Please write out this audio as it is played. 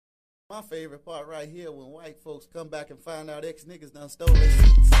My favorite part right here when white folks come back and find out ex-niggas done stole their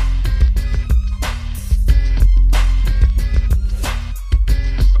seats.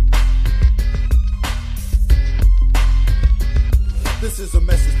 This is a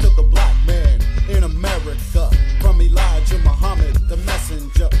message to the black man in America, from Elijah Muhammad, the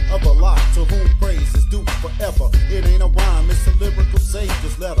messenger of Allah, to whom praise is due forever. It ain't a rhyme, it's a lyrical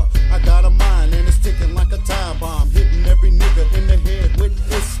sage's letter. I got a mind and it's ticking like a time bomb, hitting every nigga in the head with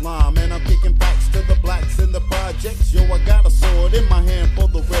Islam. And I'm kicking backs to the blacks in the projects. Yo, I got a sword in my hand for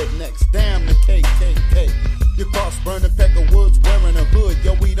the rednecks. Damn the KKK. Your cross burning Pecker Woods wearing a hood.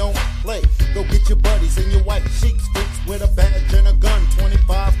 Yo, we don't play. Go get your buddies and your white sheiks, freaks with a badge and a gun.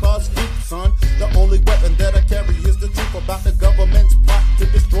 25 cars deep, son. The only weapon that I carry is the truth about the government's plot to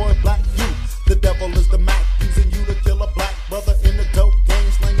destroy black youth. The devil is the Mac, using you to kill a black brother in the dope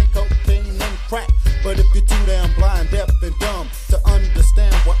game, slinging cocaine and crack. But if you're too damn blind, deaf, and dumb to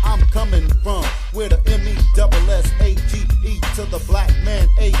understand where I'm coming from, with a M-E-S-S-A-G-E to the black man,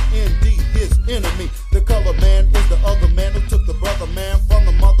 A-N-D, his enemy. The color man is the other man who took the brother man from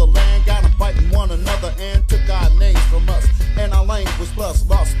the motherland, got them fighting one another and took our names from us and our language, plus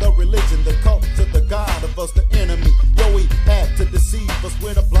lost the religion, the culture, the god of us, the enemy. Yo, he had to deceive us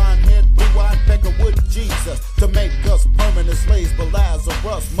with a blind head, blue-eyed Peckerwood Jesus to make us permanent slaves. But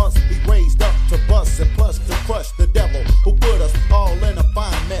Lazarus must be raised up to bust and plus to crush the devil who put us all in a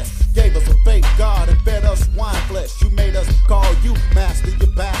fine mess. Gave us a fake God and fed us swine flesh. You made us call you master, you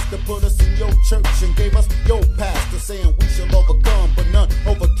bastard. Put us in your church and gave us your pastor, saying we shall overcome, but none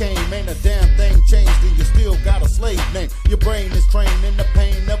overcame. Ain't a damn thing changed, and you still got a slave name. Your brain is trained in the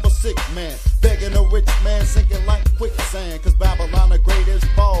pain, never sick, man. Begging a rich man, sinking like quicksand. Cause Babylon the Great is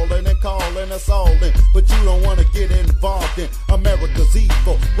falling and calling us all in. But you don't wanna get involved in America's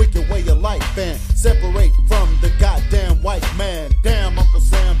evil, wicked way of life, and separate from the goddamn white man. Damn, Uncle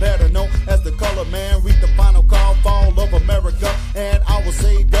Sam better know as the color man. Read the final call, fall of America, and I was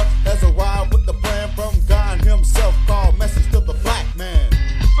saved up as a ride with the plan from God himself, called Message to the Black Man.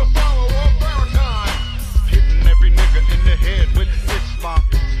 The follower of Farrakhan, hitting every nigga in the head with Islam.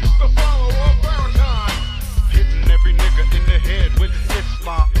 The follower of Farrakhan, hitting every nigga in the head with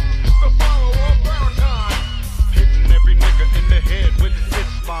Islam. The follower of Farrakhan, hitting every nigga in the head with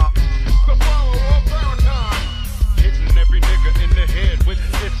Islam. The follower of Farrakhan, hitting every nigga in the head with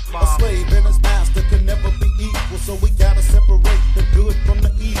Islam. A slave and his master can never be equal, so we gotta separate the good from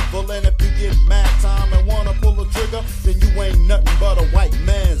the evil. And if you get mad time and wanna pull a trigger, then you ain't nothing but a white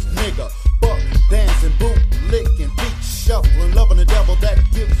man's nigga. Buck dancing, boot licking, feet shuffling, loving the devil that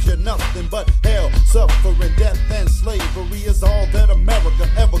gives you nothing but hell, suffering, death, and slavery is all that America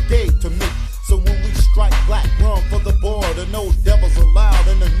ever gave to me. So when we strike black, run for the border. No devils allowed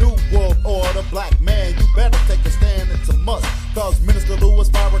in the new world order. Black man, you better take a stand, it's a must. Cause Minister Louis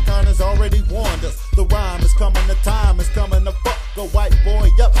Farrakhan has already warned us. The rhyme is coming, the time is coming to fuck a white boy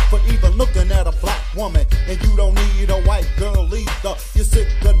up for even looking at a black woman. And you don't need a white girl either. You're sick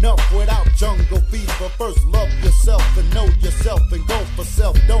enough without jungle fever. First love yourself and know yourself and go for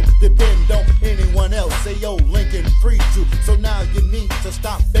self. Don't depend on anyone else. Say yo, Lincoln freed you. So now you need to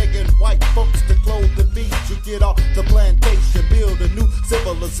stop begging white folks to clothe and feed you. Get off the plantation, build a new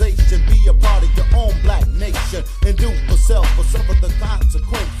civilization. Be a part of your own black nation and do for self or suffer the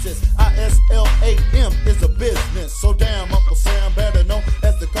consequences. ISLAM is a business. So damn, Uncle Sam better know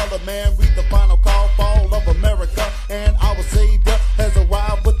as the color man. Read the final call, fall of America, and our savior has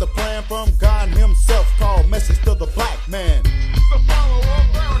arrived with the plan from God himself, called Message to the Black Man. The follower of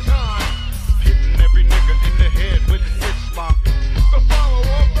Farrakhan, hitting every nigga in the head with Islam. The follower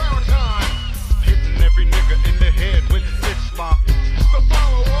of Farrakhan, hitting every nigga in the head with Islam. The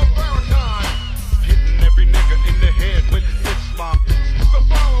follower of Farrakhan, hitting every nigga in the head with Islam. The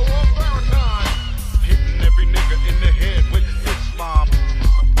follower of Farrakhan, hitting every nigga in the head with Islam.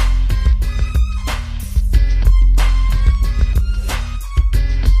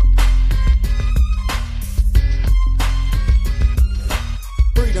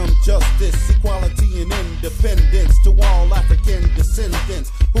 Freedom, justice, equality, and independence to all African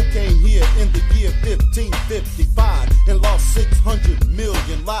descendants who came here in the year 1555 and lost 600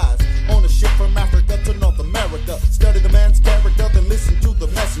 million lives on a ship from Africa to North America. Study the man's character, then listen to the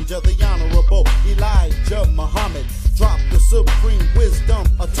messenger, the Honorable Elijah Muhammad. Dropped the supreme wisdom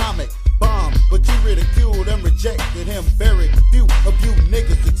atomic bomb, but you ridiculed and rejected him. Very few of you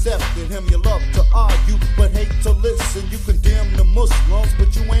niggas accepted him. You love to argue, but hate to listen. You condemn the Muslims,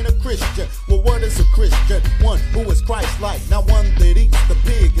 but you ain't a Christian. Well, what is a Christian? One who is Christ-like, not one that eats the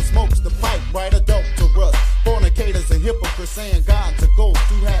pig and smokes the pipe, right? Adulterous, fornicators and hypocrites, saying God's a ghost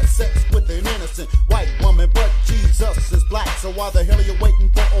who had sex with an innocent white woman, but Jesus is black. So why the hell are you waiting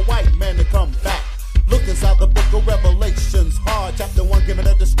for a white man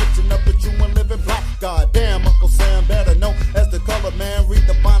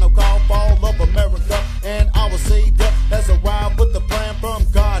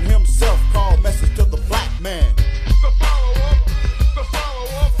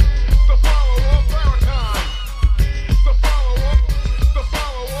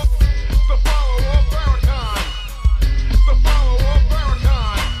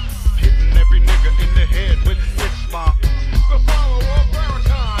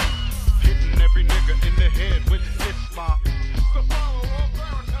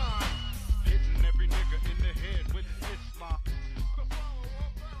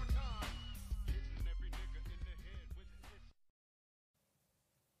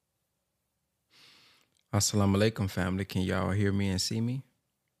Assalamu alaikum, family. Can y'all hear me and see me?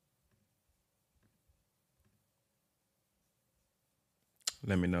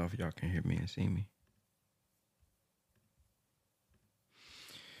 Let me know if y'all can hear me and see me.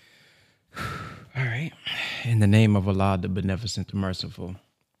 All right. In the name of Allah, the Beneficent, the Merciful,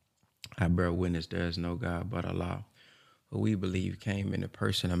 I bear witness there is no God but Allah, who we believe came in the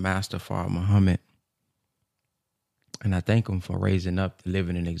person of Master Fard Muhammad. And I thank him for raising up the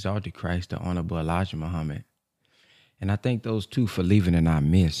living and exalted Christ, the Honorable Elijah Muhammad. And I thank those two for leaving in our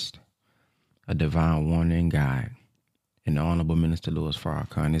midst a divine warning and guide in the Honorable Minister Louis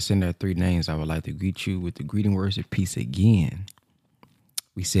Farrakhan. It's in their three names. I would like to greet you with the greeting words of peace again.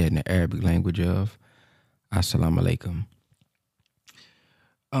 We said in the Arabic language of Assalamu alaikum.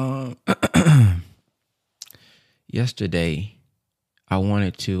 Yesterday, I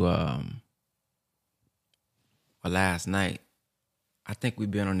wanted to, last night, I think we've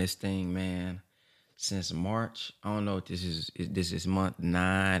been on this thing, man, since March. I don't know if this is month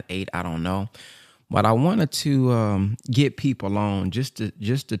 9, 8, I don't know. But I wanted to get people on just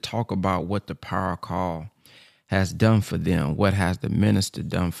to talk about what the Power Call has done for them. What has the minister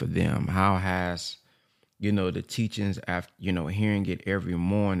done for them? How has, the teachings after, hearing it every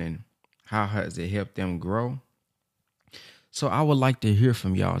morning, how has it helped them grow? So I would like to hear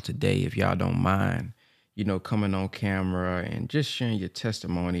from y'all today, if y'all don't mind, coming on camera and just sharing your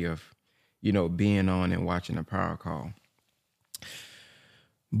testimony of, being on and watching the Power Call.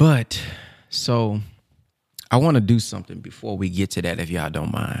 But so I want to do something before we get to that, if y'all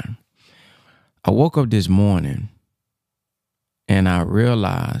don't mind. I woke up this morning and I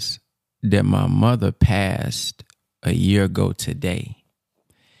realized that my mother passed a year ago today.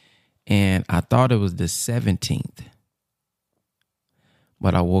 And I thought it was the 17th.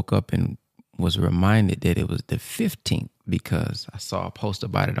 But I woke up and was reminded that it was the 15th because I saw a post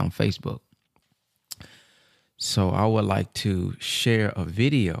about it on Facebook. So I would like to share a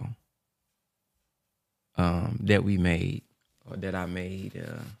video that we made, or that I made.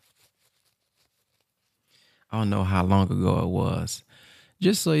 I don't know how long ago it was,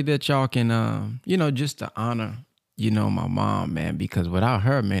 just so that y'all can, just to honor, my mom, man, because without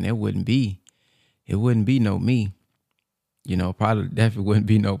her, man, it wouldn't be no me. Probably definitely wouldn't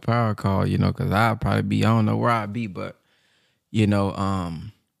be no Power Call, because I'd probably be, I don't know where I'd be, but,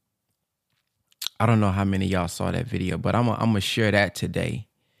 I don't know how many of y'all saw that video, but I'm going to share that today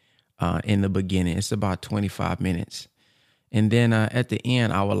in the beginning. It's about 25 minutes. And then at the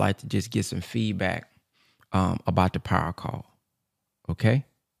end, I would like to just get some feedback about the Power Call. Okay?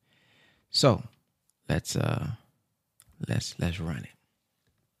 So let's run it.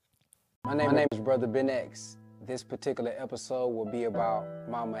 My name is Brother Ben X. This particular episode will be about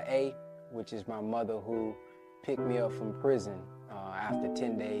Mama A, which is my mother who picked me up from prison after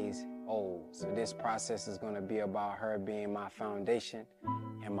 10 days old. So this process is going to be about her being my foundation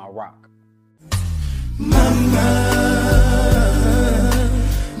and my rock. Mama,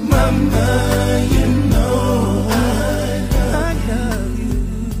 you know I love you.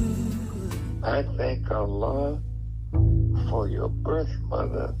 I thank Allah for your birth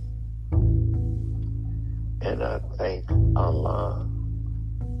mother. And I thank Allah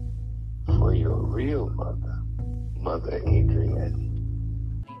for your real mother, Mother Adrienne.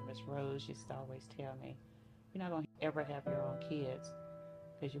 Miss Rose used to always tell me, you're not going to ever have your own kids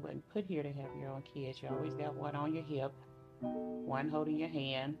because you wasn't put here to have your own kids. You always got one on your hip, one holding your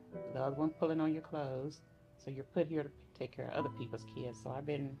hand, the other one pulling on your clothes. So you're put here to take care of other people's kids. So I've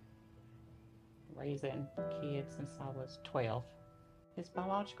been raising kids since I was 12. His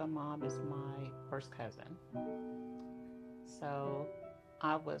biological mom is my first cousin. So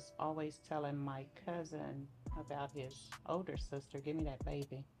I was always telling my cousin about his older sister, give me that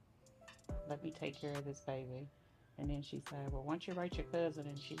baby. Let me take care of this baby. And then she said, well, once you write your cousin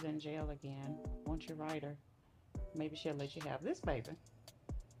and she's in jail again, once you write her, maybe she'll let you have this baby.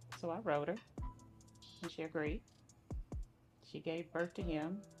 So I wrote her and she agreed. She gave birth to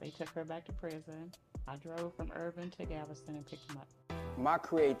him. They took her back to prison. I drove from Irvin to Galveston and picked him up. My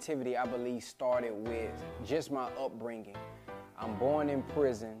creativity, I believe, started with just my upbringing. I'm born in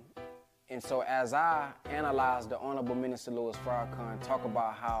prison, and so as I analyze the Honorable Minister Louis Farrakhan, talk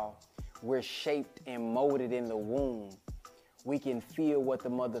about how we're shaped and molded in the womb, we can feel what the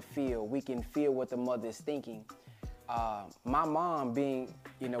mother feels, we can feel what the mother is thinking. My mom being,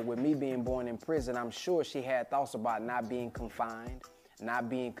 with me being born in prison, I'm sure she had thoughts about not being confined, not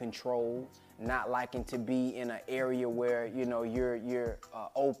being controlled, not liking to be in an area where, you're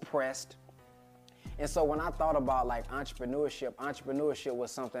oppressed. And so when I thought about like entrepreneurship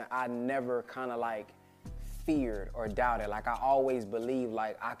was something I never kind of like feared or doubted. Like I always believed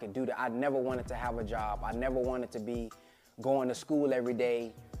like I could do that. I never wanted to have a job. I never wanted to be going to school every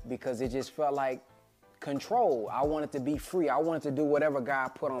day because it just felt like control. I wanted to be free. I wanted to do whatever God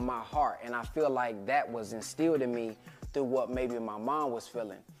put on my heart. And I feel like that was instilled in me through what maybe my mom was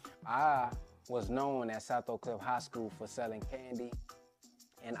feeling. I was known at South Oak Cliff High School for selling candy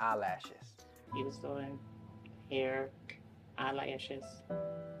and eyelashes. He was doing hair, eyelashes,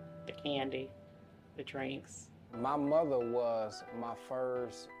 the candy, the drinks. My mother was my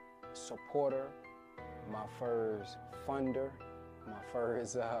first supporter, my first funder, my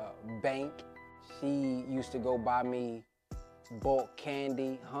first bank. She used to go buy me bulk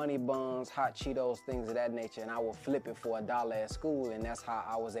candy, honey buns, hot Cheetos, things of that nature, and I would flip it for $1 at school, and that's how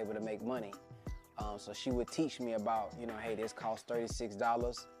I was able to make money. So she would teach me about, you know, hey, this costs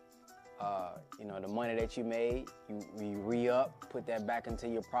 $36. You know, the money that you made, you re-up, put that back into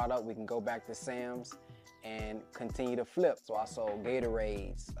your product. We can go back to Sam's and continue to flip. So I sold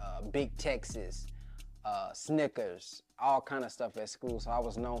Gatorades, Big Texas, Snickers, all kind of stuff at school. So I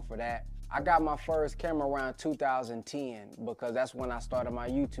was known for that. I got my first camera around 2010 because that's when I started my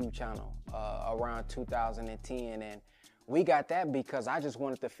YouTube channel, around 2010. And we got that because I just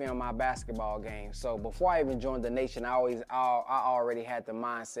wanted to film my basketball game. So before I even joined the Nation, I already had the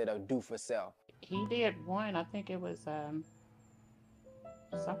mindset of do for self. He did one, I think it was some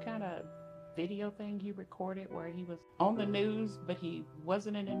kind of video thing he recorded where he was on the news, but he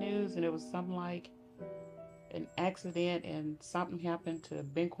wasn't in the news, and it was something like an accident and something happened to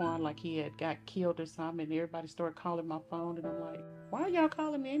Ben Quan, like he had got killed or something, and everybody started calling my phone, and I'm like, why are y'all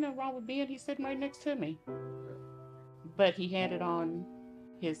calling me? Ain't nothing wrong with Ben, he's sitting right next to me. But he had it on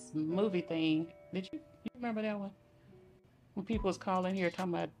his movie thing. Did you remember that one? When people was calling here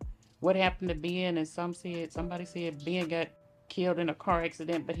talking about what happened to Ben, and somebody said Ben got killed in a car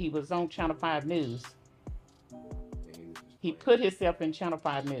accident, but he was on Channel 5 News. He put himself in Channel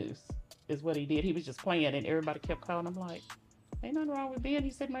 5 News, is what he did. He was just playing, and everybody kept calling him like, ain't nothing wrong with Ben,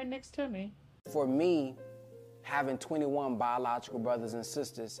 he's sitting right next to me. For me, having 21 biological brothers and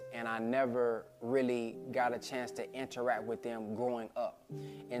sisters, and I never really got a chance to interact with them growing up.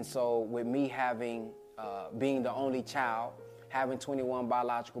 And so with me having, being the only child, having 21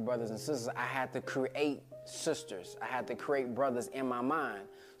 biological brothers and sisters, I had to create sisters. I had to create brothers in my mind.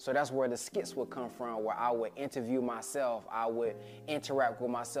 So that's where the skits would come from, where I would interview myself, I would interact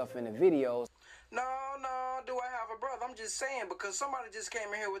with myself in the videos. No, do I have a brother? I'm just saying, because somebody just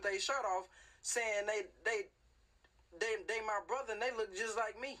came in here with their shirt off saying they my brother and they look just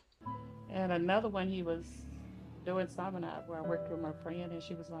like me. And another one, he was doing something where I worked with my friend, and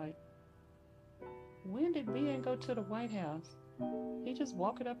she was like, when did Ben go to the White House? He just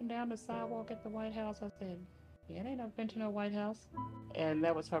walking up and down the sidewalk at the White House. I said, yeah, ain't never been to no White House. And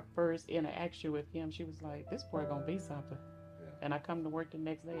that was her first interaction with him. She was like, this boy gonna be something. Yeah. And I come to work the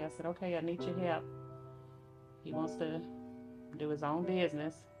next day. I said, okay, I need your help. He wants to do his own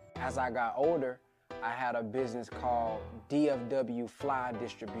business. As I got older, I had a business called DFW Fly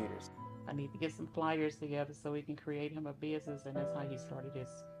Distributors. I need to get some flyers together so we can create him a business, and that's how he started his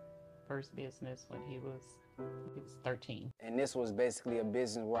first business when he was 13. And this was basically a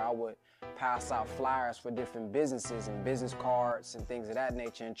business where I would pass out flyers for different businesses and business cards and things of that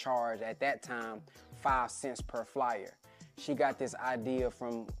nature, and charge at that time 5 cents per flyer. She got this idea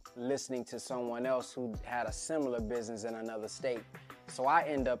from listening to someone else who had a similar business in another state. So I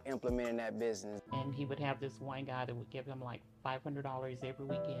ended up implementing that business. And he would have this one guy that would give him like $500 every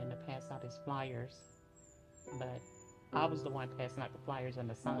weekend to pass out his flyers. But I was the one passing out the flyers in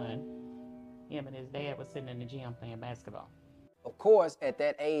the sun. Him and his dad was sitting in the gym playing basketball. Of course, at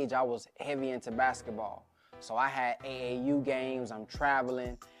that age, I was heavy into basketball. So I had AAU games, I'm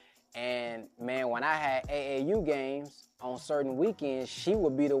traveling. And man, when I had AAU games on certain weekends, she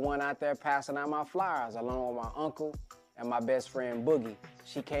would be the one out there passing out my flyers along with my uncle and my best friend Boogie.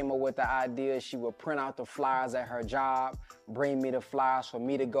 She came up with the idea she would print out the flyers at her job, bring me the flyers for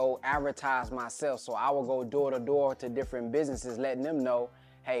me to go advertise myself. So I would go door to door to different businesses, letting them know,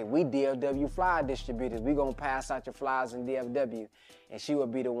 hey, we DFW Fly Distributors. We gonna pass out your flyers in DFW. And she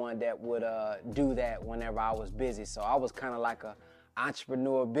would be the one that would do that whenever I was busy. So I was kind of like a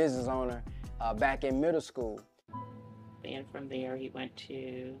entrepreneur business owner back in middle school. Then from there, he went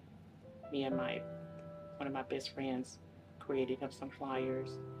to me and one of my best friends created him some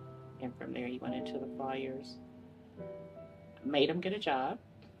flyers. And from there, he went into the flyers. Made him get a job.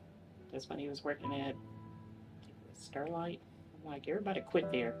 That's when he was working at Starlight. I'm like, everybody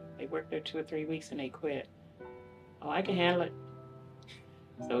quit there. They worked there 2 or 3 weeks and they quit. Oh, I can handle it.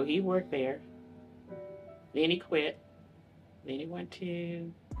 So he worked there. Then he quit. Then he went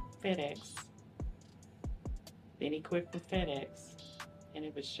to FedEx. Then he quit with FedEx, and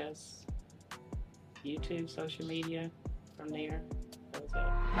it was just YouTube, social media. From there, that was it.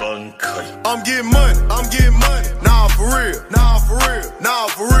 I'm getting money, nah for real, nah for real, nah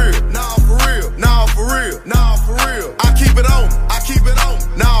for real, nah for real, nah for real, nah for real. I keep it on,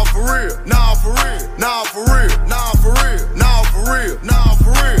 nah for real, nah for real, nah for real, nah for real, nah for real, nah for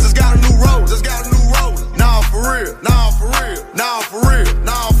real. Just got a new road, nah for real, nah for real, nah for real,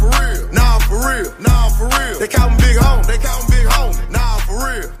 nah for real, nah for real, nah for real. They call me big home, nah for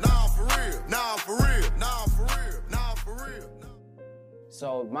real, nah for real, nah for real, nah for real, nah for real.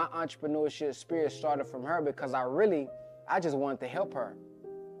 So my entrepreneurship spirit started from her because I just wanted to help her.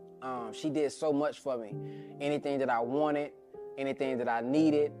 She did so much for me. Anything that I wanted, anything that I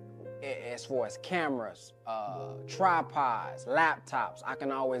needed, as far as cameras, tripods, laptops, I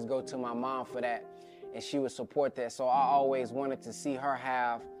can always go to my mom for that, and she would support that. So I always wanted to see her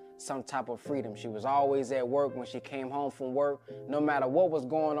have some type of freedom. She was always at work. When she came home from work, no matter what was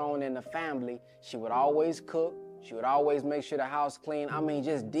going on in the family, she would always cook. She would always make sure the house clean. I mean,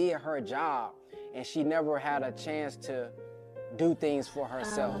 just did her job. And she never had a chance to do things for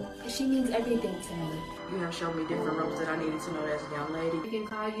herself. She means everything to me. You have shown me different roles that I needed to know as a young lady. We can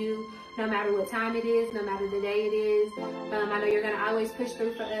call you no matter what time it is, no matter the day it is. I know you're gonna always push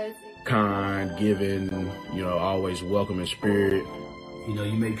through for us. Kind, giving, always welcoming spirit.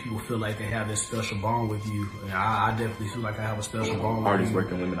 You make people feel like they have this special bond with you. And I definitely feel like I have a special bond with you. Hardest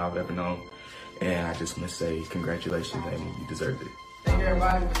working women I've ever known. And I just want to say congratulations, Amy. You deserved it. Thank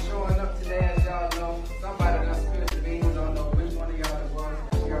everybody for showing up today. As y'all know, somebody done spilled the beans. Don't know which one of y'all it was.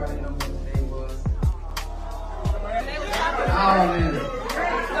 You already know what the day was.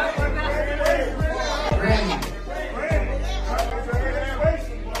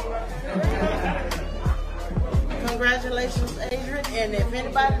 Congratulations, Adrian. And if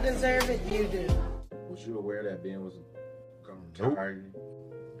anybody deserves it, you do. Was you aware that Ben was going to retire you?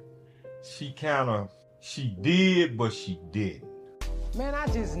 She did, but she didn't. Man, I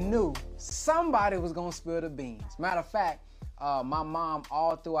just knew somebody was gonna spill the beans. Matter of fact, my mom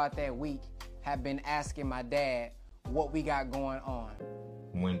all throughout that week had been asking my dad what we got going on.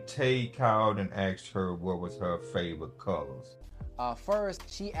 When Tay called and asked her what was her favorite colors. First,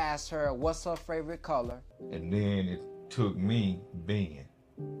 she asked her what's her favorite color. And then it took me, Ben,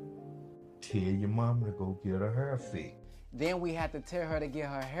 tell your mama to go get her hair fixed. Then we had to tell her to get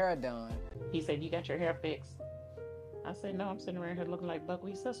her hair done. He said, "You got your hair fixed?" I said, "No, I'm sitting around here looking like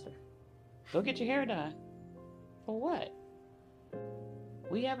Buckwheat's sister." "Go get your hair done." "For what?"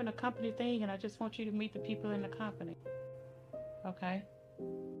 "We having a company thing and I just want you to meet the people in the company." "Okay."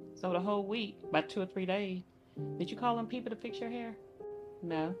 So the whole week, about 2 or 3 days, "Did you call them people to fix your hair?"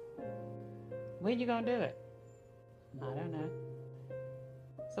 "No." "When you gonna do it?" "I don't know."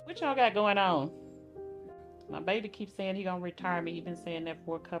 "So what y'all got going on?" "My baby keeps saying he gonna retire me. He been saying that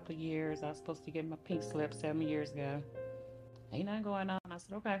for a couple of years. I was supposed to get my pink slip 7 years ago. Ain't nothing going on." I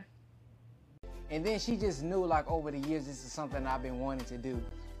said, "Okay." And then she just knew, like, over the years, this is something I've been wanting to do.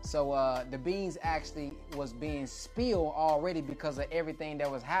 So the beans actually was being spilled already because of everything that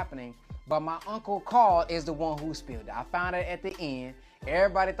was happening. But my Uncle Carl is the one who spilled it. I found it at the end.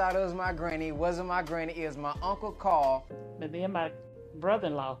 Everybody thought it was my granny. It wasn't my granny. It was my Uncle Carl. But then my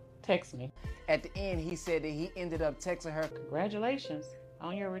brother-in-law texted me. At the end, he said that he ended up texting her, "Congratulations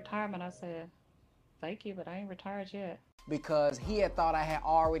on your retirement." I said, "Thank you, but I ain't retired yet." Because he had thought I had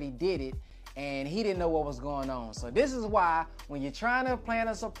already did it, and he didn't know what was going on. So this is why when you're trying to plan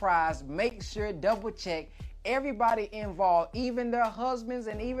a surprise, make sure, double check, everybody involved, even their husbands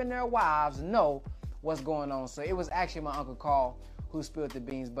and even their wives, know what's going on. So it was actually my Uncle Carl who spilled the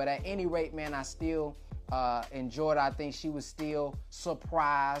beans. But at any rate, man, I still enjoyed it. I think she was still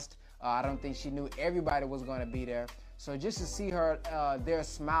surprised. I don't think she knew everybody was going to be there. So just to see her there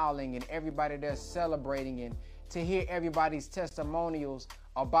smiling and everybody there celebrating, and to hear everybody's testimonials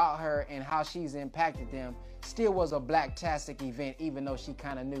about her and how she's impacted them, still was a black-tastic event, even though she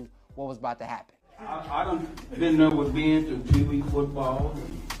kind of knew what was about to happen. I done been there with Ben through Pee Wee football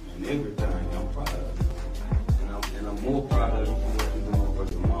and everything. I'm proud of it. And I'm more proud of it for what you're doing for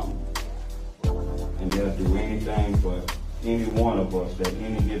your mama. And they'll do anything for any one of us at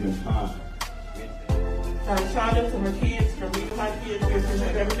any given time. Shout out to my kids, for me and my kids, for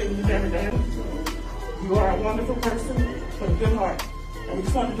everything you've ever done. You are a wonderful person with a good heart. And we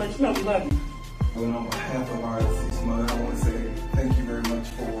just want to let you know we love you. And on behalf of our deceased mother, I want to say thank you very much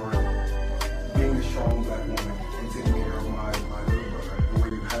for being a strong black woman and taking care of my little brother the way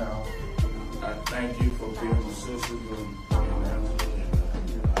you have. I thank you for being my sister and Angela,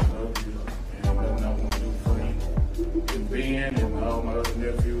 and I love you, and nothing I want to do for you. And Ben and all my other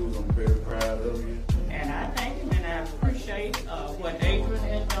nephews, I'm very proud of you. And I thank you.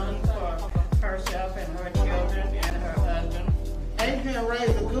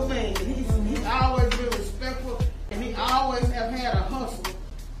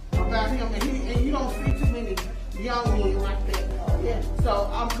 young me like that. Yeah. So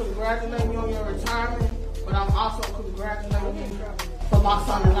I'm congratulating you on your retirement, but I'm also congratulating you for my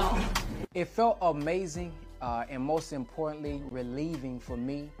son-in-law. It felt amazing and most importantly, relieving for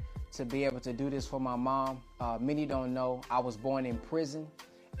me to be able to do this for my mom. Many don't know I was born in prison,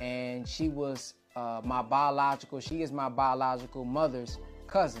 and she was she is my biological mother's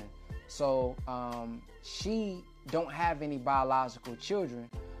cousin. So she don't have any biological children,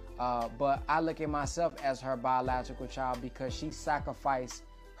 but I look at myself as her biological child because she sacrificed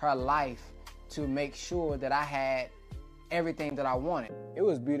her life to make sure that I had everything that I wanted. It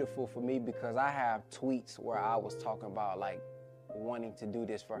was beautiful for me because I have tweets where I was talking about like wanting to do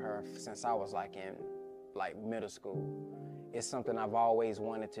this for her since I was like in middle school. It's something I've always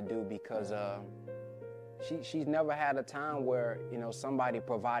wanted to do because she's never had a time where, you know, somebody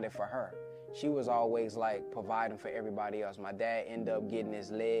provided for her. She was always like providing for everybody else. My dad ended up getting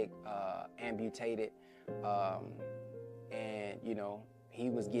his leg amputated, and you know, he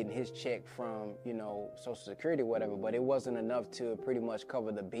was getting his check from, you know, Social Security or whatever, but it wasn't enough to pretty much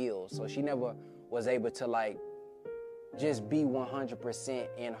cover the bills. So she never was able to like just be 100%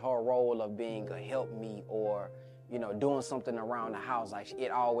 in her role of being a helpmeet or, you know, doing something around the house. Like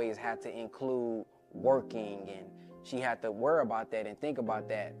it always had to include working, and she had to worry about that and think about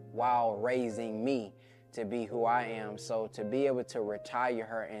that while raising me to be who I am. So to be able to retire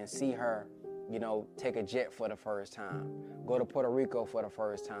her and see her, you know, take a jet for the first time, go to Puerto Rico for the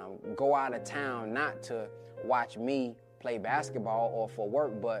first time, go out of town, not to watch me play basketball or for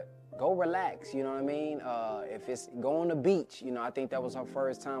work, but go relax, you know what I mean? If it's go on the beach, you know, I think that was her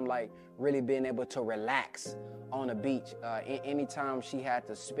first time like really being able to relax on the beach. Anytime she had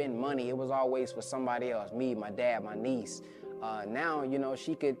to spend money, it was always for somebody else, me, my dad, my niece. Now, you know,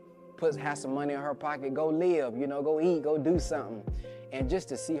 she could have some money in her pocket, go live, you know, go eat, go do something. And just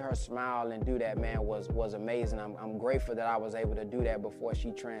to see her smile and do that, man, was amazing. I'm grateful that I was able to do that before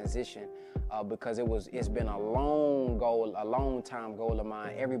she transitioned, because it's been a long time goal of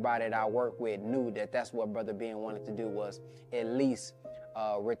mine. Everybody that I work with knew that that's what Brother Ben wanted to do, was at least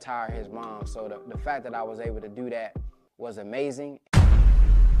retire his mom. So the fact that I was able to do that was amazing.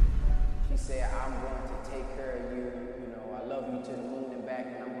 She said, I'm going to take care of you, you know, I love you to the moon and back,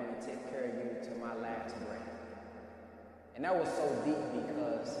 and I'm going to take care of you to my last breath. And that was so deep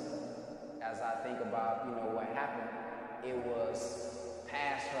because as I think about, you know, what happened, it was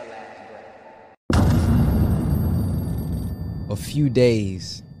past her last breath. A few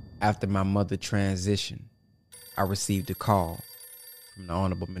days after my mother transitioned, I received a call from the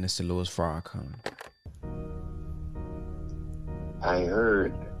Honorable Minister Louis Farrakhan. I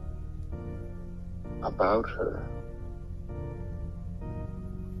heard about her,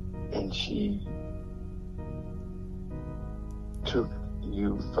 and she took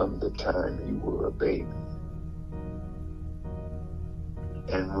you from the time you were a baby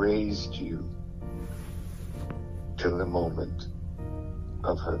and raised you till the moment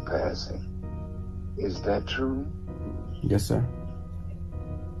of her passing. Is that true? Yes, sir.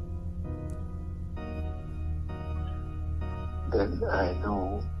 Then I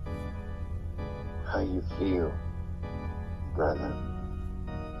know how you feel, brother,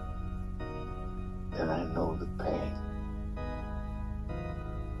 and I know the pain.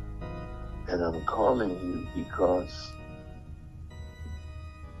 And I'm calling you because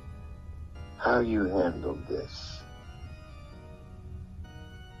how you handle this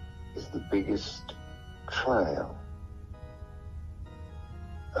is the biggest trial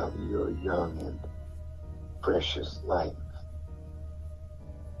of your young and precious life.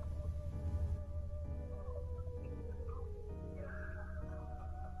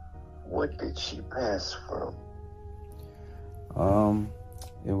 What did she pass from?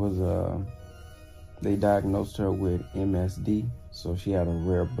 It was they diagnosed her with MSD, so she had a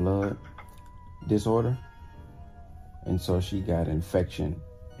rare blood disorder, and so she got infection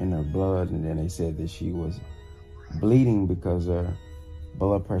in her blood, and then they said that she was bleeding because her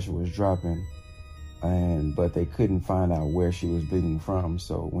blood pressure was dropping, but they couldn't find out where she was bleeding from.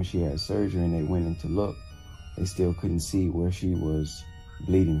 So when she had surgery and they went in to look, they still couldn't see where she was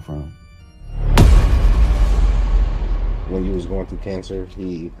bleeding from. When you was going through cancer,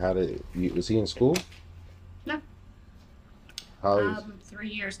 was he in school? No. How is 3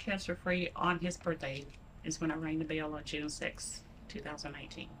 years cancer free on his birthday is when I rang the bell on June 6,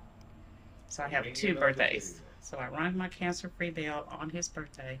 2018. So I have 2 birthdays. So I rang my cancer free bell on his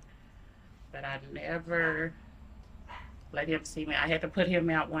birthday, but I never let him see me. I had to put him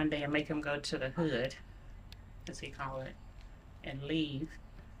out one day and make him go to the hood, as he called it, and leave.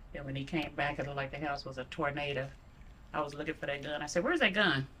 And when he came back, it looked like the house was a tornado. I was looking for that gun. I said, "Where's that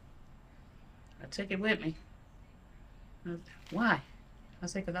gun?" I took it with me. Why? I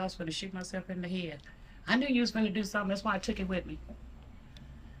said, because I was going to shoot myself in the head. I knew you was going to do something. That's why I took it with me.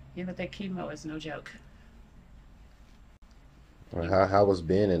 You know, that chemo is no joke. Well, how was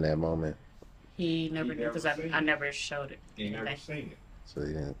Ben in that moment? He never knew because I never showed it. He never seen it. So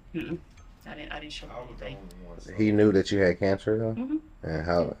he didn't. I didn't show him anything. He knew that you had cancer though. Mm-hmm. And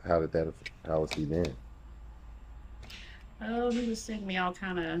how was he then? Oh, he was sending me all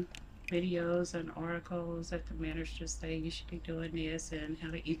kind of videos and articles that the ministers say you should be doing this and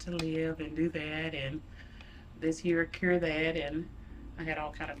how to eat to live and do that and this here cure that, and I had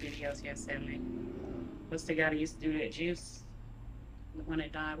all kind of videos he had sent me. What's the guy that used to do that juice? The one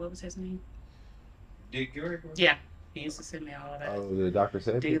that died. What was his name? Dick Gary? Yeah. He used to send me all of that. Oh, the doctor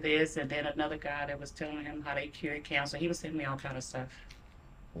said do this, and then another guy that was telling him how they cure cancer. He was sending me all kind of stuff.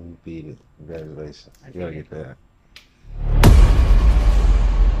 You beat it. Congratulations. You gotta get that.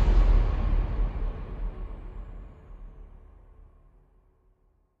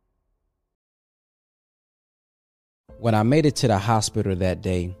 When I made it to the hospital that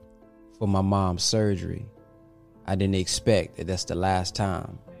day for my mom's surgery, I didn't expect that that's the last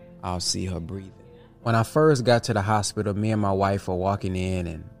time I'll see her breathing. When I first got to the hospital, me and my wife were walking in,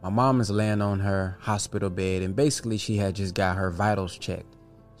 and my mom is laying on her hospital bed, and basically she had just got her vitals checked.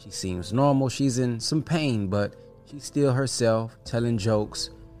 She seems normal. She's in some pain, but she's still herself, telling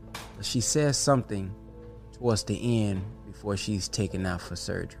jokes. But she says something towards the end before she's taken out for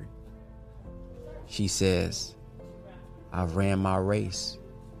surgery. She says, "I've ran my race."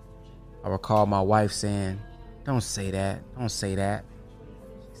 I recall my wife saying, "Don't say that. Don't say that."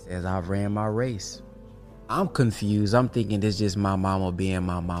 She says, "I've ran my race." I'm confused. I'm thinking this is just my mama being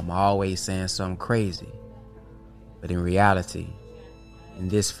my mama, always saying something crazy. But in reality, in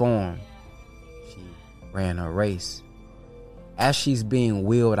this form, she ran her race. As she's being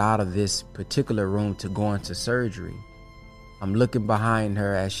wheeled out of this particular room to go into surgery, I'm looking behind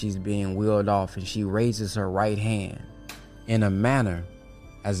her as she's being wheeled off, and she raises her right hand in a manner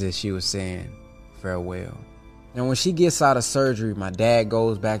as if she was saying farewell. And when she gets out of surgery, my dad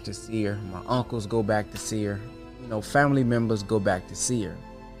goes back to see her. My uncles go back to see her. You know, family members go back to see her.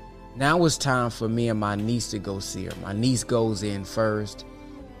 Now it's time for me and my niece to go see her. My niece goes in first.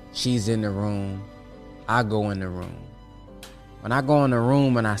 She's in the room. I go in the room. When I go in the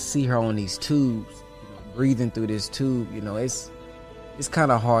room and I see her on these tubes, breathing through this tube, it's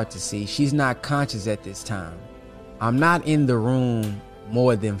kind of hard to see. She's not conscious at this time. I'm not in the room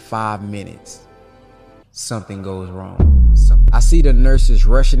more than 5 minutes. Something goes wrong. I see the nurses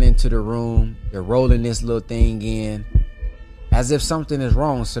rushing into the room. They're rolling this little thing in as if something is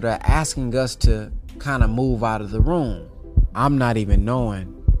wrong. So they're asking us to kind of move out of the room. I'm not even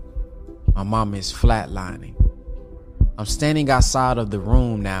knowing my mom is flatlining. I'm standing outside of the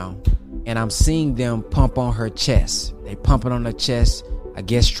room now, and I'm seeing them pump on her chest. They pumping on her chest, I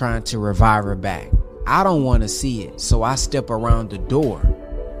guess trying to revive her back. I don't want to see it, so I step around the door.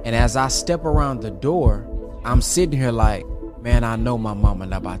 And as I step around the door, I'm sitting here like, man, I know my mama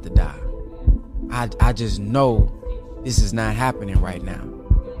not about to die. I just know this is not happening right now.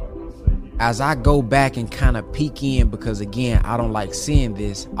 As I go back and kind of peek in, because again, I don't like seeing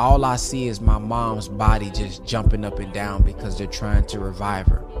this, all I see is my mom's body just jumping up and down because they're trying to revive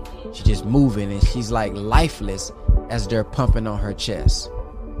her. She's just moving and she's like lifeless as they're pumping on her chest.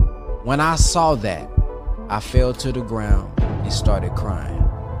 When I saw that, I fell to the ground and started crying.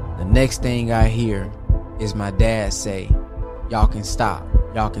 The next thing I hear is my dad say, "Y'all can stop.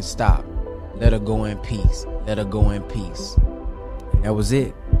 Y'all can stop. Let her go in peace. Let her go in peace." And that was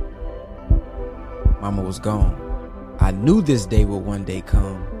it. Mama was gone. I knew this day would one day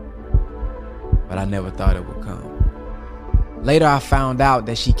come, but I never thought it would come. Later, I found out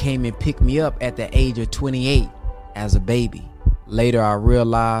that she came and picked me up at the age of 28 as a baby. Later, I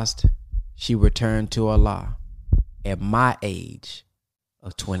realized she returned to Allah at my age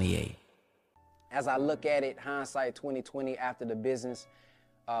of 28. As I look at it, hindsight 2020, after the business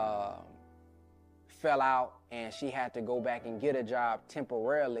fell out and she had to go back and get a job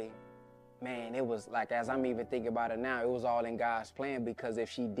temporarily, man, it was like, as I'm even thinking about it now, it was all in God's plan, because if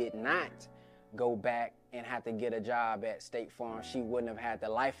she did not go back and have to get a job at State Farm, she wouldn't have had the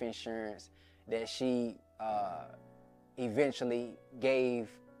life insurance that she eventually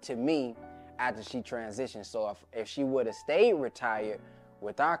gave to me after she transitioned. So if she would have stayed retired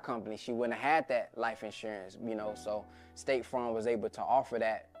with our company, she wouldn't have had that life insurance, so State Farm was able to offer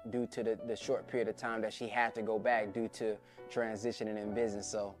that due to the short period of time that she had to go back due to transitioning in business.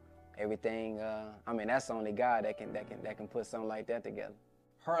 So everything, that's only God that can put something like that together.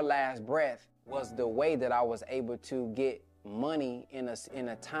 Her last breath was the way that I was able to get money in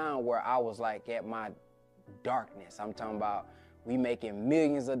a time where I was like at my darkness. I'm talking about we making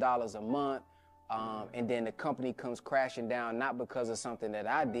millions of dollars a month, and then the company comes crashing down, not because of something that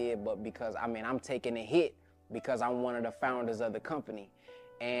I did, but because, I mean, I'm taking a hit because I'm one of the founders of the company.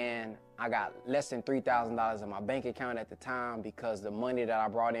 And I got less than $3,000 in my bank account at the time because the money that I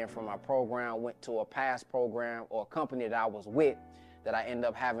brought in from my program went to a past program or a company that I was with that I ended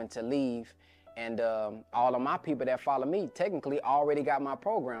up having to leave. And all of my people that follow me technically already got my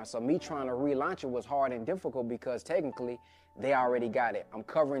program. So me trying to relaunch it was hard and difficult because technically they already got it. I'm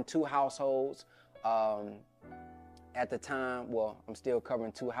covering 2 households. At the time, well, I'm still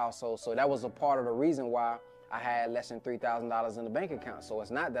covering 2 households. So that was a part of the reason why I had less than $3,000 in the bank account. So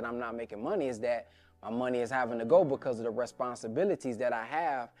it's not that I'm not making money, it's that my money is having to go because of the responsibilities that I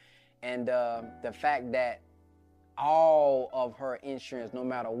have. And the fact that all of her insurance, no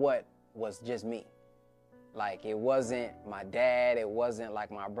matter what, was just me. Like, it wasn't my dad, it wasn't like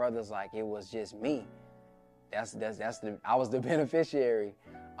my brothers, like it was just me. I was the beneficiary.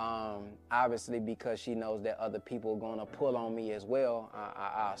 Obviously because she knows that other people are gonna pull on me as well,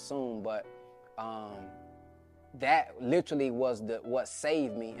 I assume, but that literally was what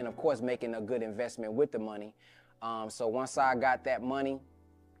saved me, and of course making a good investment with the money. So once I got that money,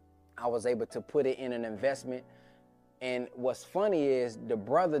 I was able to put it in an investment. And what's funny is the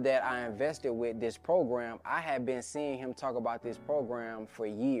brother that I invested with this program, I had been seeing him talk about this program for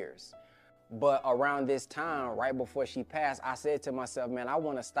years. But around this time, right before she passed, I said to myself, man, I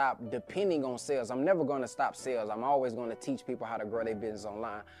want to stop depending on sales. I'm never going to stop sales. I'm always going to teach people how to grow their business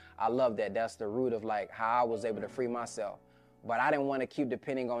online. I love that. That's the root of like how I was able to free myself. But I didn't want to keep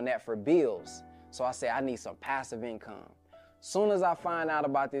depending on that for bills. So I said, I need some passive income. Soon as I find out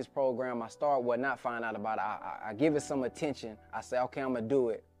about this program, I start, well, not find out about it. I give it some attention. I say, okay, I'm going to do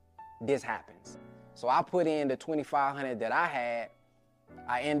it. This happens. So I put in the $2,500 that I had.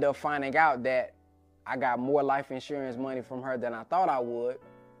 I end up finding out that I got more life insurance money from her than I thought I would.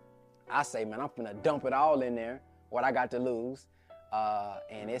 I say, man, I'm finna dump it all in there, what I got to lose.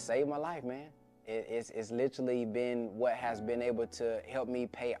 And it saved my life, man. It's literally been what has been able to help me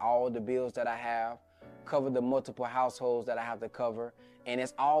pay all the bills that I have, cover the multiple households that I have to cover, and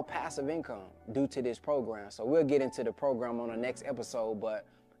it's all passive income due to this program. So we'll get into the program on the next episode, but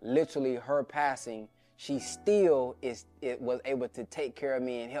literally her passing, she still was able to take care of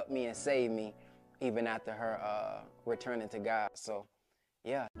me and help me and save me even after her returning to God. So,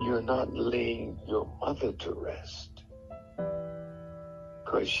 yeah. You're not laying your mother to rest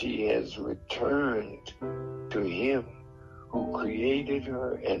because she has returned to him who created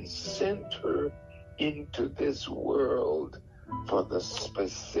her and sent her into this world for the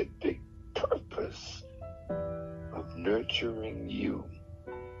specific purpose of nurturing you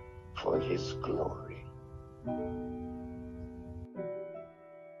for his glory.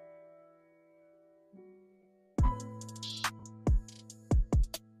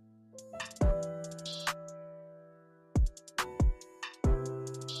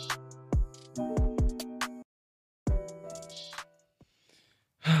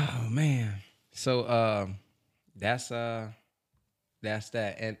 Oh man. So that's that.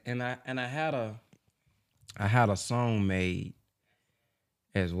 And I had a song made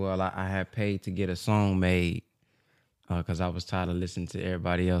as well. I had paid to get a song made because I was tired of listening to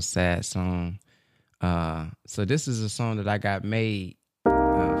everybody else's sad song. So this is a song that I got made for.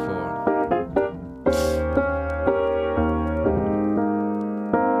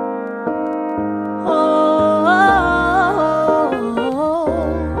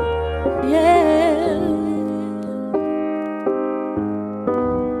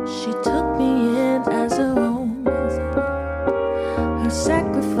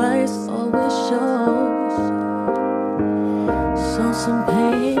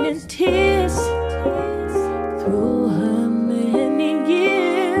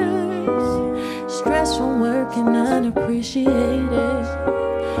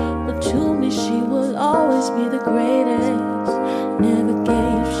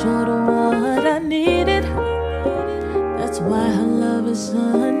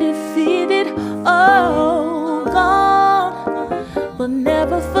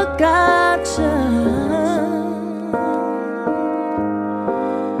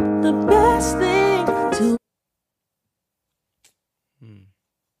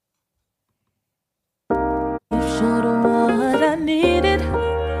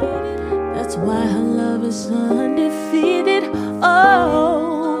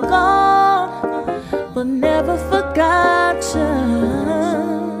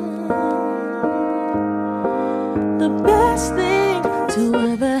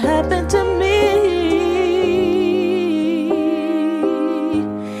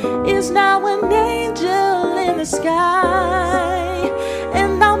 Now an angel the sky,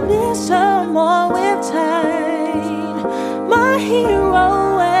 and I'll miss her more with time. My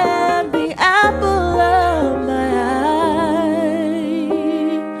hero and the apple of my eye.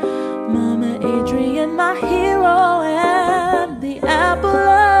 Mama Adrian, my hero and the apple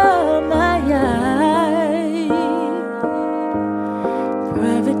of my eye.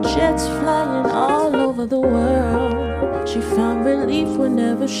 Private jets flying all over the world. She found relief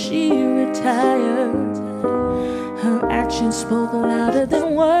whenever she retired. Her actions spoke louder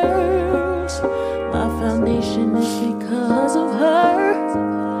than words. My foundation is because of her.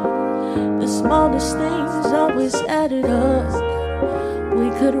 The smallest things always added up.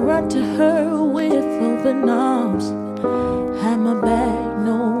 We could run to her with open arms. Had my back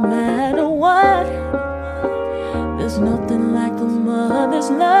no matter what. There's nothing like a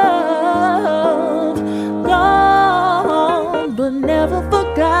mother's love. Gone, but never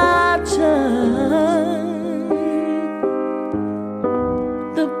forgotten.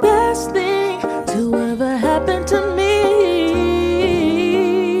 The best thing to ever happen to me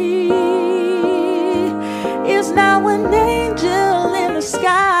is now an angel in the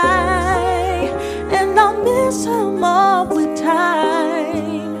sky, and I'll miss her more with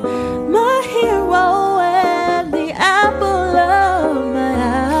time. My hero and the apple of my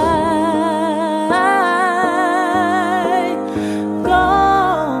eye.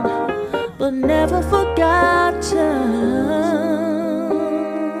 Gone, but never forgotten.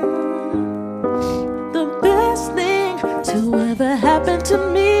 The best thing to ever happen to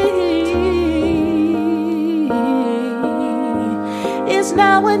me is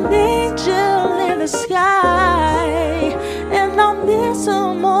now an angel in the sky, and I'll miss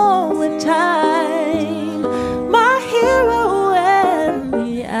her more with time. My hero and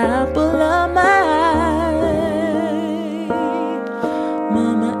the apple of my eye.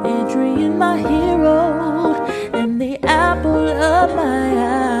 Mama Adrian, my hero and the apple of my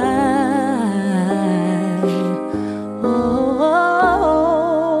eye.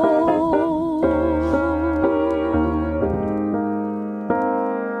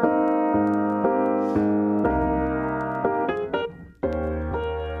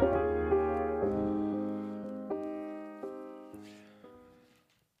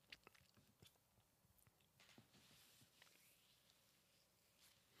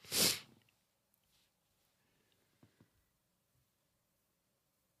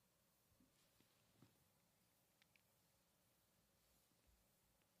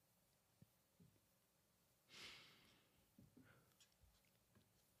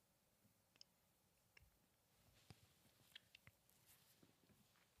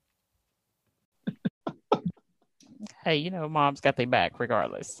 Hey, you know, mom's got their back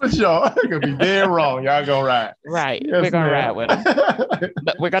regardless. For sure. I'm going to be dead wrong. Y'all go ride. Right. Yes, we're going to ma'am. ride with them.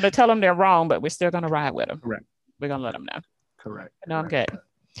 But we're going to tell them they're wrong, but we're still going to ride with them. Correct. We're going to let them know. Correct. No, I'm good.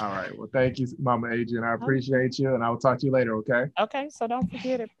 All right. Well, thank you, Mama Adrian. I appreciate you, and I will talk to you later, okay? Okay, so don't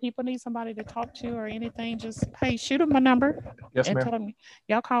forget, if people need somebody to talk to or anything, just, hey, shoot them my number. Yes, and ma'am. Tell them,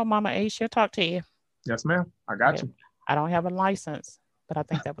 y'all call Mama A. She'll talk to you. Yes, ma'am. I got you. I don't have a license, but I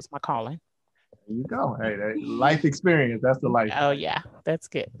think that was my calling. There you go. Hey, life experience. That's the life. Oh, yeah, that's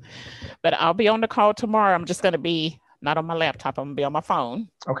good. But I'll be on the call tomorrow. I'm just going to be not on my laptop. I'm going to be on my phone.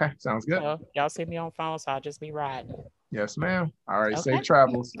 Okay, sounds good. So y'all see me on phone, so I'll just be riding. Yes, ma'am. All right, Okay. safe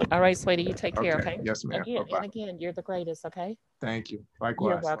travels. All right, sweetie, you take care, okay? Yes, ma'am. Again, Bye-bye. and again, you're the greatest, okay? Thank you.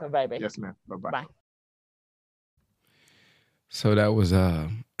 Likewise. You're welcome, baby. Yes, ma'am. Bye-bye. Bye. So that was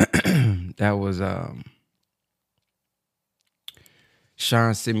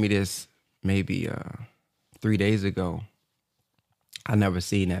Sean sent me this maybe 3 days ago. I never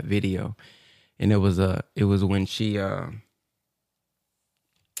seen that video, and it was when she was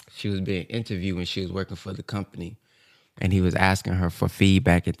being interviewed when she was working for the company, and he was asking her for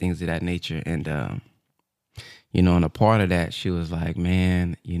feedback and things of that nature. And you know, and a part of that, she was like,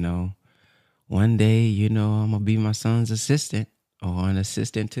 "Man, you know, one day, you know, I'm gonna be my son's assistant or an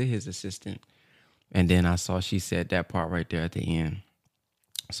assistant to his assistant." And then I saw she said that part right there at the end.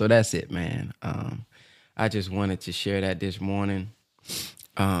 So that's it, man. I just wanted to share that this morning,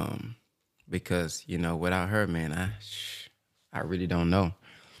 because, you know, without her, man, I really don't know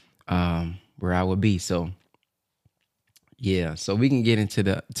where I would be. So yeah, so we can get into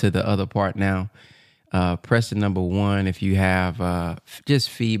the other part now. Press the number 1 if you have just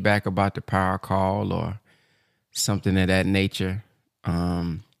feedback about the power call or something of that nature.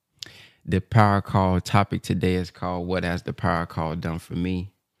 The power call topic today is called "What Has the Power Call Done for Me?"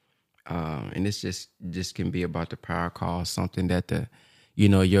 And it's just can be about the power call, something that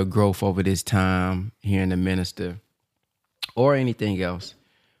your growth over this time hearing the minister, or anything else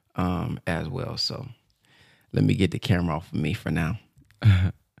as well. So Let me get the camera off of me for now.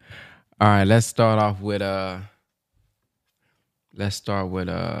 All right, let's start off with let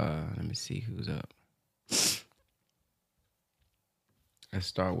me see who's up. Let's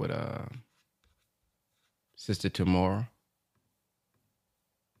start with Sister Tamora.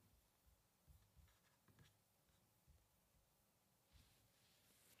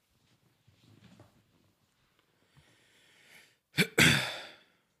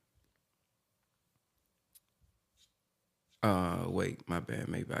 Wait, my bad.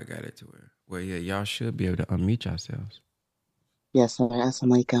 Maybe I got it to her. Well, yeah, y'all should be able to unmute yourselves. Yes, sir.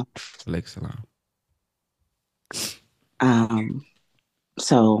 Assalamualaikum. Alaikum salam.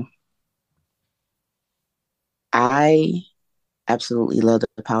 So I absolutely love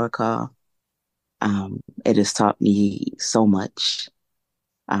the power call. It has taught me so much.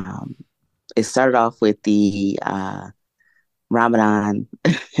 It started off with the Ramadan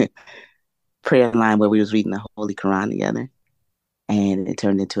prayer line where we was reading the Holy Quran together, and it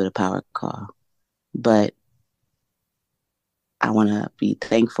turned into the power call. But I want to be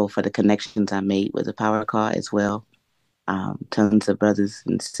thankful for the connections I made with the power call as well. Tons of brothers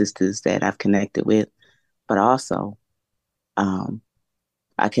and sisters that I've connected with, but also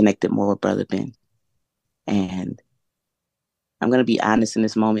I connected more with Brother Ben. And I'm going to be honest in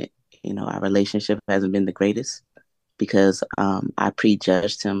this moment. You know, our relationship hasn't been the greatest because I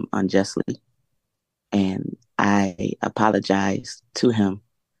prejudged him unjustly. And I apologize to him.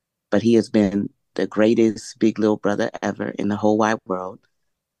 But he has been the greatest big little brother ever in the whole wide world,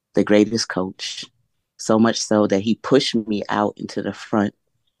 the greatest coach, so much so that he pushed me out into the front.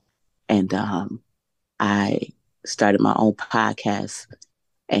 And I started my own podcast,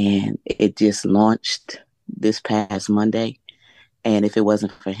 and it just launched this past Monday. And if it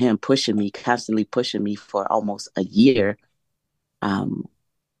wasn't for him pushing me, constantly pushing me for almost a year,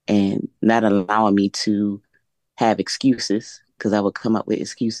 and not allowing me to have excuses, because I would come up with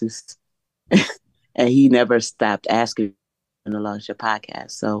excuses. And he never stopped asking to launch a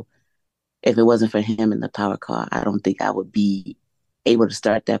podcast. So if it wasn't for him in the power call, I don't think I would be able to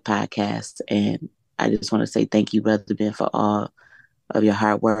start that podcast. And I just want to say thank you, Brother Ben, for all of your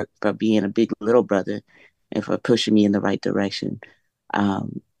hard work, for being a big little brother, and for pushing me in the right direction,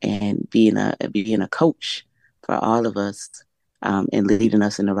 and being a coach for all of us, and leading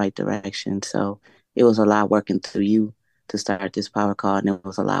us in the right direction. So it was a lot working through you to start this power call, and it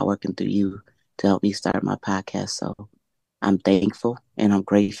was a lot working through you to help me start my podcast. So I'm thankful and I'm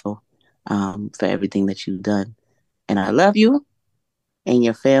grateful for everything that you've done. And I love you and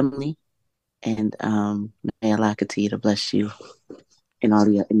your family, and may Allah continue to bless you in all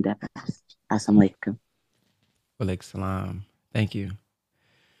your endeavors. Assalamu alaikum. Walaikum salam. Thank you.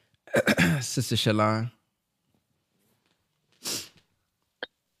 Sister Shalon.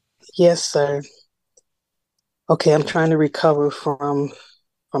 Yes, sir. Okay, I'm trying to recover from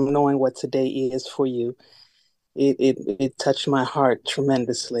knowing what today is for you. It touched my heart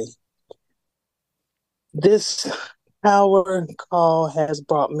tremendously. This power call has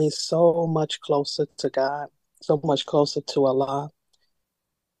brought me so much closer to God, so much closer to Allah.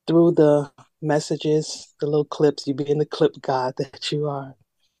 Through the messages, the little clips, you being the clip God that you are,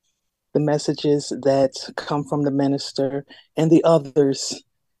 the messages that come from the minister and the others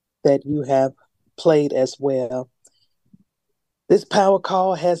that you have played as well. This power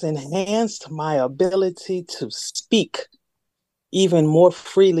call has enhanced my ability to speak even more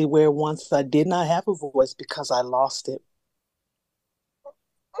freely, where once I did not have a voice because I lost it.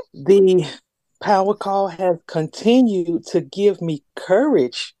 The power call has continued to give me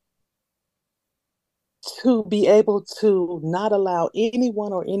courage to be able to not allow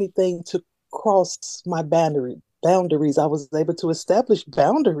anyone or anything to cross my boundaries. I was able to establish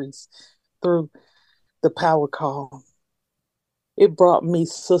boundaries through the power call. It brought me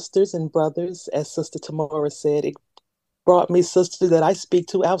sisters and brothers, as Sister Tamora said. It brought me sisters that I speak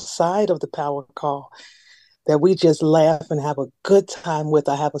to outside of the power call, that we just laugh and have a good time with.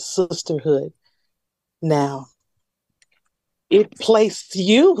 I have a sisterhood now. It placed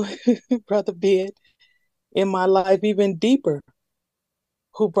you, Brother Ben, in my life even deeper.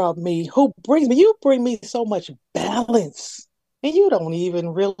 You bring me so much balance, and you don't even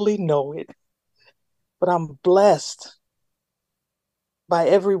really know it. But I'm blessed by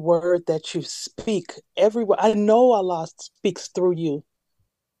every word that you speak. I know Allah speaks through you,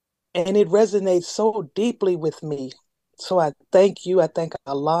 and it resonates so deeply with me. So I thank you. I thank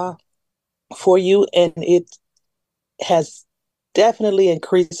Allah for you, and it has definitely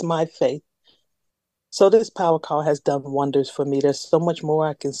increased my faith. So this power call has done wonders for me. There's so much more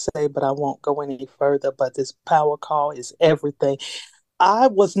I can say, but I won't go any further. But this power call is everything. I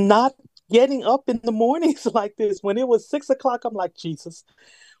was not getting up in the mornings like this. When it was 6 o'clock, I'm like, Jesus.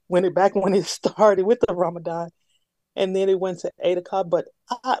 When it started with the Ramadan, and then it went to 8 o'clock. But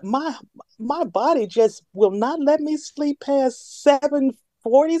my body just will not let me sleep past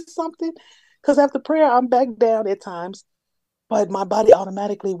 7:40 something. Because after prayer, I'm back down at times. But my body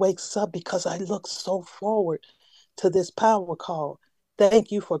automatically wakes up because I look so forward to this power call.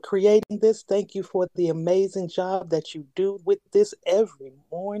 Thank you for creating this. Thank you for the amazing job that you do with this every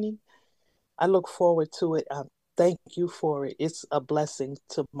morning. I look forward to it. Thank you for it. It's a blessing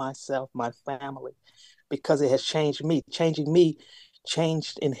to myself, my family, because it has changed me. Changing me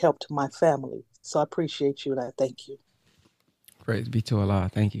changed and helped my family. So I appreciate you and I thank you. Praise be to Allah.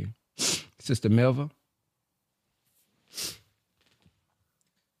 Thank you. Sister Melva.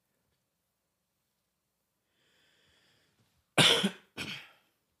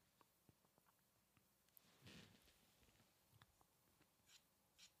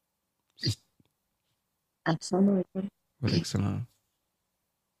 Assalamu Walaikum salam.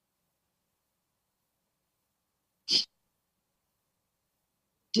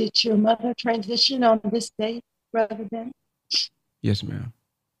 Did your mother transition on this day, Brother Ben? Yes, ma'am.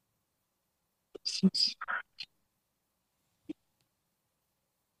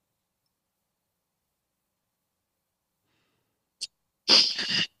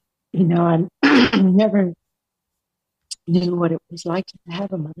 You know, I never knew what it was like to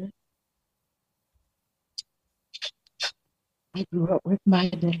have a mother. I grew up with my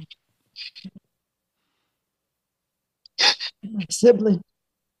dad and my sibling.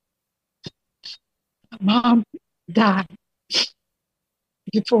 My mom died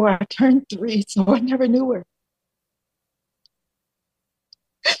before I turned 3, so I never knew her.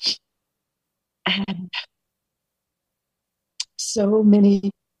 And so many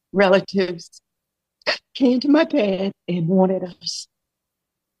relatives came to my dad and wanted us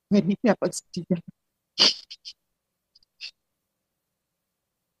when he kept us together.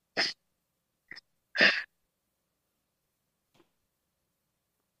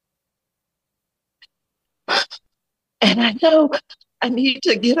 And I know I need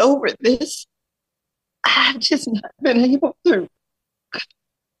to get over this. I've just not been able to.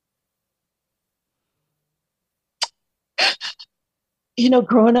 You know,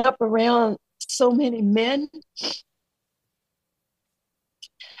 growing up around so many men,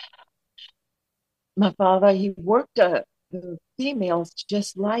 my father, he worked the females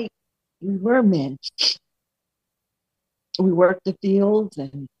just like we were men. We worked the fields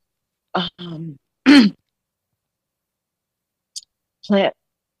and plant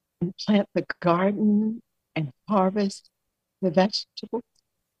the garden and harvest the vegetables,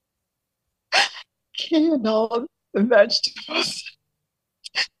 can all the vegetables,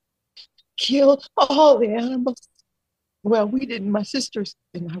 kill all the animals. Well, we didn't, my sisters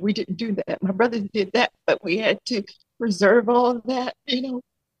and I, we didn't do that. My brothers did that, but we had to preserve all of that, you know.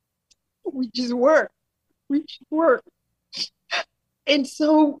 We just worked. And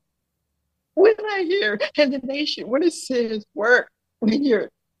so when I hear in the nation, when it says work, when you're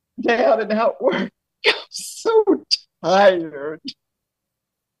down and out work, I'm so tired.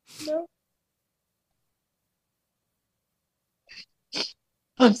 You know?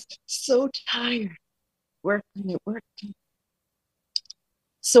 I'm so tired working.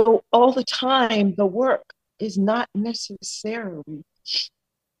 So all the time, the work is not necessarily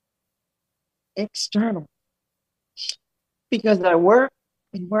external, because I work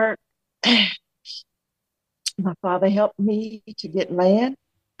and work. My father helped me to get land.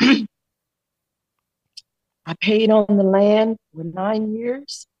 I paid on the land for 9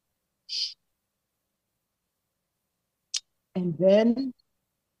 years. And then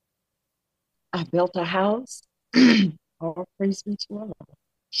I built a house. All praise be to Allah.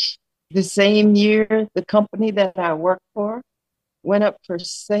 The same year, the company that I worked for went up for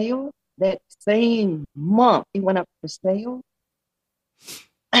sale. That same month, it went up for sale.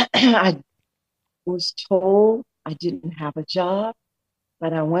 I was told I didn't have a job,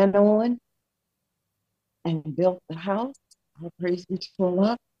 but I went on and built the house. All praise be to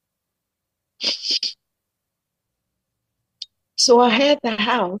Allah. So I had the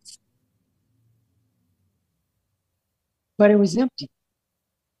house, but it was empty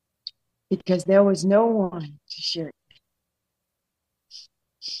because there was no one to share it.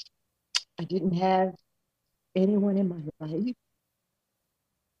 I didn't have anyone in my life.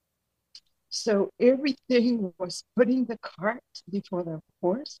 So everything was putting the cart before the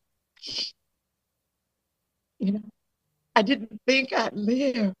horse. You know, I didn't think I'd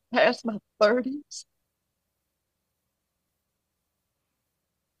live past my 30s.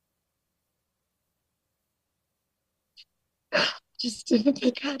 Just didn't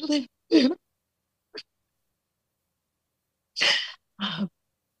think I'd live You know?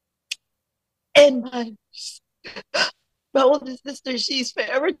 And my older sister, she's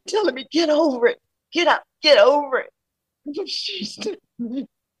forever telling me, get over it. Get up, get over it. She's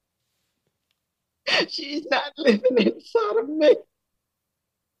not living inside of me.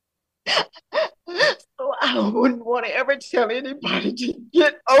 So I wouldn't want to ever tell anybody to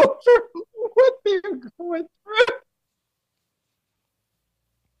get over what they're going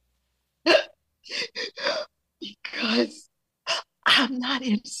through. Because I'm not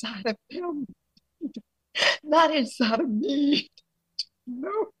inside of them. Not inside of me.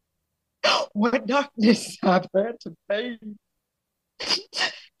 No. What darkness I've had to face.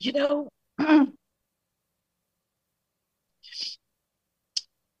 You know,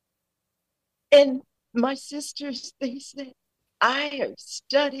 and my sisters, they said, I have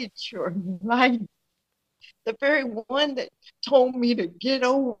studied your life. The very one that told me to get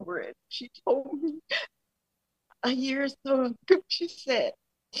over it. She told me a year or so ago, she said,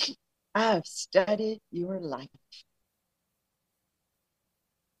 I have studied your life.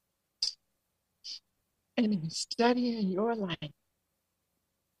 And in studying your life,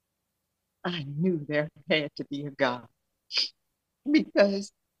 I knew there had to be a God.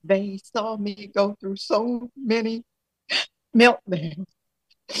 Because they saw me go through so many meltdowns.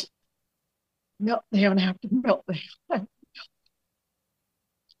 Meltdown after meltdown.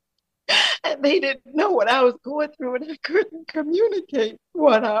 And they didn't know what I was going through, and I couldn't communicate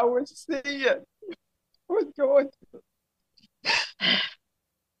what I was seeing, was going through.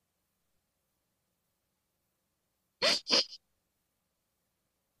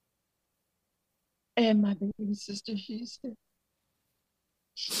 And my baby sister, she said,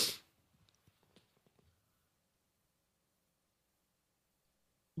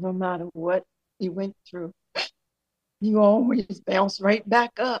 no matter what you went through, you always bounce right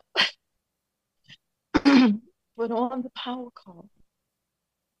back up. Put on the power call.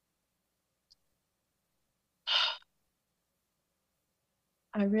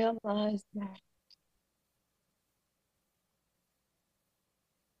 I realized that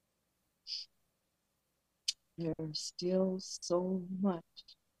there's still so much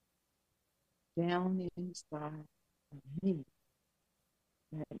down inside of me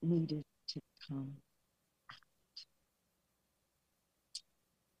that needed to come out.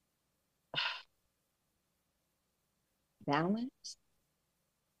 Balance.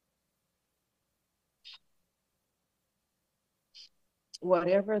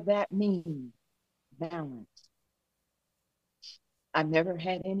 Whatever that means, balance. I've never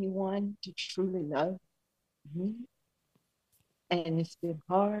had anyone to truly love me. And it's been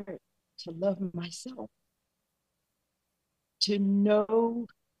hard to love myself. To know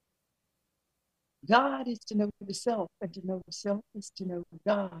God is to know the self, and to know the self is to know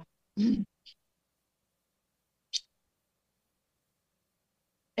God.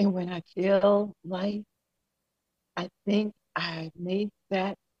 And when I feel like I think I made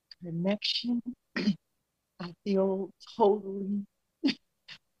that connection, I feel totally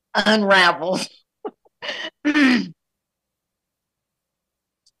unraveled.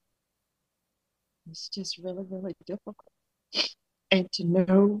 It's just really, really difficult. And to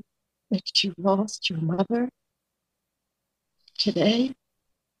know that you lost your mother today,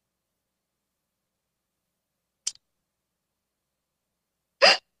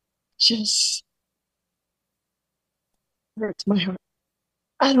 just hurts my heart.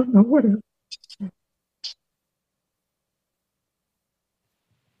 I don't know what else to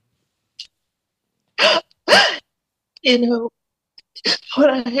say. You know, when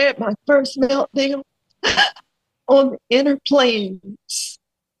I had my first meltdown on the inner planes,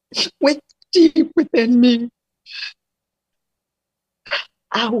 with deep within me,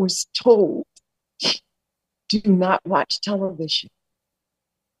 I was told, do not watch television.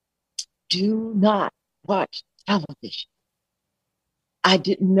 Do not watch television. I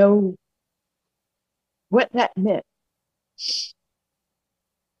didn't know what that meant.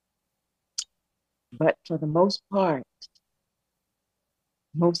 But for the most part,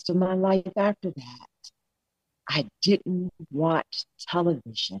 most of my life after that, I didn't watch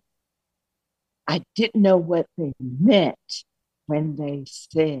television. I didn't know what they meant when they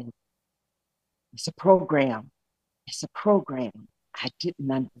said, it's a program. It's a program. I didn't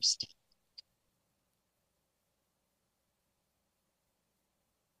understand.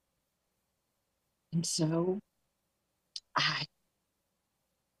 And so I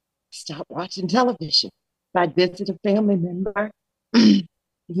stopped watching television. If I visit a family member, you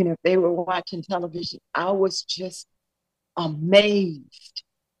know, if they were watching television, I was just amazed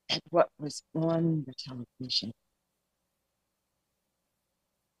at what was on the television.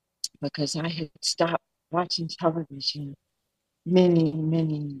 because I had stopped watching television many,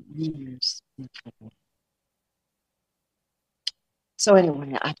 many years before. So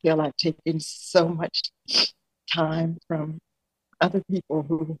anyway, I feel I've taken so much time from other people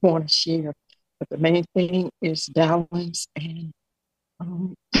who want to share, but the main thing is balance. And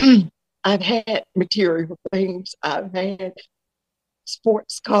I've had material things. I've had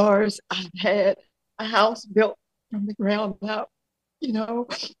sports cars. I've had a house built from the ground up. You know,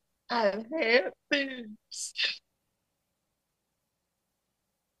 I've had things.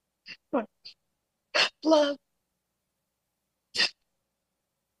 But love,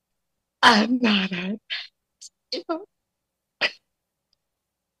 I'm not a, you know,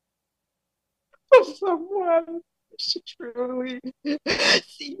 for someone to truly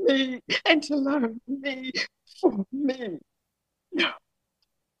see me and to love me for me. No,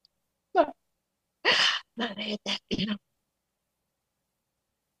 not had that, you know.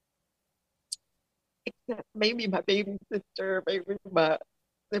 Except maybe my baby sister, maybe my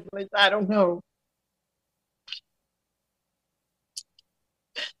siblings, I don't know.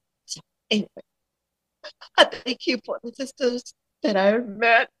 So anyway, I thank you for the sisters that I have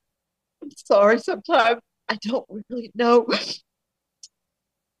met. I'm sorry, sometimes I don't really know.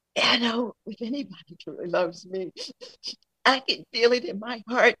 I know if anybody truly loves me, I can feel it in my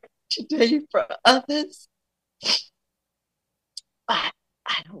heart today for others. But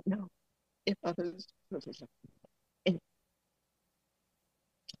I don't know if others really love me. And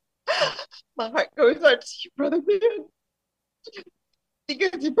my heart goes out to you, Brother Ben,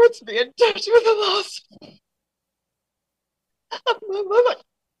 because he puts me in touch with the loss of my mother.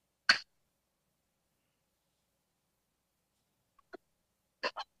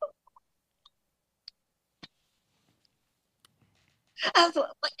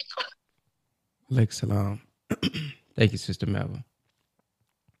 Alaikum salam. Thank you, Sister Melvin.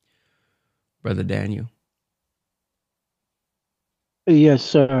 Brother Daniel. Yes,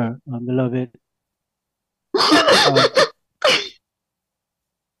 sir, beloved.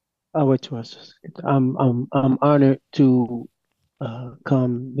 I'll wait to us. I'm honored to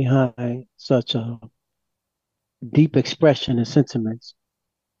come behind such a deep expression and sentiments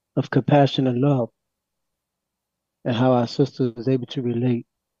of compassion and love, and how our sister was able to relate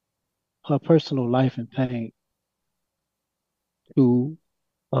her personal life and pain to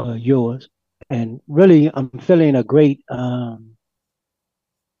yours. And really, I'm feeling a great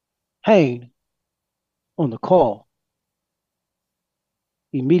pain on the call.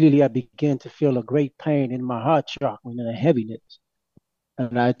 Immediately, I began to feel a great pain in my heart chakra and a heaviness.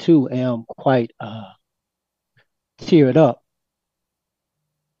 And I too am quite teared up.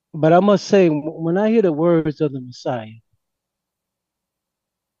 But I must say, when I hear the words of the Messiah,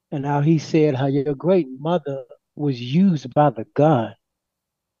 and how he said how your great mother was used by the God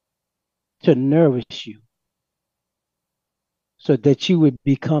to nourish you so that you would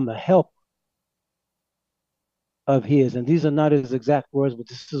become a helper of his. And these are not his exact words, but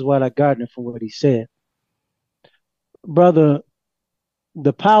this is what I garnered from what he said. Brother,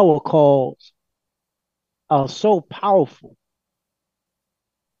 the power calls are so powerful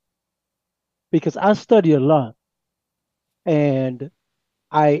because I study a lot, and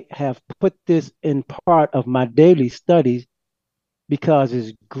I have put this in part of my daily studies because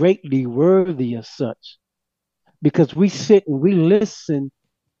it's greatly worthy of such. Because we sit and we listen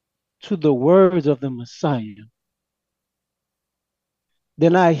to the words of the Messiah.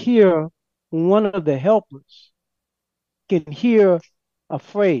 Then I hear one of the helpers can hear a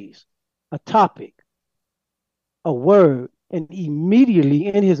phrase, a topic, a word, and immediately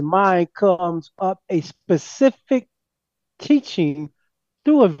in his mind comes up a specific teaching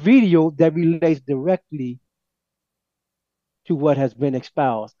through a video that relates directly to what has been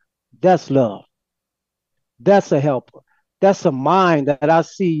espoused. That's love. That's a helper. That's a mind that I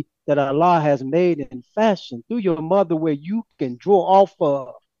see that Allah has made and fashioned through your mother, where you can draw off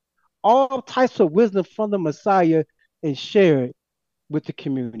of all types of wisdom from the Messiah and share it with the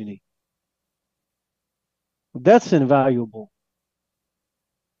community. That's invaluable.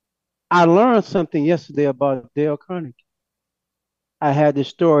 I learned something yesterday about Dale Carnegie. I had this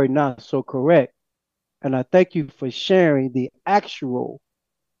story not so correct, and I thank you for sharing the actual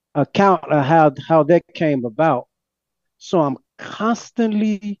account of how that came about. So I'm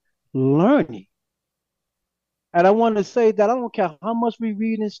constantly learning. And I want to say that I don't care how much we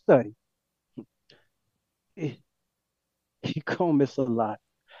read and study, you're going to miss a lot.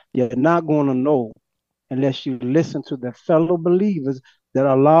 You're not going to know unless you listen to the fellow believers that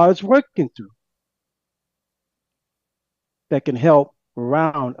Allah is working through that can help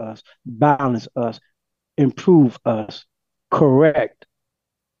round us, balance us, improve us, correct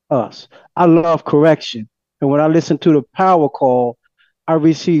us. I love correction. And when I listen to the power call, I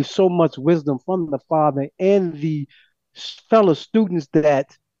receive so much wisdom from the Father and the fellow students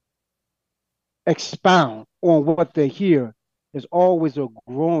that expound on what they hear. Is always a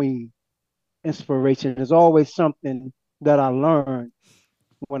growing inspiration. There's always something that I learn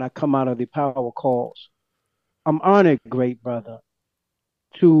when I come out of the power calls. I'm honored, great brother,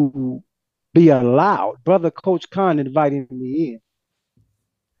 to be allowed. Brother Coach Khan invited me in.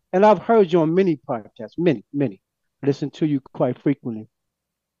 And I've heard you on many podcasts, many. Listen to you quite frequently.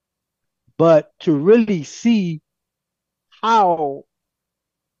 But to really see how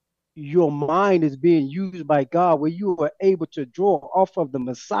your mind is being used by God, where you are able to draw off of the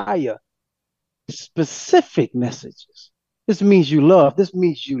Messiah specific messages. This means you love. This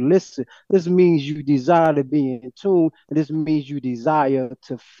means you listen. This means you desire to be in tune. And this means you desire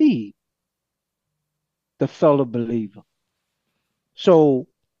to feed the fellow believer. So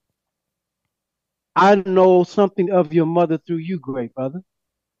I know something of your mother through you, great brother.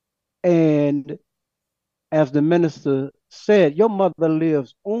 And as the minister said, your mother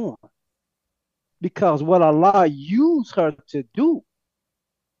lives on because what Allah used her to do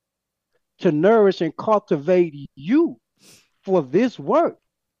to nourish and cultivate you for this work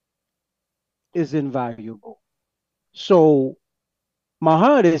is invaluable. So my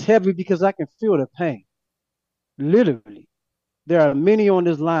heart is heavy because I can feel the pain. Literally. There are many on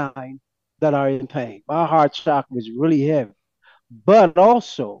this line that are in pain. My heart chakra is really heavy. But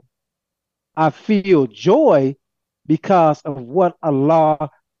also, I feel joy because of what Allah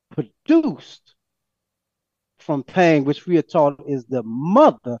produced from pain, which we are taught is the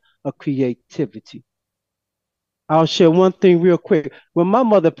mother of creativity. I'll share one thing real quick. When my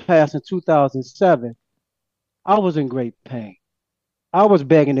mother passed in 2007, I was in great pain. I was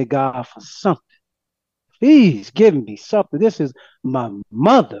begging to God for something. Please give me something. This is my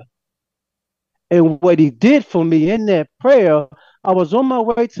mother. And what he did for me in that prayer, I was on my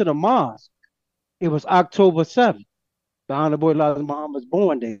way to the mosque. It was October 7th, the Honorable Elijah Muhammad's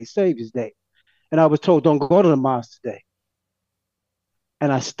born day, Savior's Day. And I was told, don't go to the mosque today.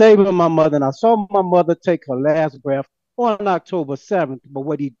 And I stayed with my mother, and I saw my mother take her last breath on October 7th. But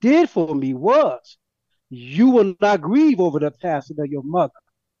what he did for me was, you will not grieve over the passing of your mother,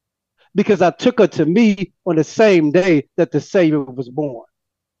 because I took her to me on the same day that the Savior was born.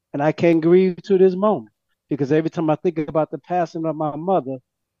 And I can't grieve to this moment, because every time I think about the passing of my mother,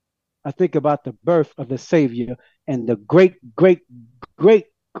 I think about the birth of the Savior and the great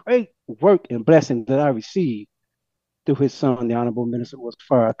work and blessing that I received through his son, the Honorable Minister was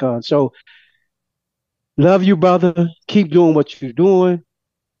Farrakhan. So, love you, brother. Keep doing what you're doing.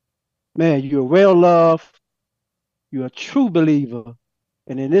 Man, you're well loved. You're a true believer.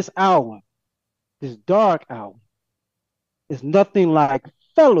 And in this hour, this dark hour, it's nothing like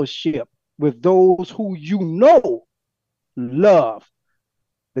fellowship with those who you know love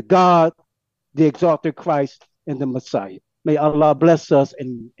the God, the exalted Christ, and the Messiah. May Allah bless us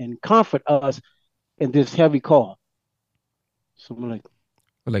and comfort us in this heavy call. Assalamu alaikum.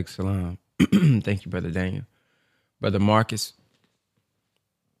 Alaikum salam. Thank you, Brother Daniel. Brother Marcus.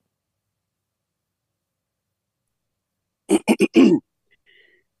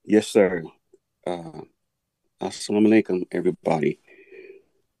 Yes, sir. Assalamu alaikum, everybody.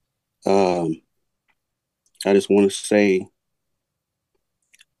 I just want to say,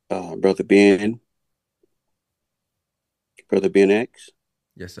 Brother Ben X.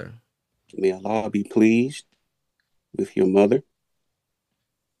 Yes, sir. May Allah be pleased with your mother.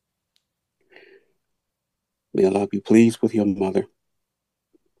 May Allah be pleased with your mother.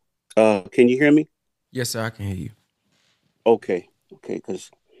 Can you hear me? Yes, sir, I can hear you. Okay, because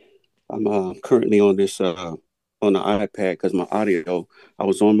I'm currently on this on the iPad because my audio, I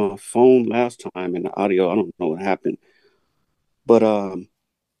was on my phone last time and the audio, I don't know what happened. But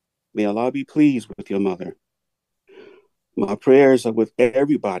may Allah be pleased with your mother. My prayers are with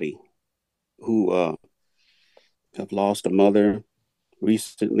everybody who have lost a mother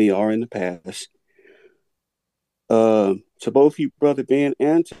recently or in the past. To both you, Brother Ben,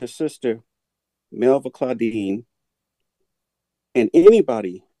 and to Sister Melva Claudine, and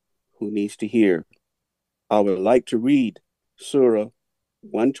anybody who needs to hear, I would like to read Surah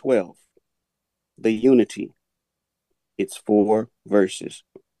 112, the Unity. It's 4 verses.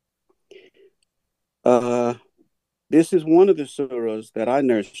 This is one of the surahs that I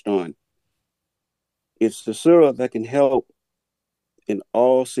nursed on. It's the surah that can help in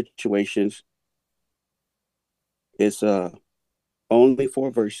all situations. It's only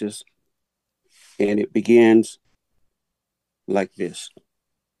 4 verses, and it begins like this.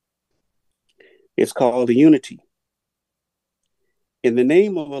 It's called the Unity. In the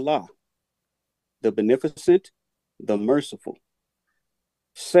name of Allah, the beneficent, the merciful,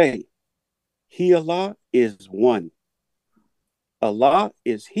 say, He, Allah, is one. Allah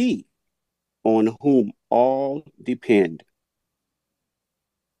is He on whom all depend.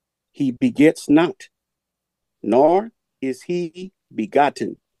 He begets not, nor is He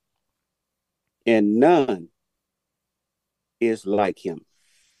begotten, and none is like Him.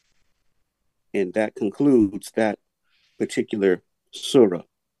 And that concludes that particular surah.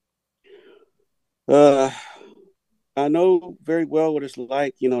 I know very well what it's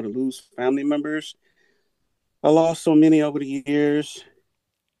like, to lose family members. I lost so many over the years,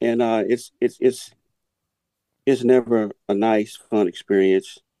 and it's never a nice, fun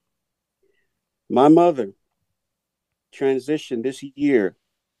experience. My mother transitioned this year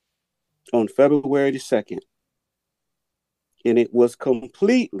on February the 2nd, and it was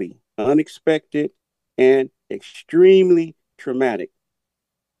completely unexpected and extremely traumatic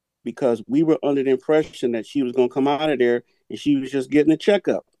because we were under the impression that she was going to come out of there and she was just getting a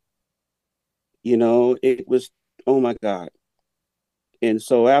checkup. It was, oh my God. And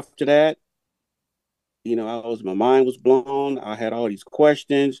so after that, my mind was blown. I had all these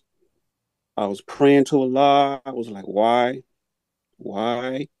questions. I was praying to Allah. I was like, why?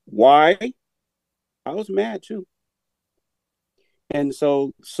 I was mad too. And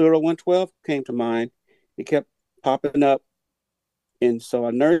so Surah 112 came to mind. It kept popping up. And so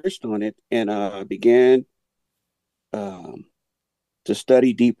I nursed on it and began to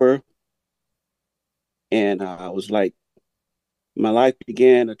study deeper. And I was like, my life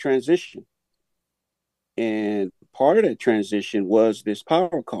began a transition. And part of that transition was this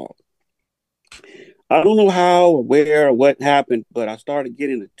power call. I don't know how or where or what happened, but I started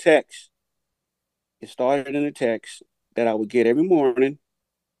getting a text. It started in a text that I would get every morning,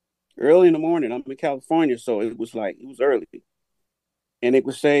 early in the morning. I'm in California, so it was early. And it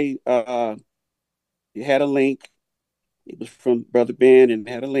would say, it had a link. It was from Brother Ben, and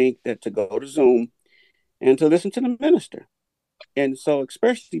it had a link to go to Zoom and to listen to the minister. And so,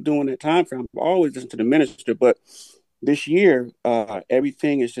 especially during that time frame, I've always listened to the minister, but this year,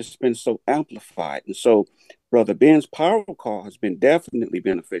 everything has just been so amplified. And so Brother Ben's power call has been definitely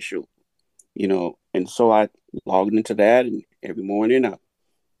beneficial, and so I logged into that, and every morning I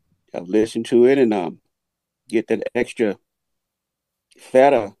listen to it and get that extra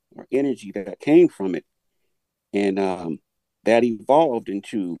theta or energy that came from it. And that evolved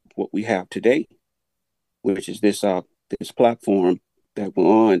into what we have today, which is this platform that we're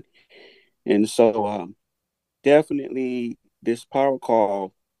on. And so definitely this power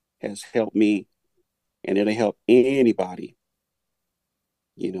call has helped me, and it'll help anybody.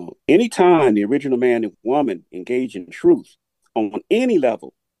 Anytime the original man and woman engage in truth on any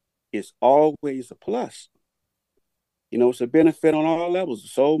level, it's always a plus. It's a benefit on all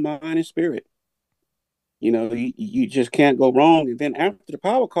levels, soul, mind, and spirit. You just can't go wrong. And then after the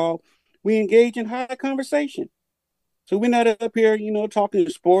power call, we engage in high conversation. So we're not up here, talking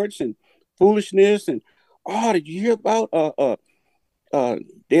sports and foolishness and, did you hear about they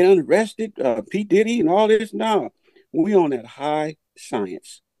done arrested P. Diddy and all this? No, we on that high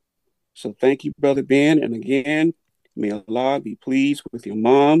science. So thank you, Brother Ben. And again, may Allah be pleased with your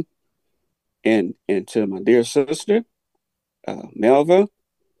mom and to my dear sister, Melva.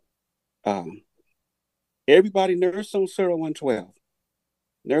 Everybody nurse on Surah 112.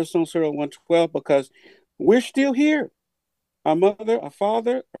 Nurse on Surah 112 because we're still here. Our mother, our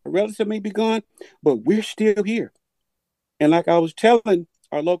father, our relative may be gone, but we're still here. And like I was telling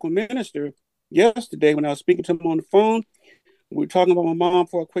our local minister yesterday when I was speaking to him on the phone, we were talking about my mom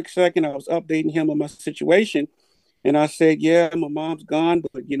for a quick second. I was updating him on my situation. And I said, yeah, my mom's gone,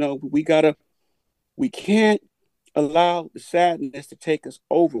 but we can't allow the sadness to take us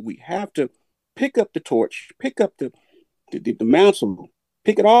over. We have to pick up the torch, pick up the mantle,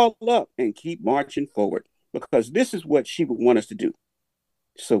 pick it all up and keep marching forward, because this is what she would want us to do.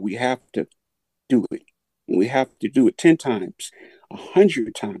 So we have to do it. And we have to do it 10 times,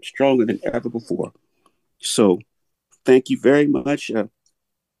 100 times stronger than ever before. So thank you very much.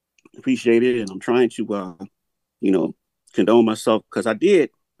 Appreciate it. And I'm trying to, condone myself, because I did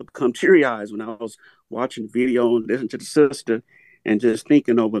become teary-eyed when I was watching the video and listening to the sister and just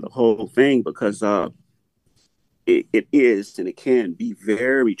thinking over the whole thing, because it is and it can be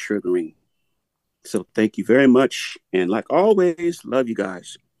very triggering. So thank you very much. And like always, love you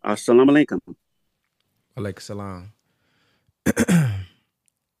guys. Assalamu alaikum. Alaikum salam.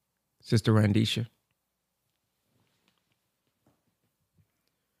 Sister Randisha.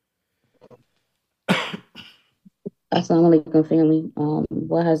 Assalamu alaikum, family.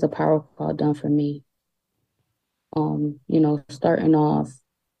 What has the power call done for me? Starting off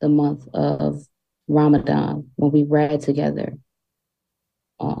the month of Ramadan when we read together.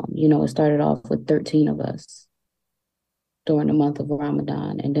 It started off with 13 of us during the month of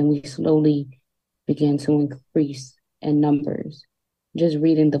Ramadan, and then we slowly began to increase in numbers, just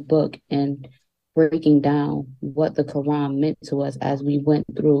reading the book and breaking down what the Quran meant to us as we went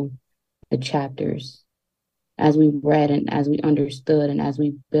through the chapters, as we read and as we understood and as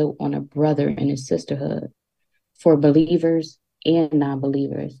we built on a brother and a sisterhood for believers and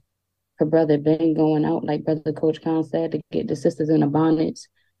non-believers. Her brother been going out, like Brother Coach Khan said, to get the sisters in the bonnets,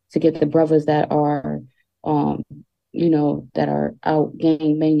 to get the brothers that are that are out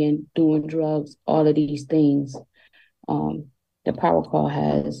gang banging, doing drugs, all of these things. The Power Call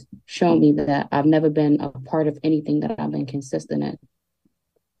has shown me that I've never been a part of anything that I've been consistent in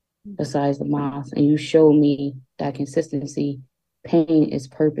besides the mosque. And you showed me that consistency, pain is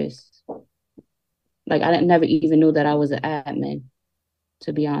purpose. Like I never even knew that I was an admin,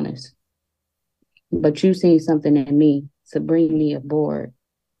 to be honest. But you seen something in me to bring me aboard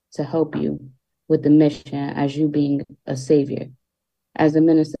to help you with the mission as you being a savior. As the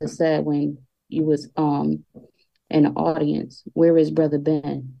minister said when you was in the audience, where is Brother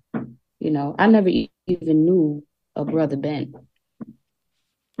Ben? I never even knew a Brother Ben.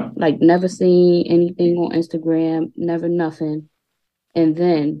 Like never seen anything on Instagram, never nothing. And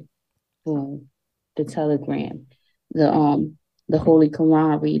then boom, the telegram, the Holy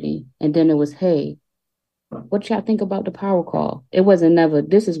Quran reading. And then it was, hey, what y'all think about the Power Call? It wasn't never,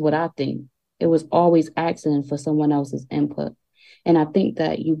 this is what I think. It was always asking for someone else's input. And I think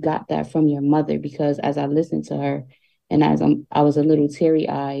that you got that from your mother, because as I listened to her and as I was a little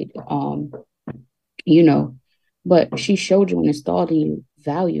teary-eyed, but she showed you and installed in you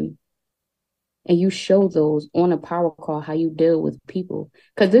value. And you show those on a Power Call, how you deal with people.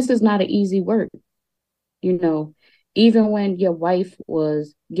 Because this is not an easy work. Even when your wife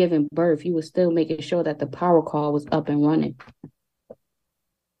was giving birth, you were still making sure that the Power Call was up and running.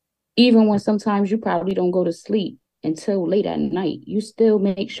 Even when sometimes you probably don't go to sleep until late at night, you still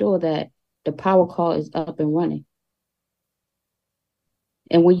make sure that the Power Call is up and running.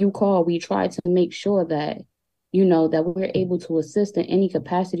 And when you call, we try to make sure that, that we're able to assist in any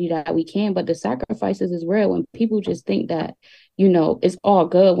capacity that we can. But the sacrifices is real. And people just think that, it's all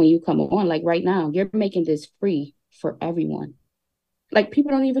good when you come on. Like right now, you're making this free for everyone. Like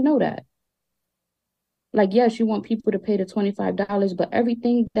people don't even know that. Like, yes, you want people to pay the $25, but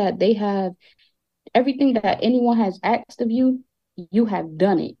everything that they have, everything that anyone has asked of you, you have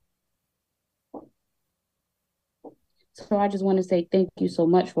done it. So I just want to say thank you so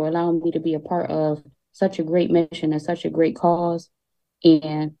much for allowing me to be a part of such a great mission and such a great cause.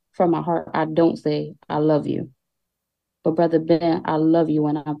 And from my heart, I don't say I love you. But Brother Ben, I love you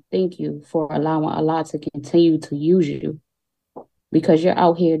and I thank you for allowing Allah to continue to use you, because you're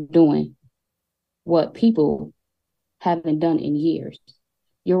out here doing what people haven't done in years.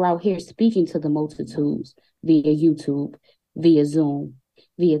 You're out here speaking to the multitudes via YouTube, via Zoom,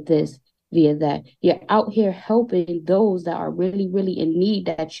 via this, via that. You're out here helping those that are really, really in need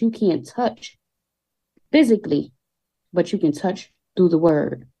that you can't touch physically, but you can touch through the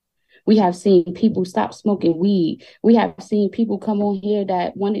word. We have seen people stop smoking weed. We have seen people come on here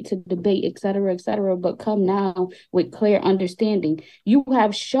that wanted to debate, et cetera, but come now with clear understanding. You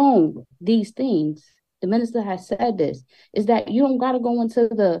have shown these things. The minister has said this, is that you don't have to go into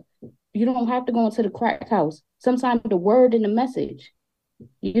the crack house. Sometimes the word and the message,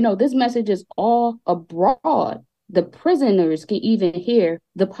 this message is all abroad. The prisoners can even hear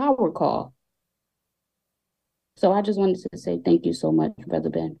the Power Call. So I just wanted to say thank you so much, Brother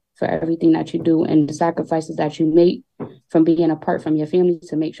Ben, for everything that you do and the sacrifices that you make from being apart from your family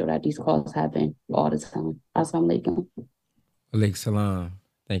to make sure that these calls happen all the time. Assalamu alaikum. Alaikum salam.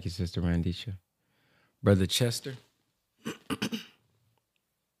 Thank you, Sister Randisha. Brother Chester.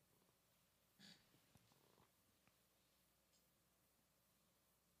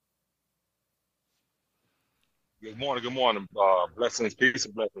 Good morning. Blessings, peace,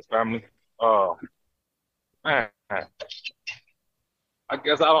 and blessings, family. Man, I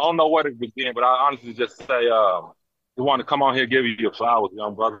guess I don't know where to begin, but I honestly just say, we want to come on here and give you your flowers,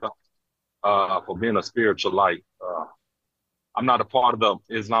 young brother, for being a spiritual light. I'm not a part of the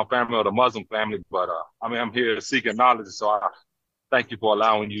Islam family or the Muslim family, but I'm here seeking knowledge. So I thank you for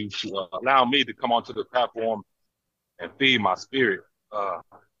allowing me to come onto the platform and feed my spirit.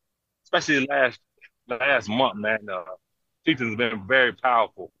 Especially last month, man. Teaching has been very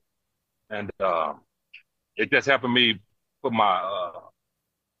powerful, and it just helped me put my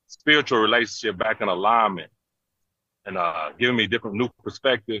spiritual relationship back in alignment, and giving me different new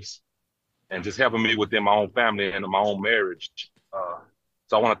perspectives and just helping me within my own family and my own marriage.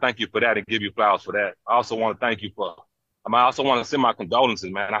 So I want to thank you for that and give you flowers for that. I also want to thank you for, I also want to send my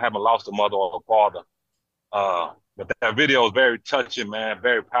condolences, man. I haven't lost a mother or a father. But that video is very touching, man,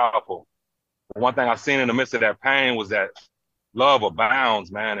 very powerful. One thing I seen in the midst of that pain was that love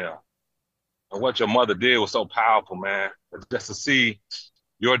abounds, man. And what your mother did was so powerful, man. Just to see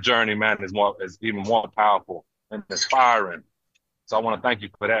your journey, man, is even more powerful and inspiring. So I want to thank you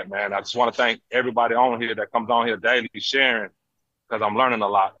for that, man. I just want to thank everybody on here that comes on here daily sharing, because I'm learning a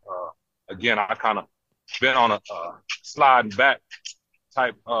lot. Again, I kind of been on a sliding back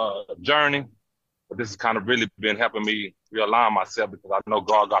type journey, but this has kind of really been helping me realign myself, because I know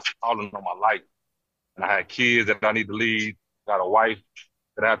God got some calling on my life. And I had kids that I need to lead, got a wife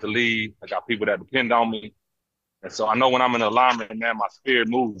that I have to lead, I got people that depend on me. And so I know when I'm in alignment, man, my spirit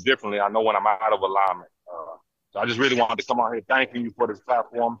moves differently. I know when I'm out of alignment. So I just really wanted to come on here thanking you for this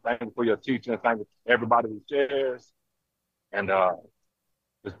platform. Thank you for your teaching. Thank you for everybody who shares. And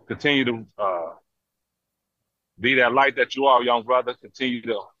just continue to be that light that you are, young brother. Continue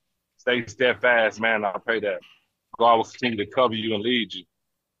to stay steadfast, man. I pray that God will continue to cover you and lead you.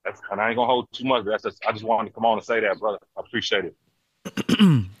 And I ain't going to hold too much. I just wanted to come on and say that, brother. I appreciate it.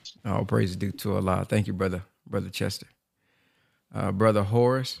 All praise due to Allah. Thank you, brother Chester. Brother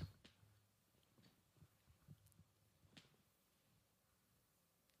Horace.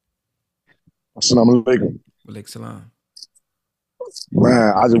 Assalamu alaikum. Walaikum salam.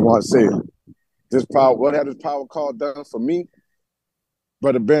 Man, I just want to say, what has this power call done for me?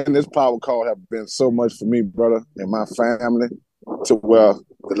 Brother Ben, this power call have been so much for me, brother, and my family, to where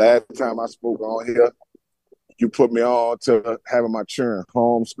the last time I spoke on here, you put me on to having my children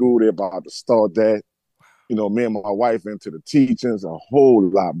homeschooled. They're about to start that. You know, me and my wife into the teachings, a whole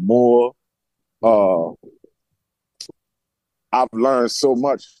lot more. I've learned so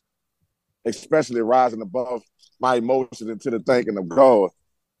much, especially rising above my emotions into the thinking of God.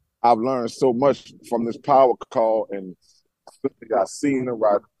 I've learned so much from this power call, and I seen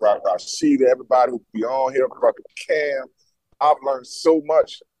Rashida, everybody who be on here, Brother Cam. I've learned so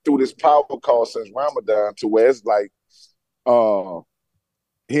much through this power call since Ramadan, to where it's like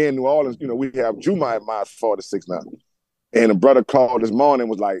here in New Orleans, you know, we have Juma at Mosque 46 now. And a brother called this morning,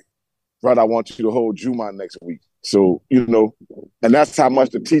 was like, brother, I want you to hold Juma next week. So, you know, and that's how much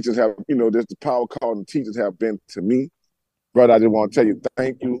the teachers have, you know, the power call and the teachers have been to me. Brother, I just want to tell you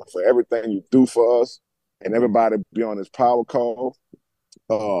thank you for everything you do for us, and everybody be on this power call.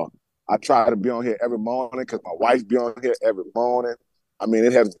 I try to be on here every morning because my wife be on here every morning. I mean,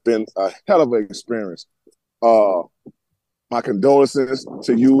 it has been a hell of an experience. My condolences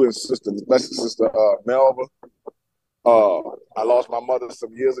to you and Sister Melba. I lost my mother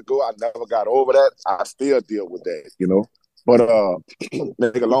some years ago. I never got over that. I still deal with that, you know. But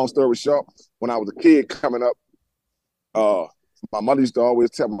make a long story short, when I was a kid coming up, my mother used to always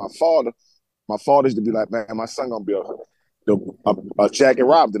tell my father used to be like, man, my son gonna be a Jackie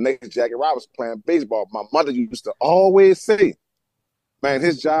Robinson. The next Jackie Robinson playing baseball. My mother used to always say, man,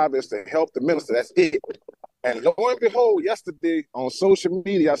 his job is to help the minister. That's it. And lo and behold, yesterday on social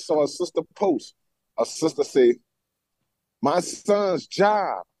media, I saw a sister post. A sister say, my son's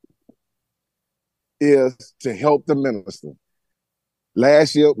job is to help the minister.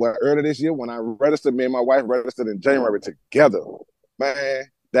 Earlier this year, when I registered, me and my wife registered in January together. Man,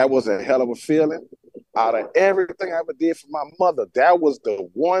 that was a hell of a feeling. Out of everything I ever did for my mother, that was the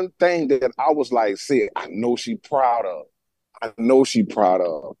one thing that I was like, see, I know she proud of. I know she proud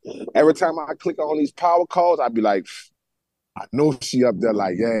of. Every time I click on these power calls, I'd be like, I know she up there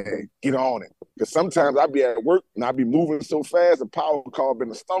like, yeah, get on it. Because sometimes I'd be at work and I'd be moving so fast, the power call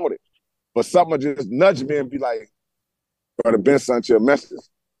been started. But something would just nudge me and be like, brother Ben sent you a message.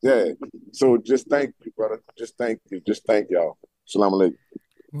 Yeah. So just thank you, brother. Just thank you. Just thank y'all. Salam alaikum.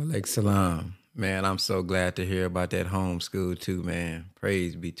 Walaikum salam. Man, I'm so glad to hear about that homeschool too, man.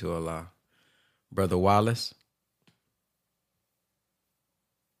 Praise be to Allah. Brother Wallace.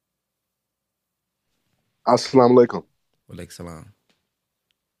 Assalamu alaikum. Walaikum salam.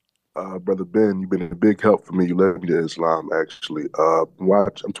 Brother Ben, you've been a big help for me. You led me to Islam, actually.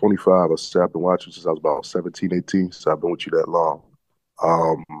 I'm 25. I've been watching since I was about 17, 18, so I've been with you that long.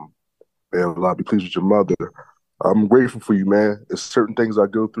 And Allah be pleased with your mother. I'm grateful for you, man. There's certain things I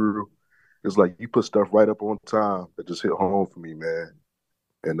go through. It's like you put stuff right up on time that just hit home for me, man.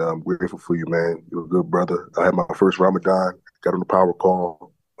 And I'm grateful for you, man. You're a good brother. I had my first Ramadan, got on the power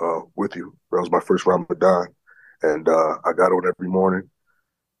call with you. That was my first Ramadan. And I got on every morning.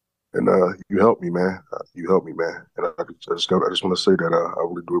 And you helped me, man. You helped me, man. And I just want to say that I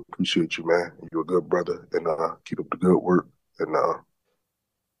really do appreciate you, man. You're a good brother. And keep up the good work. And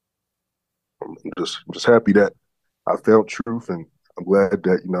I'm just happy that I found truth, and I'm glad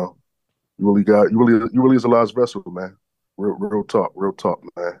that you really is Allah's vessel, man. Real talk,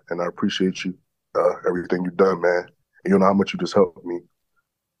 man. And I appreciate you, everything you've done, man. And you know how much you just helped me,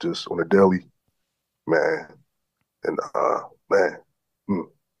 just on a daily, man. And man,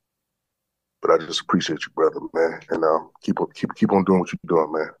 but I just appreciate you, brother, man. And keep on doing what you're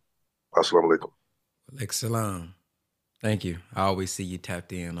doing, man. Assalamu alaikum. Alaikum salam. Thank you. I always see you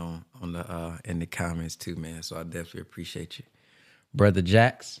tapped in on the in the comments too, man. So I definitely appreciate you, brother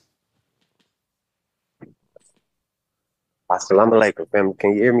Jax. Assalamu alaikum, family.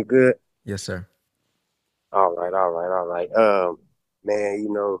 Can you hear me good? Yes, sir. All right. Man,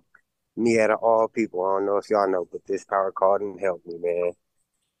 me out of all people, I don't know if y'all know, but this power call didn't help me, man.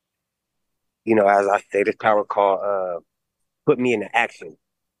 As I say, this power call put me into action.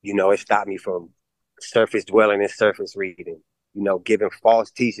 It stopped me from surface dwelling and surface reading, giving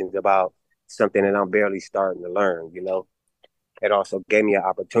false teachings about something that I'm barely starting to learn, It also gave me an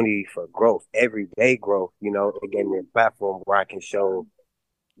opportunity for growth, everyday growth, It gave me a platform where I can show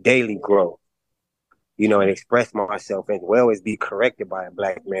daily growth, and express myself as well as be corrected by a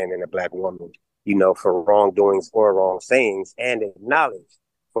Black man and a Black woman, for wrongdoings or wrong sayings, and acknowledge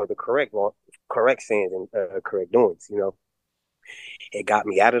for the correct sayings and correct doings, It got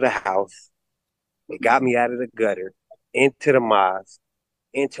me out of the house. It got me out of the gutter, into the mosque,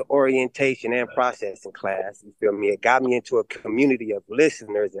 into orientation and processing class. You feel me? It got me into a community of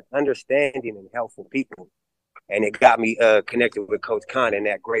listeners and understanding and helpful people. And it got me connected with Coach Khan and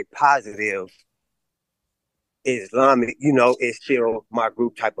that great positive Islamic, is still my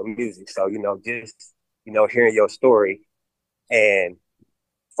group type of music. So, just, hearing your story and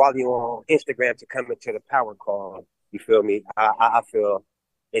follow you on Instagram to come into the power call, you feel me? I feel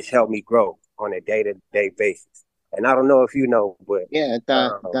it's helped me grow on a day-to-day basis. And I don't know if you know, but yeah, I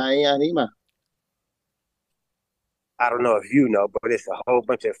don't know if you know, but it's a whole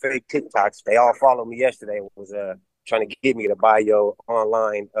bunch of fake TikToks. They all followed me yesterday. Was trying to get me to buy your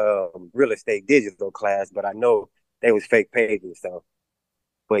online real estate digital class, but I know they was fake pages. So,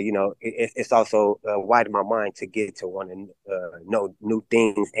 but it's also widened my mind to get to want to know new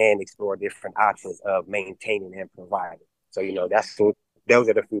things and explore different options of maintaining and providing. So those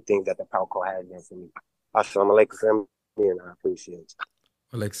are the few things that the power call has done for me. Assalamu alaikum, family, and I appreciate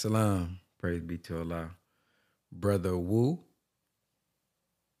you. Alaikum salam. Praise be to Allah. Brother Wu.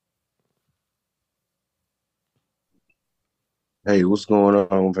 Hey, what's going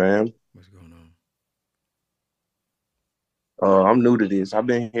on, fam? What's going on? I'm new to this. I've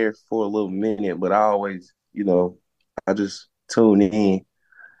been here for a little minute, but I always, I just tune in.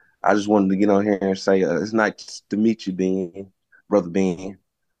 I just wanted to get on here and say it's nice to meet you, Brother Ben.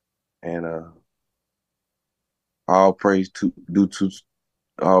 And all praise due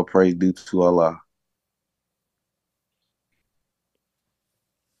to Allah.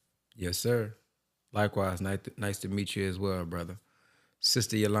 Yes, sir. Likewise, nice to meet you as well, brother.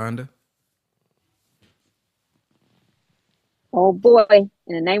 Sister Yolanda. Oh boy, in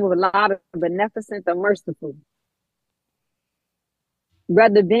the name of Allah, the beneficent, the merciful.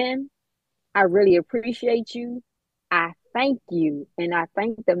 Brother Ben, I really appreciate you. I thank you, and I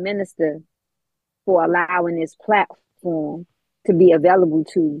thank the minister for allowing this platform to be available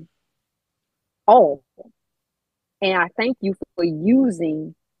to all. And I thank you for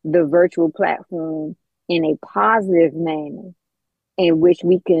using the virtual platform in a positive manner in which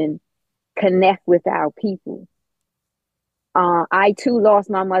we can connect with our people. I too lost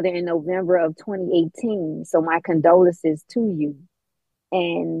my mother in November of 2018, so my condolences to you.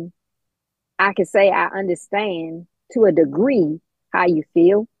 And I can say I understand to a degree how you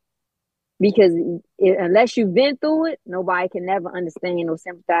feel, because unless you've been through it, nobody can never understand or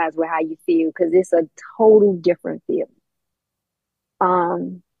sympathize with how you feel, because it's a total different feeling.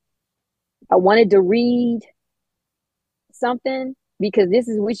 I wanted to read something because this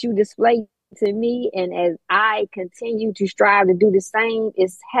is what you displayed to me, and as I continue to strive to do the same,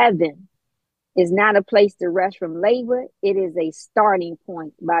 it's heaven. It's not a place to rest from labor. It is a starting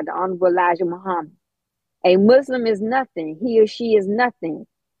point by the Honorable Elijah Muhammad. A Muslim is nothing. He or she is nothing.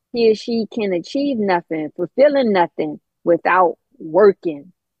 He or she can achieve nothing, fulfilling nothing without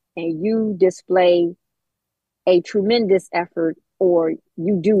working. And you display a tremendous effort, or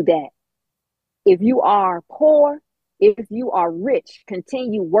you do that. If you are poor, if you are rich,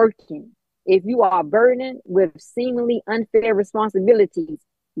 continue working. If you are burdened with seemingly unfair responsibilities,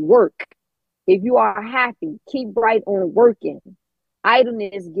 work. If you are happy, keep right on working.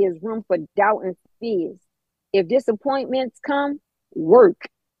 Idleness gives room for doubt and fears. If disappointments come, work.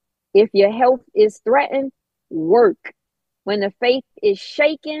 If your health is threatened, work. When the faith is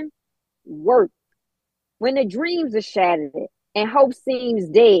shaken, work. When the dreams are shattered and hope seems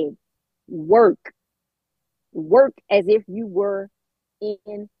dead, work. Work as if you were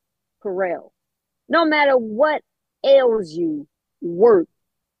in peril. No matter what ails you, work.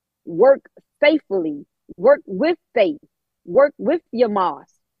 Work faithfully. Work with faith. Work with your moss.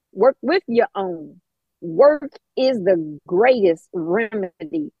 Work with your own. Work is the greatest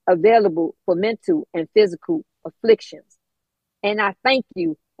remedy available for mental and physical afflictions. And I thank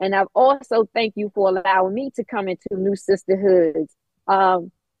you. And I've also thank you for allowing me to come into new sisterhoods.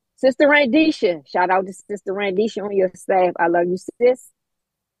 Sister Randisha, shout out to Sister Randisha on your staff. I love you, sis.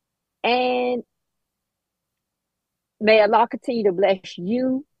 And may Allah continue to bless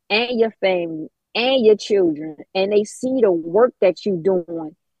you and your family and your children. And they see the work that you're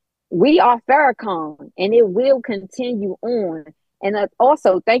doing. We are Farrakhan, and it will continue on. And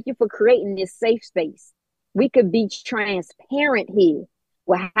also, thank you for creating this safe space. We could be transparent here.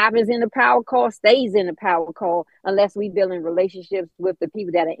 What happens in the power call stays in the power call unless we build in relationships with the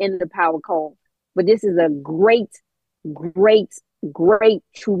people that are in the power call. But this is a great,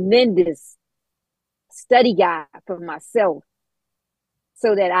 tremendous study guide for myself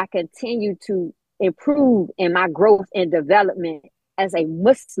so that I continue to improve in my growth and development as a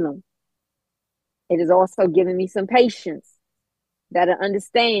Muslim. It is also giving me some patience, better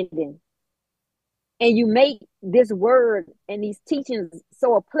understanding. And you make this word and these teachings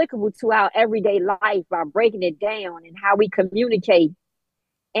so applicable to our everyday life by breaking it down and how we communicate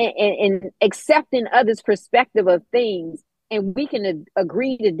and accepting others' perspective of things. And we can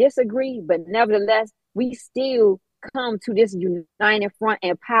agree to disagree, but nevertheless, we still come to this united front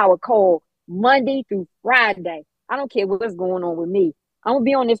and power call Monday through Friday. I don't care what's going on with me. I'm going to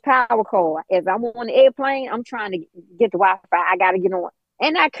be on this power call. If I'm on the airplane, I'm trying to get the Wi-Fi. I got to get on.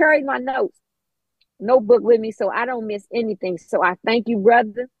 And I carry my notes. Notebook with me so I don't miss anything. So I thank you,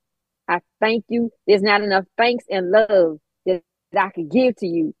 brother. I thank you. There's not enough thanks and love that I could give to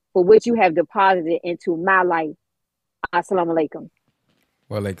you for what you have deposited into my life. Assalamu alaikum.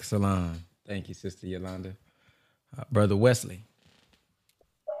 Wa alaikum salam. Thank you, Sister Yolanda. Brother Wesley.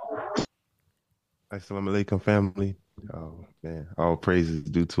 Assalamu alaikum, family. Oh man, all praises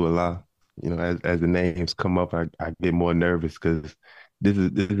due to Allah. You know, as the names come up, I get more nervous because this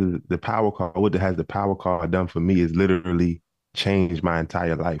is the power call. What has the power call done for me is literally changed my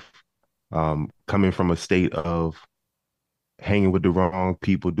entire life. Coming from a state of hanging with the wrong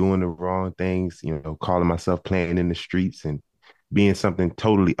people, doing the wrong things, you know, calling myself playing in the streets and being something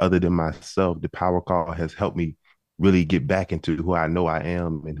totally other than myself, the power call has helped me really get back into who I know I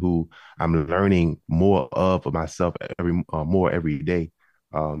am and who I'm learning more of myself every day.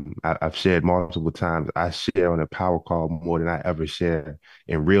 I've shared multiple times. I share on a power call more than I ever share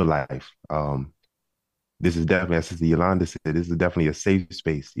in real life. This is definitely, as Sister Yolanda said, this is definitely a safe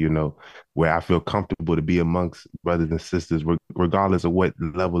space, you know, where I feel comfortable to be amongst brothers and sisters, regardless of what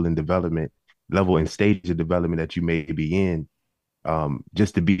level and stage of development that you may be in.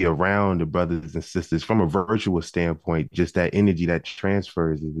 Just to be around the brothers and sisters from a virtual standpoint, just that energy that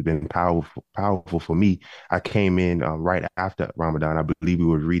transfers has been powerful for me. I came in right after Ramadan. I believe we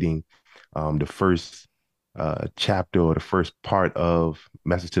were reading the first chapter or the first part of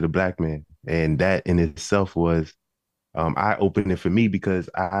Message to the Black Man. And that in itself was eye-opening for me because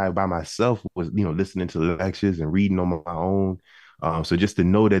I by myself was, you know, listening to the lectures and reading on my own. So just to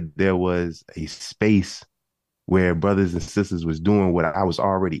know that there was a space where brothers and sisters was doing what I was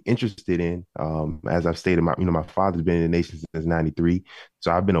already interested in. As I've stated, my father's been in the nation since '93.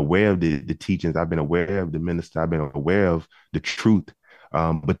 So I've been aware of the teachings. I've been aware of the minister. I've been aware of the truth.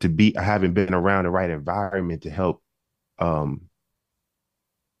 But I haven't been around the right environment to help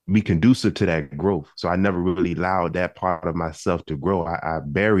be conducive to that growth. So I never really allowed that part of myself to grow. I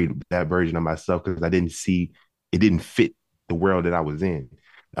buried that version of myself because I didn't see it didn't fit the world that I was in.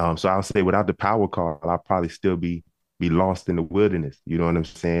 So I'll say without the power call, I'll probably still be lost in the wilderness. You know what I'm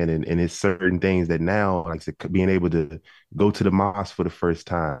saying? And it's certain things that now, like I said, being able to go to the mosque for the first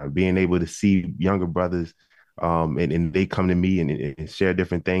time, being able to see younger brothers, and they come to me and share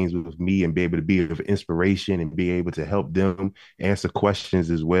different things with me and be able to be of inspiration and be able to help them answer questions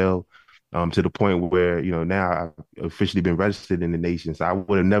as well. To the point where, you know, now I've officially been registered in the nation. So I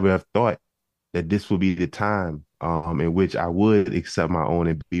would have never have thought that this would be the time in which I would accept my own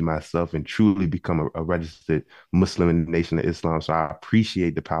and be myself and truly become a registered Muslim in the Nation of Islam. So I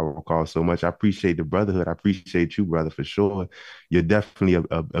appreciate the power call so much. I appreciate the brotherhood. I appreciate you, brother, for sure. You're definitely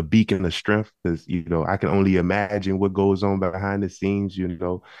a beacon of strength because, you know, I can only imagine what goes on behind the scenes. You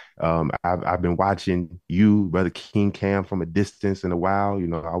know, I've been watching you, Brother King Cam, from a distance in a while. You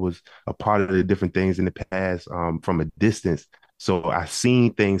know, I was a part of the different things in the past from a distance. So I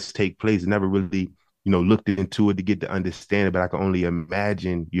seen things take place, never really, looked into it to get to understand it, but I can only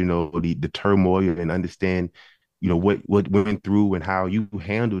imagine, the turmoil and understand, what went through and how you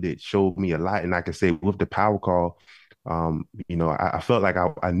handled it showed me a lot. And I can say with the power call, I felt like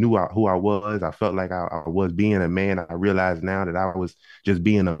I knew who I was. I felt like I was being a man. I realized now that I was just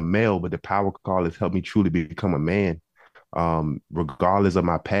being a male, but the power call has helped me truly become a man. Regardless of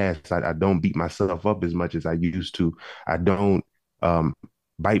my past, I don't beat myself up as much as I used to. I don't um,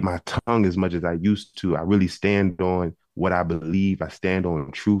 bite my tongue as much as I used to. I really stand on what I believe. I stand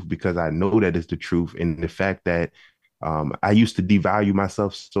on truth because I know that it's the truth. And the fact that I used to devalue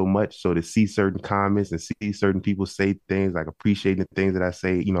myself so much. So to see certain comments and see certain people say things like appreciating the things that I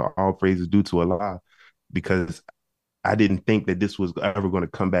say, all praise is due to Allah, because I didn't think that this was ever going to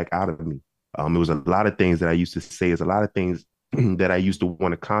come back out of me. It was a lot of things that I used to say. It's a lot of things that I used to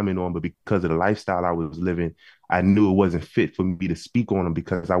want to comment on, but because of the lifestyle I was living, I knew it wasn't fit for me to speak on them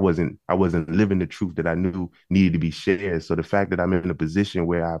because I wasn't living the truth that I knew needed to be shared. So the fact that I'm in a position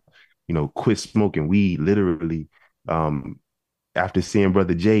where I, quit smoking weed literally, after seeing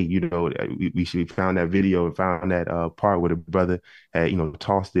Brother Jay, we found that video and found that part where the brother had,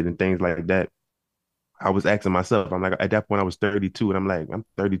 tossed it and things like that. I was asking myself, I'm like, at that point I was 32, and I'm like, I'm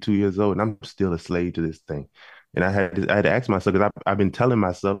 32 years old and I'm still a slave to this thing. And I had to ask myself, because I've been telling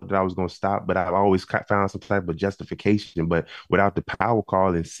myself that I was going to stop, but I've always found some type of justification. But without the power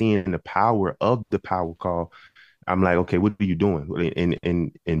call and seeing the power of the power call, I'm like, okay, what are you doing?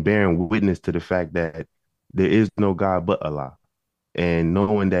 And bearing witness to the fact that there is no God but Allah, and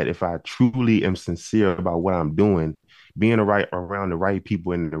knowing that if I truly am sincere about what I'm doing, being around the right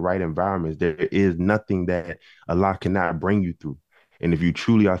people in the right environments, there is nothing that Allah cannot bring you through. And if you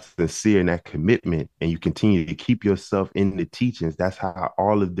truly are sincere in that commitment and you continue to keep yourself in the teachings, that's how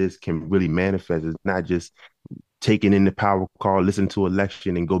all of this can really manifest. It's not just taking in the power call, listen to a lecture,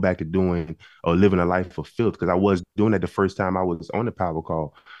 and go back to doing or living a life of filth. Because I was doing that the first time I was on the power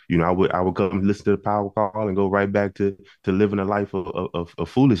call. I would come listen to the power call and go right back to living a life of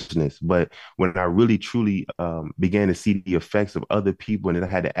foolishness. But when I really truly began to see the effects of other people, and then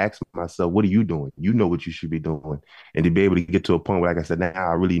I had to ask myself, what are you doing? You know what you should be doing. And to be able to get to a point where, like I said, now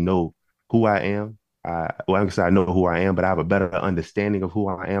I really know who I am. Like I said, I know who I am, but I have a better understanding of who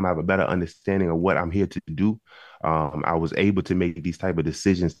I am. I have a better understanding of what I'm here to do. I was able to make these type of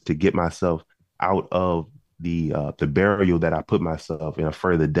decisions to get myself out of the burial that I put myself in, a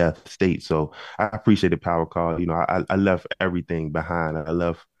further death state. So I appreciate the power call. I left everything behind. I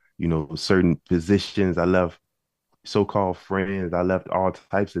left, certain positions. I left so-called friends. I left all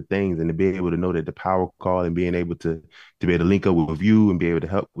types of things, and to be able to know that the power call and being able to be able to link up with you and be able to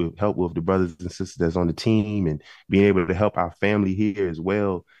help with the brothers and sisters that's on the team, and being able to help our family here as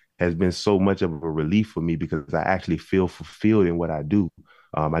well, has been so much of a relief for me, because I actually feel fulfilled in what I do.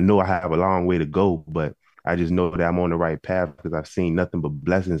 I know I have a long way to go, but I just know that I'm on the right path because I've seen nothing but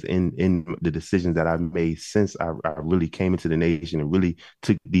blessings in the decisions that I've made since I really came into the nation and really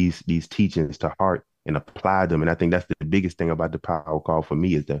took these teachings to heart and applied them. And I think that's the biggest thing about the power call for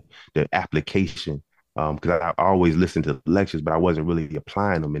me, is the application. Because I always listened to lectures, but I wasn't really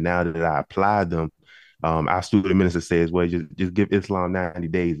applying them. And now that I applied them, our student minister says, well, just give Islam 90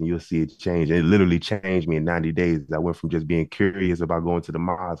 days and you'll see it change. And it literally changed me in 90 days. I went from just being curious about going to the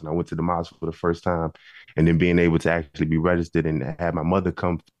mosque, and I went to the mosque for the first time, and then being able to actually be registered and have my mother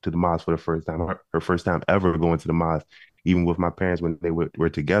come to the mosque for the first time, her first time ever going to the mosque. Even with my parents when they were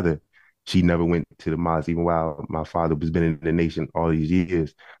together, she never went to the mosque, even while my father was been in the nation all these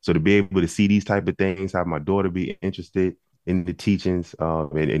years. So to be able to see these type of things, have my daughter be interested in the teachings,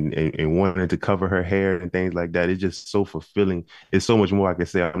 and wanting to cover her hair and things like that, it's just so fulfilling. It's so much more I can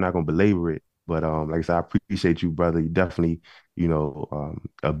say. I'm not going to belabor it, but like I said, I appreciate you, brother. You definitely,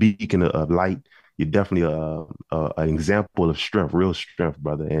 a beacon of light. You're definitely an example of strength, real strength,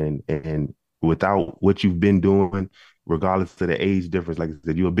 brother. And without what you've been doing, regardless of the age difference, like I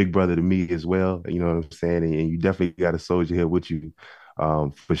said, you're a big brother to me as well. You know what I'm saying? And you definitely got a soldier here with you,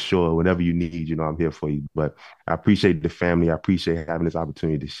 for sure. Whenever you need, I'm here for you. But I appreciate the family. I appreciate having this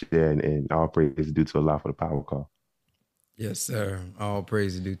opportunity to share, and all praise is due to Allah for the power call. Yes, sir. All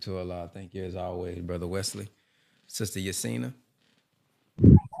praise is due to Allah. Thank you as always, Brother Wesley. Sister Yasina.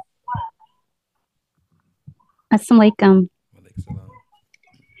 Assalamu alaikum.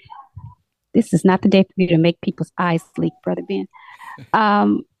 This is not the day for you to make people's eyes sleep, Brother Ben.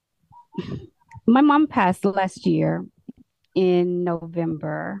 My mom passed last year in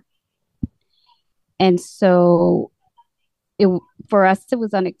November. And so for us, it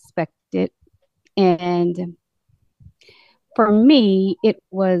was unexpected. And for me, it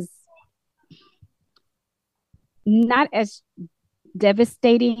was not as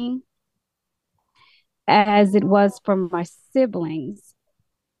devastating as it was for my siblings.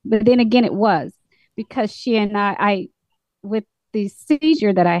 But then again, it was because she and I with the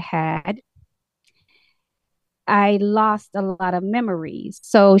seizure that I had, I lost a lot of memories.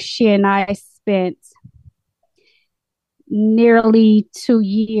 So she and I spent nearly 2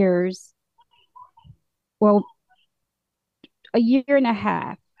 years, well, a year and a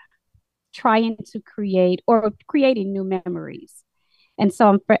half, trying to creating new memories. And so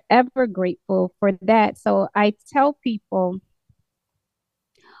I'm forever grateful for that. So I tell people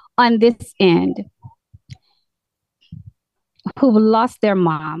on this end who lost their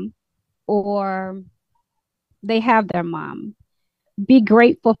mom or they have their mom, be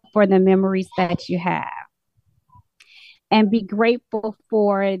grateful for the memories that you have and be grateful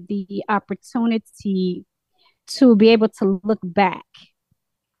for the opportunity to be able to look back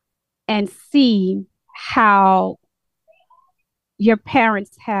and see how your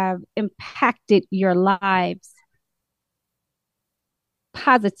parents have impacted your lives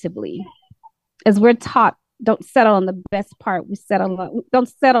positively. As we're taught, don't settle on the best part, don't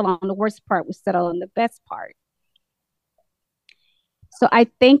settle on the worst part, we settle on the best part. So I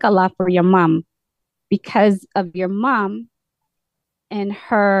thank Allah for your mom, because of your mom and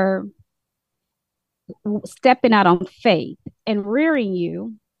her stepping out on faith and rearing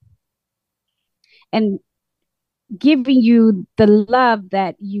you and giving you the love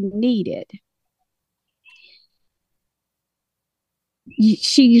that you needed.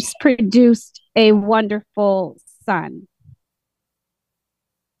 She's produced a wonderful son.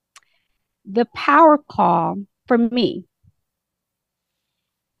 The power call for me,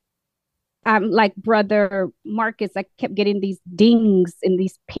 like Brother Marcus, I kept getting these dings and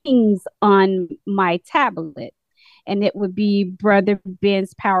these pings on my tablet, and it would be Brother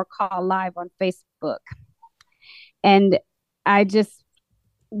Ben's Power Call Live on Facebook. And I just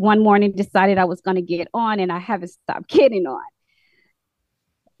one morning decided I was going to get on, and I haven't stopped getting on.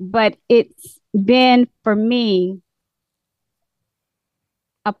 But it's been, for me,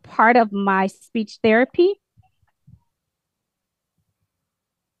 a part of my speech therapy,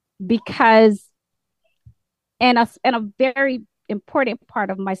 because and a very important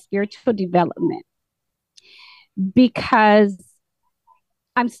part of my spiritual development, because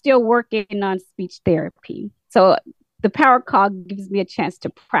I'm still working on speech therapy. So the power call gives me a chance to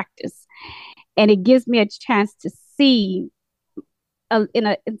practice, and it gives me a chance to see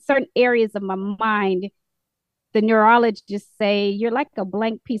in certain areas of my mind. The neurologists say you're like a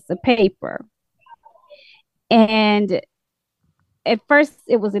blank piece of paper. And at first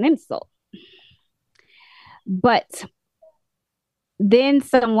it was an insult. But then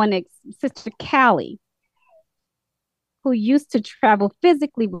Sister Callie, who used to travel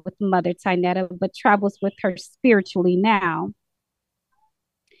physically with Mother Tynetta, but travels with her spiritually now,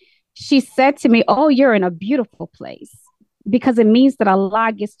 she said to me, "Oh, you're in a beautiful place," because it means that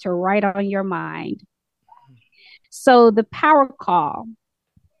Allah gets to write on your mind. So the power call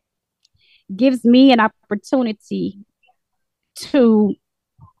gives me an opportunity to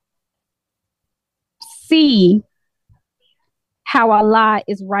see how Allah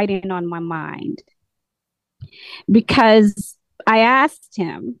is writing on my mind. Because I asked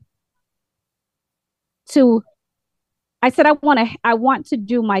him I said, I want to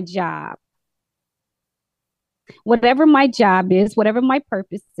do my job. Whatever my job is, whatever my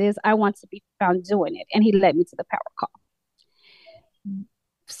purpose is, I want to be found doing it. And he led me to the power call.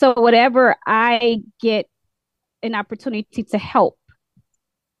 So whatever I get an opportunity to help,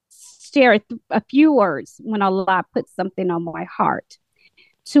 share a few words when Allah puts something on my heart,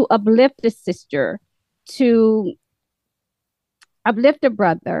 to uplift a sister, to uplift a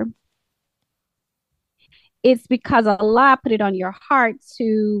brother, it's because Allah put it on your heart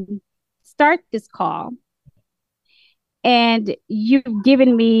to start this call. And you've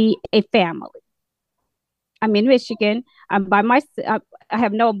given me a family. I'm in Michigan. I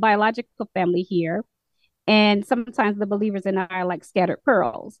have no biological family here. And sometimes the believers and I are like scattered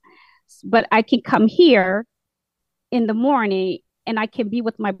pearls. But I can come here in the morning and I can be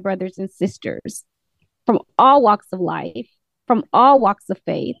with my brothers and sisters from all walks of life, from all walks of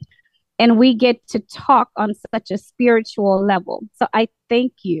faith. And we get to talk on such a spiritual level. So I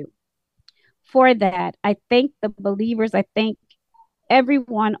thank you for that. I thank the believers. I thank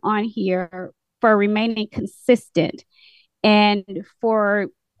everyone on here for remaining consistent and for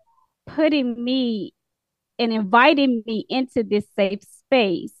putting me and inviting me into this safe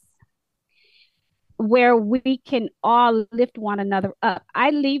space where we can all lift one another up.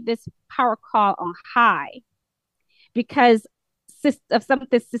 I leave this power call on high because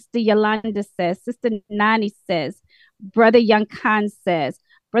something Sister Yolanda says, Sister Nani says, Brother Young Khan says,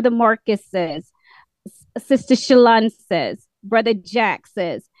 Brother Marcus says, Sister Shalon says, Brother Jack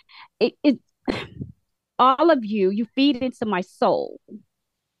says. It all of you feed into my soul.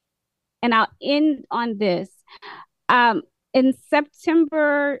 And I'll end on this. On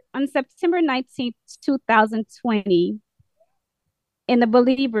September 19th, 2020, in the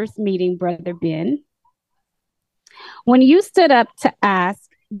believers meeting, Brother Ben, when you stood up to ask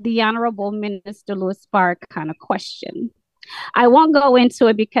the Honorable Minister Louis Farrakhan a question, I won't go into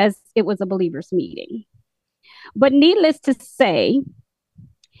it because it was a believers meeting. But needless to say,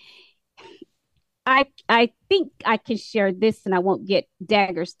 I think I can share this and I won't get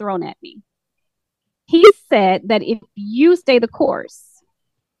daggers thrown at me. He said that if you stay the course,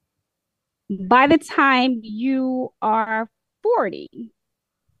 by the time you are 40,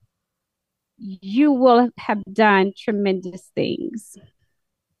 you will have done tremendous things.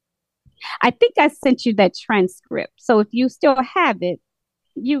 I think I sent you that transcript. So if you still have it,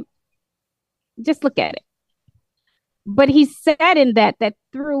 you just look at it. But he said in that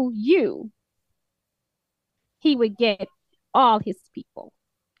through you, he would get all his people.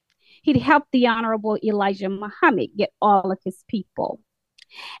 He'd help the Honorable Elijah Muhammad get all of his people.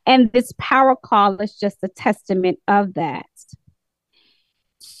 And this power call is just a testament of that.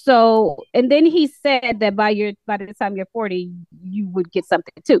 So, and then he said that by the time you're 40, you would get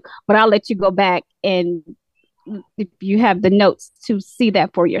something too. But I'll let you go back and if you have the notes to see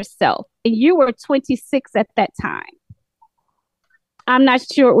that for yourself. And you were 26 at that time. I'm not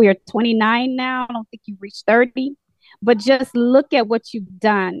sure, we are 29 now. I don't think you reached 30, but just look at what you've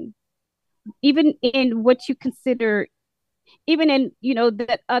done. Even in what you consider, even in,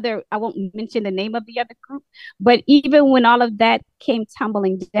 that other, I won't mention the name of the other group, but even when all of that came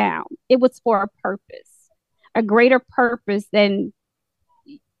tumbling down, it was for a purpose, a greater purpose than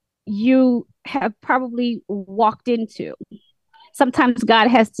you have probably walked into. Sometimes God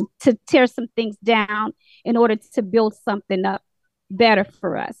has to tear some things down in order to build something up better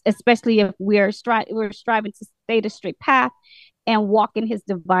for us, especially if we're striving to stay the straight path and walk in his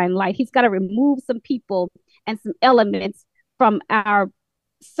divine light. He's got to remove some people and some elements from our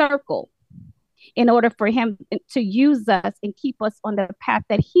circle in order for him to use us and keep us on the path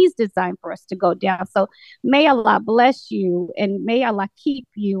that he's designed for us to go down. So may Allah bless you, and may Allah keep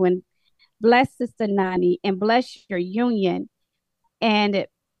you, and bless Sister Nani, and bless your union, and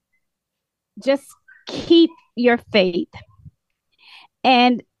just keep your faith.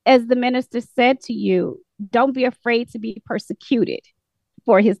 And as the minister said to you, don't be afraid to be persecuted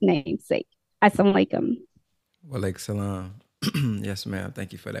for his name's sake. Assalamu alaikum. Wa alaikum salam. Yes, ma'am.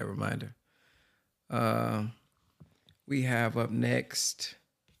 Thank you for that reminder. We have up next.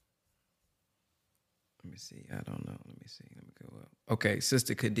 Let me see. I don't know. Let me see. Let me go up. Okay,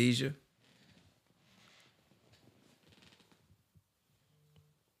 Sister Khadijah.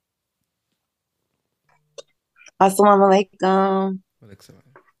 Assalamu alaikum.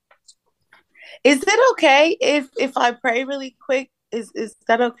 Is it okay if I pray really quick? Is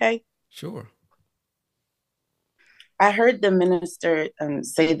that okay? Sure. I heard the minister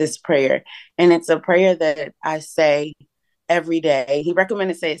say this prayer, and it's a prayer that I say every day. He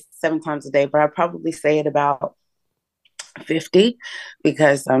recommended say it 7 times a day, but I probably say it about 50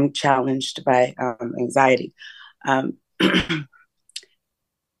 because I'm challenged by anxiety.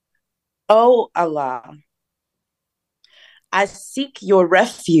 Oh Allah, I seek your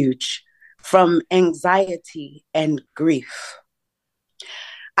refuge from anxiety and grief.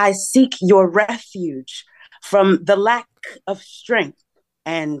 I seek your refuge from the lack of strength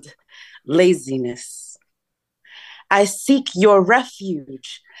and laziness. I seek your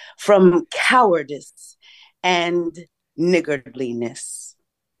refuge from cowardice and niggardliness.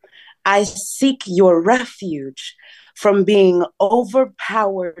 I seek your refuge from being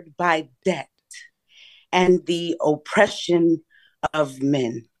overpowered by debt and the oppression of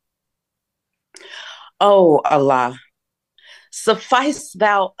men. O Allah, suffice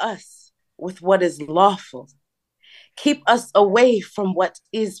thou us with what is lawful. Keep us away from what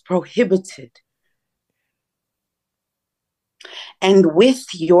is prohibited. And with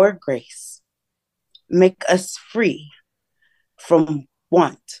your grace, make us free from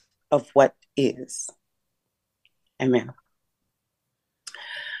want of what is. Amen.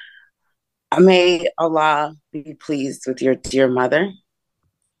 May Allah be pleased with your dear mother.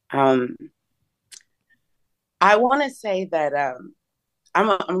 I want to say that I'm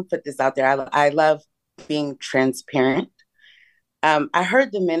gonna put this out there. I love being transparent. I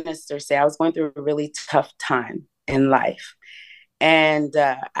heard the minister say I was going through a really tough time in life. And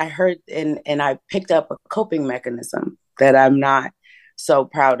I heard and I picked up a coping mechanism that I'm not so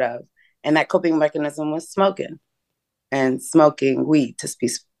proud of. And that coping mechanism was smoking, and smoking weed, to be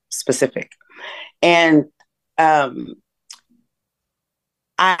specific. And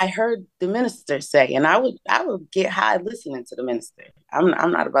I heard the minister say, and I would get high listening to the minister. I'm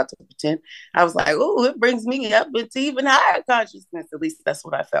not about to pretend. I was like, oh, it brings me up into even higher consciousness. At least that's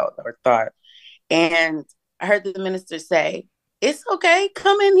what I felt or thought. And I heard the minister say, it's okay,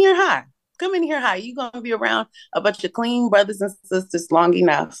 come in here high. Come in here high. You're gonna be around a bunch of clean brothers and sisters long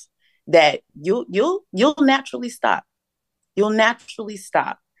enough that you'll naturally stop. You'll naturally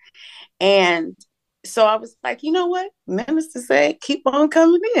stop. And so I was like, you know what? Minister said, keep on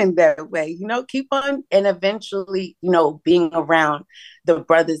coming in that way, keep on. And eventually, being around the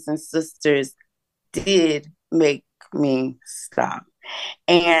brothers and sisters did make me stop.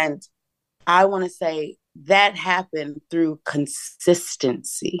 And I want to say that happened through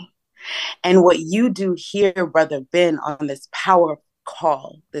consistency. And what you do here, Brother Ben, on this powerful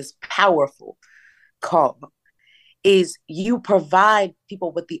call, is you provide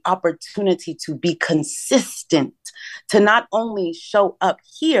people with the opportunity to be consistent, to not only show up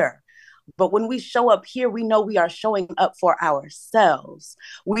here, but when we show up here, we know we are showing up for ourselves.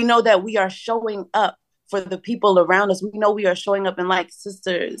 We know that we are showing up for the people around us. We know we are showing up. And like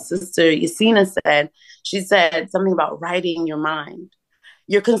Sister Yasina said, she said something about writing your mind.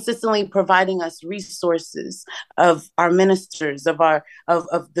 You're consistently providing us resources of our ministers, of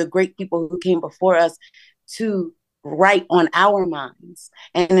the great people who came before us, to write on our minds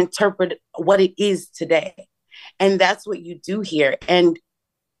and interpret what it is today. And that's what you do here. And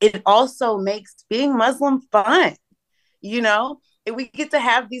it also makes being Muslim fun. We get to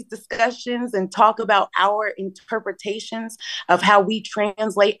have these discussions and talk about our interpretations of how we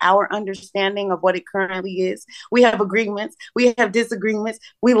translate our understanding of what it currently is. We have agreements, we have disagreements,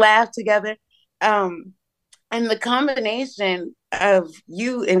 we laugh together. And the combination of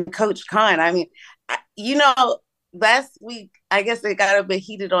you and Coach Khan, last week, I guess it got a bit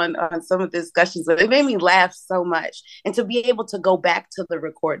heated on some of the discussions, but it made me laugh so much. And to be able to go back to the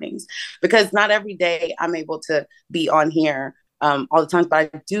recordings, because not every day I'm able to be on here all the time,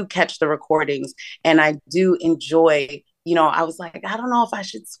 but I do catch the recordings and I do enjoy, I was like, I don't know if I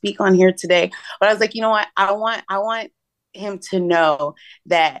should speak on here today, but I was like, you know what? I want him to know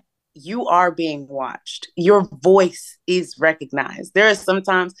that you are being watched. Your voice is recognized. There are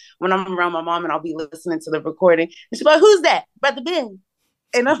sometimes when I'm around my mom and I'll be listening to the recording and she's like, who's that? Brother Ben.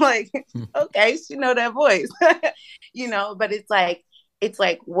 And I'm like, okay, she know that voice. But it's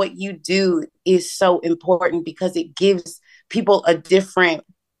like what you do is so important because it gives people a different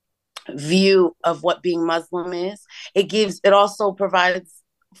view of what being Muslim is. It also provides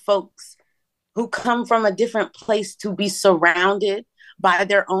folks who come from a different place to be surrounded by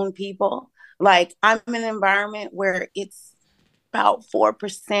their own people. Like, I'm in an environment where it's about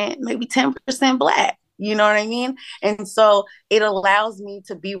 4%, maybe 10% Black. You know what I mean? And so it allows me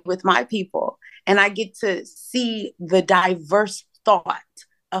to be with my people, and I get to see the diverse thought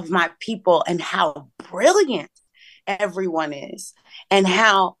of my people and how brilliant everyone is, and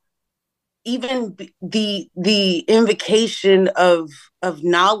how even the invocation of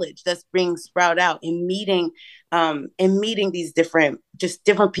knowledge that's being sprout out in meeting these different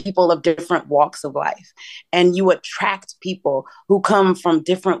people of different walks of life. And you attract people who come from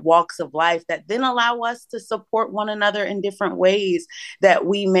different walks of life that then allow us to support one another in different ways that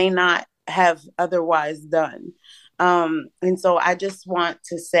we may not have otherwise done. And so I just want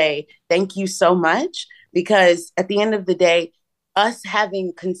to say thank you so much, because at the end of the day, us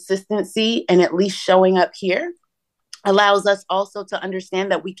having consistency and at least showing up here allows us also to understand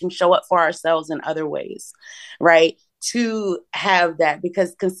that we can show up for ourselves in other ways, right? To have that,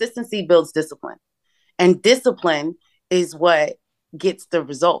 because consistency builds discipline, and discipline is what gets the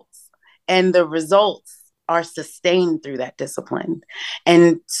results, and the results are sustained through that discipline.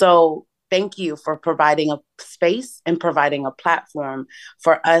 And so thank you for providing a space and providing a platform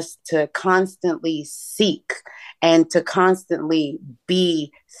for us to constantly seek and to constantly be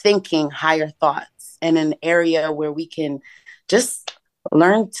thinking higher thoughts in an area where we can just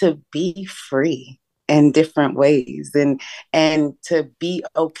learn to be free in different ways, and to be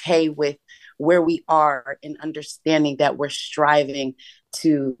okay with where we are, and understanding that we're striving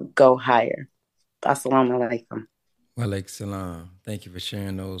to go higher. Assalamu alaikum. Wa alaikum salam. Thank you for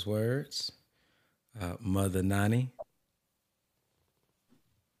sharing those words. Mother Nani.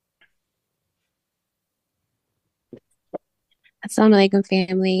 Assalamu alaikum,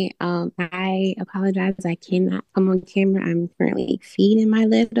 family. I apologize. I cannot come on camera. I'm currently feeding my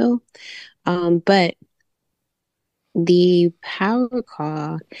little. But the power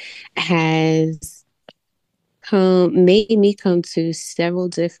call has made me come to several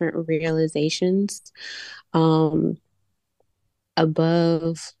different realizations.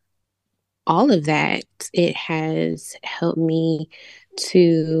 Above all of that, it has helped me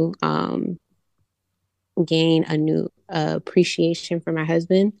to gain a new appreciation for my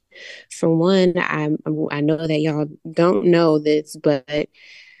husband. For one, I know that y'all don't know this, but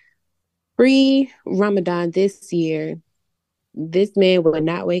pre-Ramadan this year, this man would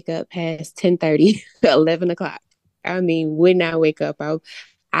not wake up past 10:30, 11 o'clock. I mean, would not wake up.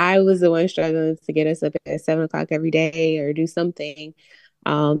 I was the one struggling to get us up at 7 o'clock every day or do something.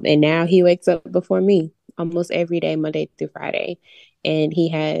 And now he wakes up before me almost every day, Monday through Friday. And he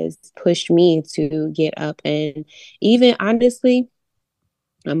has pushed me to get up. And even honestly,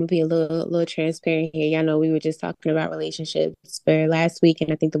 I'm gonna be a little transparent here. Y'all know we were just talking about relationships for last week,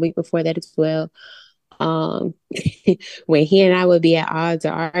 and I think the week before that as well. When he and I would be at odds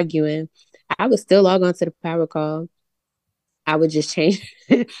or arguing, I would still log on to the power call. I would just change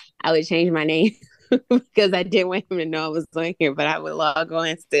I would change my name because I didn't want him to know I was on here, but I would log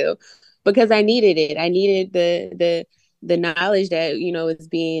on still because I needed it. I needed the knowledge that, you know, it was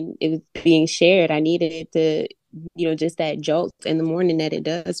being shared. I needed it to, you know, just that jolt in the morning that it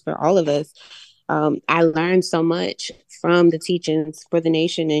does for all of us. I learned so much from the teachings for the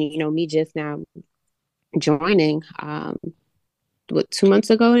nation, and, you know, me just now joining 2 months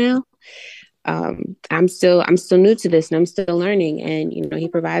ago now. I'm still new to this, and I'm still learning. And, you know, he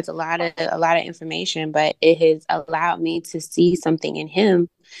provides a lot of information, but it has allowed me to see something in him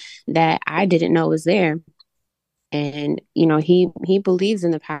that I didn't know was there. And, you know, he believes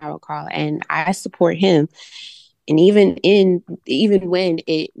in the power call, and I support him. And even when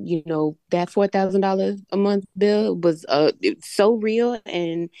it, you know, that $4,000 a month bill was so real,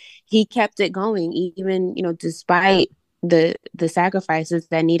 and he kept it going, even, you know, despite the sacrifices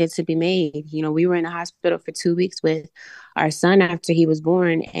that needed to be made. You know, we were in the hospital for 2 weeks with our son after he was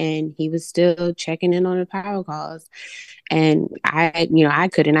born, and he was still checking in on the power calls. And I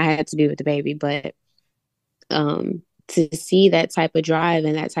couldn't, I had to be with the baby, but to see that type of drive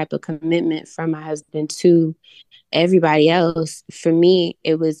and that type of commitment from my husband to everybody else, for me,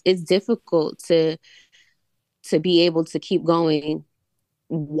 it's difficult to be able to keep going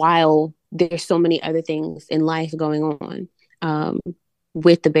while there's so many other things in life going on,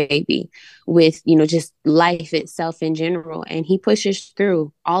 with the baby, with, you know, just life itself in general. And he pushes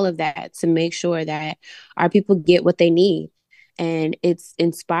through all of that to make sure that our people get what they need. And it's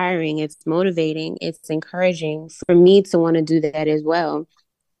inspiring, it's motivating, it's encouraging for me to want to do that as well.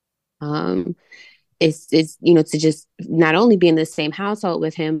 It's you know, to just not only be in the same household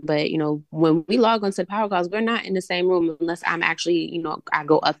with him, but, you know, when we log onto the power calls, we're not in the same room unless I'm actually, you know, I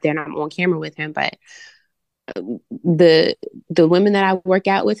go up there and I'm on camera with him. But the women that I work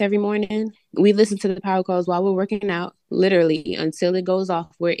out with every morning, we listen to the power calls while we're working out, literally until it goes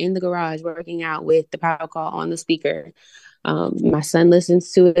off. We're in the garage working out with the power call on the speaker. My son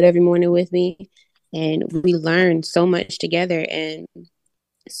listens to it every morning with me, and we learn so much together. And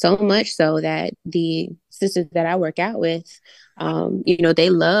so much so that the sisters that I work out with, you know, they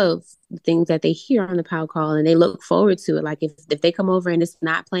love the things that they hear on the power call, and they look forward to it. Like if they come over and it's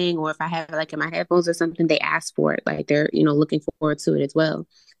not playing, or if I have like in my headphones or something, they ask for it. Like they're, you know, looking forward to it as well.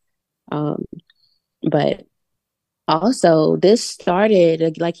 But also this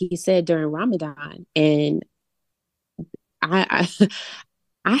started, like he said, during Ramadan, and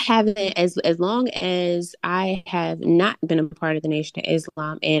I haven't, as long as I have not been a part of the Nation of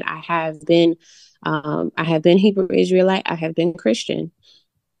Islam, and I have been Hebrew Israelite, I have been Christian.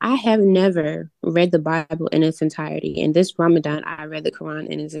 I have never read the Bible in its entirety. And this Ramadan, I read the Quran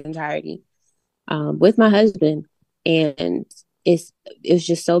in its entirety with my husband, and it's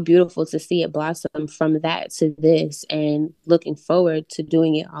just so beautiful to see it blossom from that to this, and looking forward to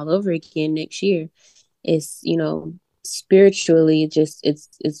doing it all over again next year. It's, you know, spiritually, just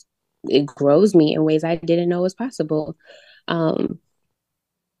it grows me in ways I didn't know was possible. But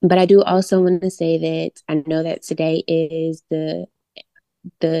I do also want to say that I know that today is the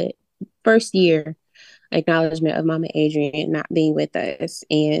first year acknowledgement of Mama Adrian not being with us.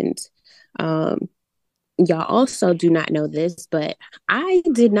 And y'all also do not know this, but I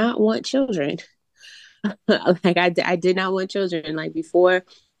did not want children. Like I did not want children. Like before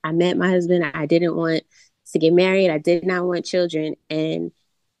I met my husband, I didn't want to get married. I did not want children. And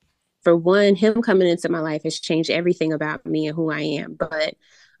for one, him coming into my life has changed everything about me and who I am. But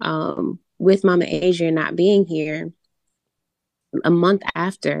with Mama Adrian not being here, a month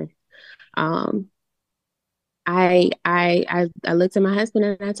after, I looked at my husband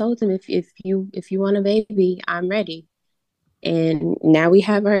and I told him, if you want a baby, I'm ready. And now we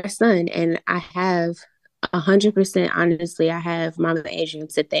have our son, and I have 100% honestly, I have Mama Adrian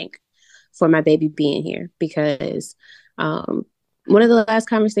to thank for my baby being here, because one of the last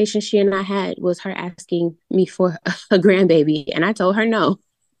conversations she and I had was her asking me for a grandbaby, and I told her no.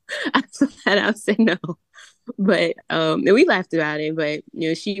 I flat out said no. But and we laughed about it, but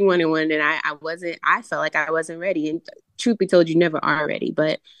she wanted one, and I felt like I wasn't ready. And truth be told, you never are ready.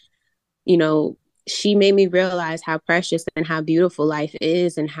 But she made me realize how precious and how beautiful life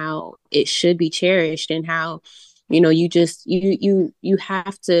is, and how it should be cherished, and how you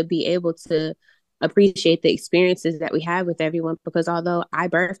have to be able to appreciate the experiences that we have with everyone, because although I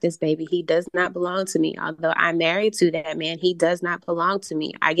birthed this baby, he does not belong to me. Although I'm married to that man, he does not belong to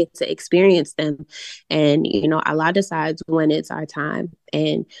me. I get to experience them. And Allah decides when it's our time,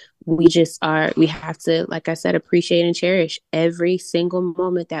 and we have to, like I said, appreciate and cherish every single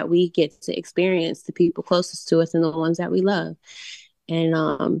moment that we get to experience the people closest to us and the ones that we love.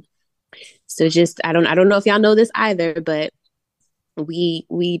 And so just I don't know if y'all know this either, but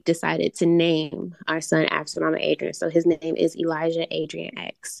we decided to name our son after Mama Adrian. So his name is Elijah Adrian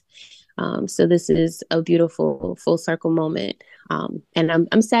X. So this is a beautiful full circle moment. And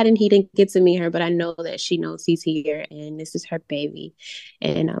I'm saddened he didn't get to meet her, but I know that she knows he's here and this is her baby.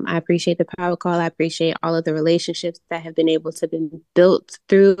 And I appreciate the power call. I appreciate all of the relationships that have been able to be built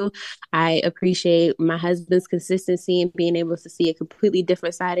through. I appreciate my husband's consistency and being able to see a completely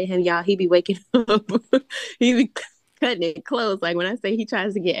different side of him. Y'all, he be waking up. He be cutting it close. Like when I say he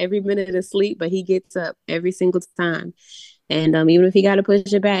tries to get every minute of sleep, but he gets up every single time. And even if he got to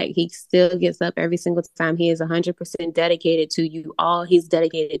push it back, he still gets up every single time. He is 100% dedicated to you all. He's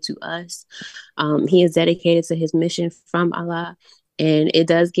dedicated to us. He is dedicated to his mission from Allah. And it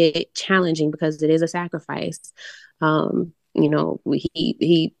does get challenging because it is a sacrifice.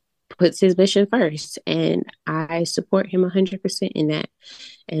 He puts his mission first, and I support him 100% in that.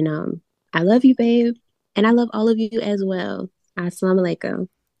 And I love you, babe. And I love all of you as well. Assalamu alaikum.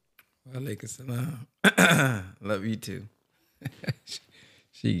 Walaikum salam. Love you too.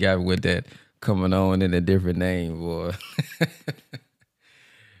 She got with that coming on in a different name, boy.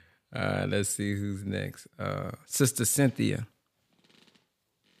 Let's see who's next. Sister Cynthia.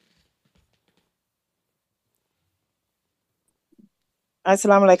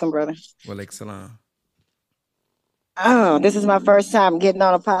 Assalamu alaikum, brother. Walaikum salam. Oh, this is my first time getting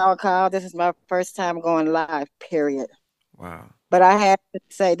on a power call. This is my first time going live, period. Wow. But I have to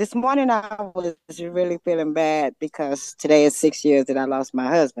say, this morning I was really feeling bad because today is 6 years that I lost my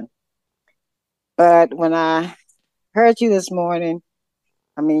husband. But when I heard you this morning,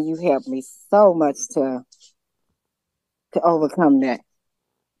 I mean, you helped me so much to overcome that.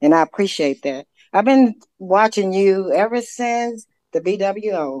 And I appreciate that. I've been watching you ever since the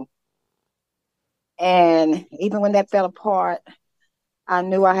BWO. And even when that fell apart, I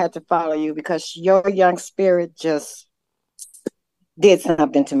knew I had to follow you because your young spirit just did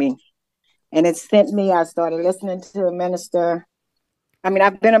something to me. And it sent me, I started listening to a minister. I mean,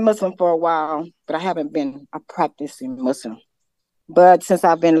 I've been a Muslim for a while, but I haven't been a practicing Muslim. But since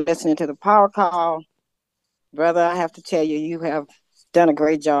I've been listening to the power call, brother, I have to tell you, you have done a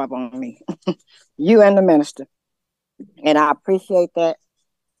great job on me. You and the minister. And I appreciate that.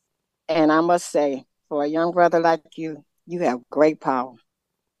 And I must say, for a young brother like you, you have great power.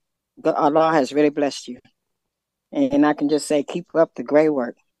 Allah has really blessed you. And I can just say, keep up the great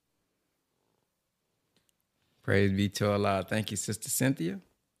work. Praise be to Allah. Thank you, Sister Cynthia.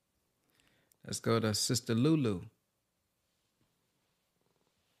 Let's go to Sister Lulu.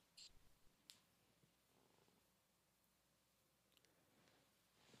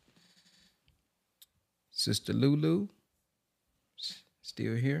 Sister Lulu,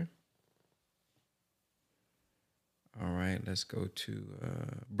 still here? All right, let's go to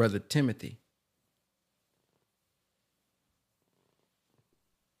Brother Timothy.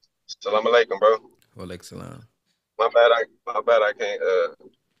 Salam alaikum, bro. Walaikum salam. My bad. I can't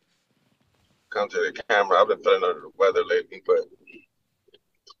come to the camera. I've been feeling under the weather lately, but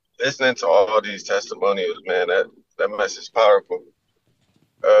listening to all these testimonials, man, that message is powerful.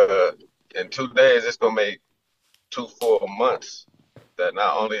 In 2 days, it's gonna make 2 full months that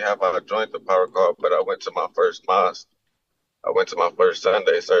not only have I joined the power call, but I went to my first mosque. I went to my first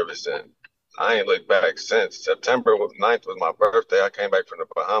Sunday service, and I ain't looked back since. September 9th was my birthday. I came back from the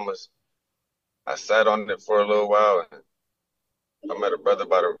Bahamas. I sat on it for a little while, and I met a brother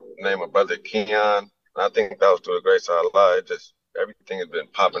by the name of Brother Keon. I think that was through the grace of Allah. Everything has been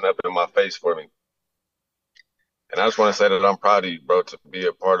popping up in my face for me. And I just want to say that I'm proud of you, bro, to be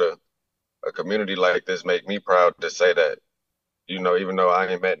a part of a community like this. Make me proud to say that, even though I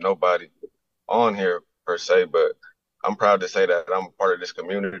ain't met nobody on here per se, but I'm proud to say that I'm a part of this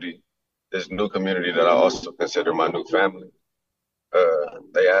community this new community that I also consider my new family.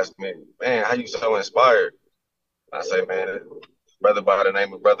 They asked me, man, how you so inspired? I say, man, brother by the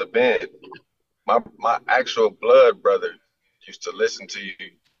name of Brother Ben, my actual blood brother used to listen to you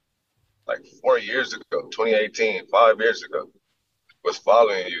like 4 years ago, 2018, 5 years ago, was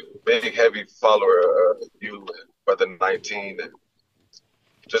following you. Big, heavy follower of you, Brother 19, and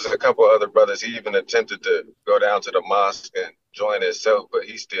just a couple other brothers. He even attempted to go down to the mosque and join himself, but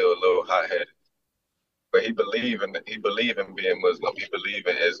he's still a little hot-headed. But he believe in being Muslim. He believe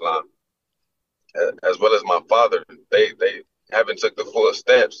in Islam, as well as my father. They haven't took the full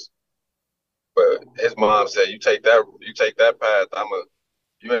steps, but his mom said, "You take that path.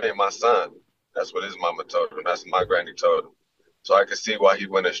 You ain't my son." That's what his mama told him. That's what my granny told him. So I could see why he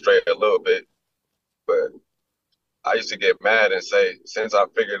went astray a little bit. But I used to get mad and say, since I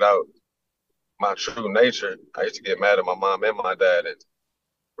figured out my true nature, I used to get mad at my mom and my dad and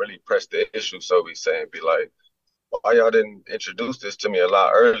really press the issue, so we say, and be like, why y'all didn't introduce this to me a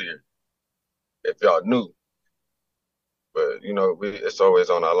lot earlier if y'all knew? But, you know, it's always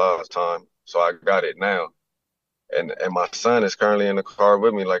on Allah's time. So I got it now. And my son is currently in the car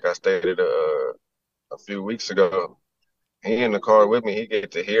with me, like I stated a few weeks ago. He in the car with me. He get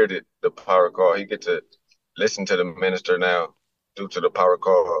to hear the power call. He get to listen to the minister now due to the power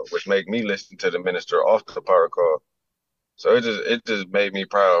call, which make me listen to the minister off the power call. So it just made me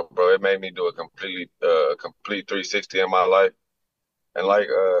proud, bro. It made me do a complete 360 in my life. And like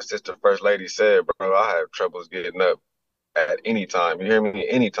Sister First Lady said, bro, I have troubles getting up at any time. You hear me?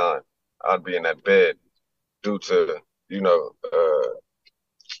 Anytime. I'd be in that bed due to, you know,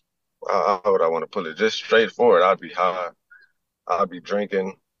 how would I want to put it? Just straightforward. I'd be high. I'd be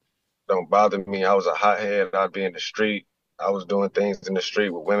drinking. Don't bother me. I was a hothead. I'd be in the street. I was doing things in the street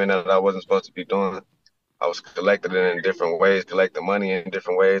with women that I wasn't supposed to be doing. I was collecting it in different ways, collecting money in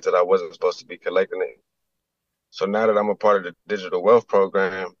different ways that I wasn't supposed to be collecting it. So now that I'm a part of the digital wealth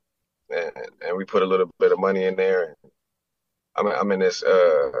program, and we put a little bit of money in there, and I'm in this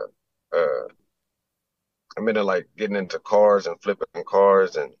I'm into like getting into cars and flipping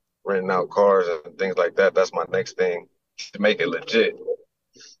cars and renting out cars and things like that. That's my next thing to make it legit.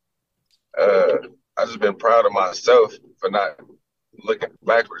 I just been proud of myself for not looking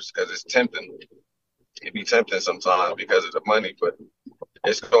backwards, because it's tempting. It be tempting sometimes because of the money, but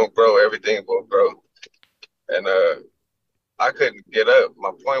it's gonna grow. Everything will grow. And I couldn't get up.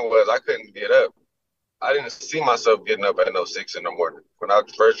 My point was I couldn't get up. I didn't see myself getting up at no 6 in the morning. When I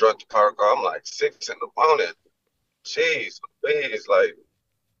first dropped the power car, I'm like, 6 in the morning. Jeez, please, like.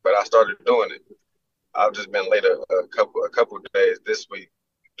 But I started doing it. I've just been late a couple of days this week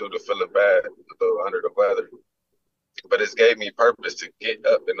due to feeling bad, a little under the weather. But it's gave me purpose to get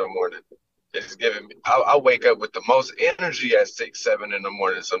up in the morning. It's giving me. I wake up with the most energy at 6, 7 in the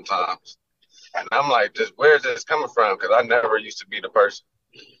morning sometimes, and I'm like, just where is this coming from? Because I never used to be the person.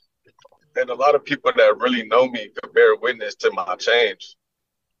 And a lot of people that really know me could bear witness to my change.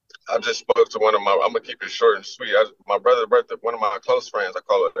 I just spoke to one of my, I'm going to keep it short and sweet. My brother's birthday, one of my close friends, I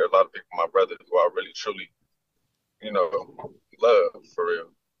call it, there are a lot of people, my brother, who I really, truly, you know, love for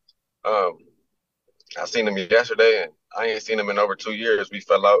real. I seen him yesterday, and I ain't seen him in over 2 years. We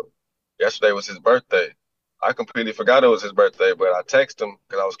fell out. Yesterday was his birthday. I completely forgot it was his birthday, but I texted him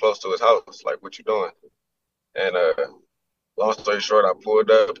because I was close to his house, like, what you doing? And long story short, I pulled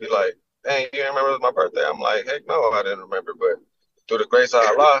up. He like, dang, you didn't remember it was my birthday? I'm like, heck no, I didn't remember. But through the grace of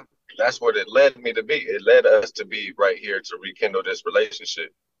Allah, that's what it led me to be. It led us to be right here to rekindle this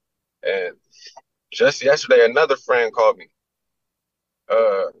relationship. And just yesterday, another friend called me.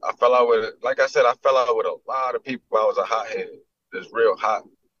 I fell out with, like I said, I fell out with a lot of people. I was a hothead, just real hot,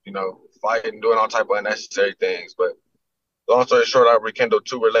 you know, fighting, doing all type of unnecessary things. But long story short, I rekindled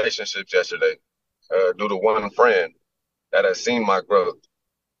 2 relationships yesterday due to one friend that has seen my growth,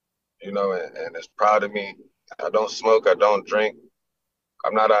 you know, and is proud of me. I don't smoke. I don't drink.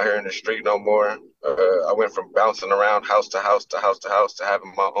 I'm not out here in the street no more. I went from bouncing around house to house to house to house to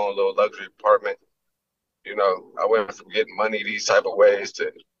having my own little luxury apartment. You know, I went from getting money these type of ways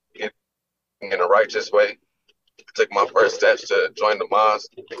to getting in a righteous way. I took my first steps to join the mosque.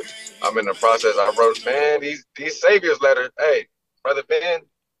 I'm in the process. I wrote, man, these Savior's letters. Hey, Brother Ben,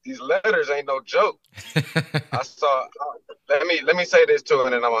 these letters ain't no joke. I saw. Let me say this too,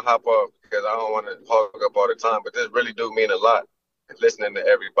 and then I'm gonna hop off because I don't want to hog up all the time. But this really do mean a lot. Listening to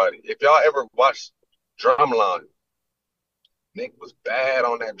everybody. If y'all ever watched Drumline, Nick was bad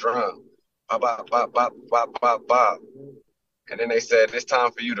on that drum. Bop, bop, bop, bop, bop, bop, bop. And then they said, it's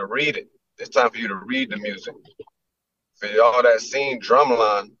time for you to read it. It's time for you to read the music. For y'all that seen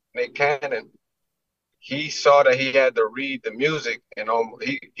Drumline, Nick Cannon, he saw that he had to read the music, and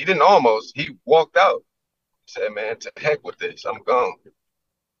he didn't almost. He walked out. Said, "Man, to heck with this. I'm gone."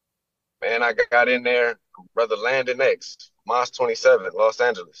 Man, I got in there. Brother Landon X, Moss 27, Los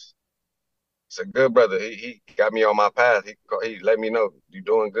Angeles. It's a good brother. He got me on my path. He let me know you're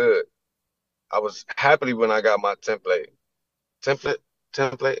doing good. I was happy when I got my template. Template.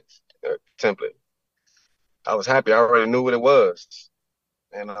 I was happy. I already knew what it was.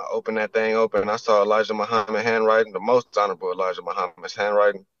 And I opened that thing open. I saw Elijah Muhammad handwriting, the most honorable Elijah Muhammad's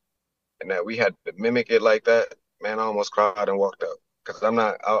handwriting. And that we had to mimic it like that. Man, I almost cried and walked out. Because I'm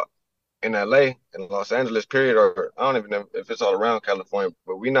not out in LA, in Los Angeles, period, or I don't even know if it's all around California,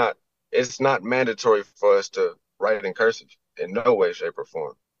 but it's not mandatory for us to write in cursive in no way, shape, or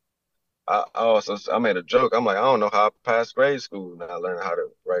form. I made a joke. I'm like, I don't know how I passed grade school now learning how to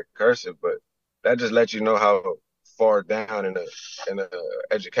write cursive, but that just lets you know how far down in the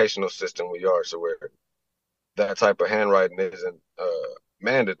educational system we are. So where that type of handwriting isn't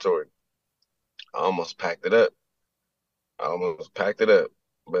mandatory. I almost packed it up.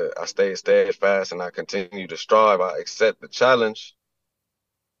 But I stayed steadfast and I continue to strive. I accept the challenge.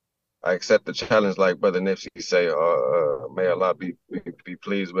 Like Brother Nipsey say, may Allah be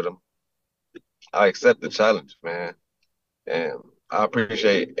pleased with him. I accept the challenge, man. And I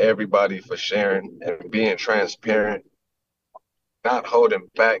appreciate everybody for sharing and being transparent, not holding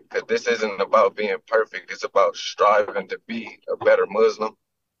back, because this isn't about being perfect. It's about striving to be a better Muslim.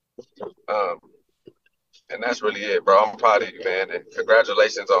 And that's really it, bro. I'm proud of you, man. And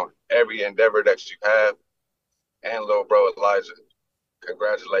congratulations on every endeavor that you have. And little bro Elijah,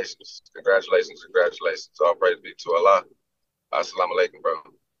 congratulations. All praise be to Allah. Assalamu alaikum, bro.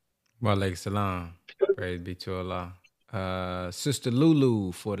 Wa alaikum salam. Praise be to Allah. Sister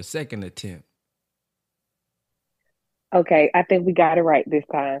Lulu for the second attempt. Okay, I think we got it right this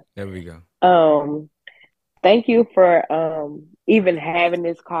time. There we go. Thank you for even having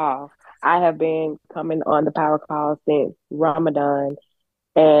this call. I have been coming on the power call since Ramadan,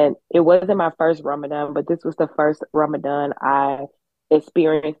 and it wasn't my first Ramadan, but this was the first Ramadan I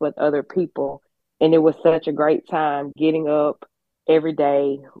experienced with other people, and it was such a great time getting up every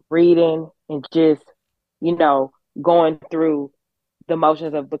day, reading, and just, going through the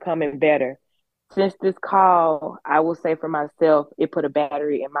motions of becoming better. Since this call, I will say for myself, it put a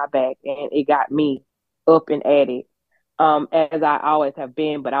battery in my back, and it got me up and at it. As I always have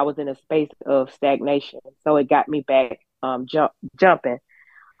been, but I was in a space of stagnation. So it got me back jumping.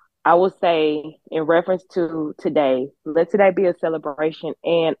 I will say in reference to today, let today be a celebration.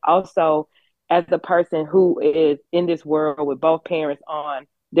 And also as a person who is in this world with both parents on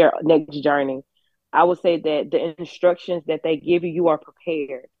their next journey, I will say that the instructions that they give you, you are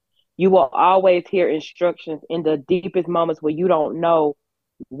prepared. You will always hear instructions in the deepest moments where you don't know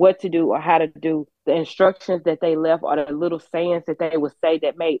what to do or how to do. The instructions that they left are the little sayings that they would say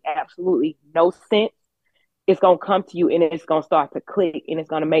that made absolutely no sense. It's going to come to you and it's going to start to click and it's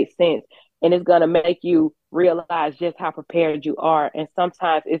going to make sense. And it's going to make you realize just how prepared you are. And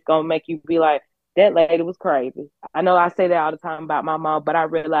sometimes it's going to make you be like, that lady was crazy. I know I say that all the time about my mom, but I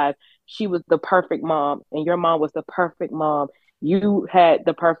realized she was the perfect mom and your mom was the perfect mom. You had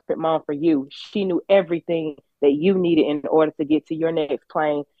the perfect mom for you. She knew everything that you needed in order to get to your next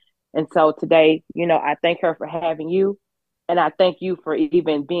plane. And so today, I thank her for having you. And I thank you for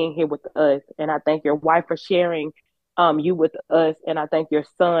even being here with us. And I thank your wife for sharing you with us. And I thank your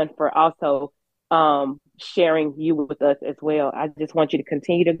son for also sharing you with us as well. I just want you to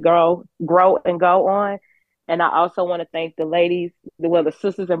continue to grow and go on. And I also want to thank the ladies, the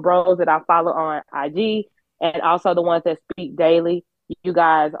sisters and bros that I follow on IG, and also the ones that speak daily. You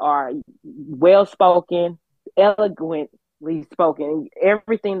guys are well-spoken, eloquently spoken.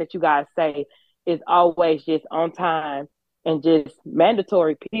 Everything that you guys say is always just on time and just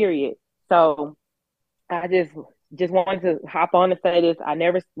mandatory, period. So I just wanted to hop on and say this. I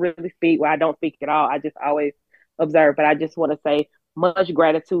never really speak. Well, I don't speak at all. I just always observe. But I just want to say much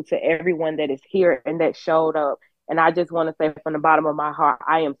gratitude to everyone that is here and that showed up. And I just want to say from the bottom of my heart,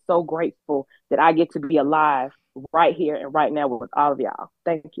 I am so grateful that I get to be alive right here and right now with all of y'all.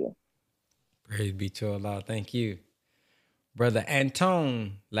 Thank you. Praise be to Allah. Thank you. Brother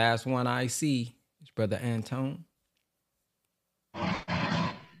Antone, last one I see is Brother Antone.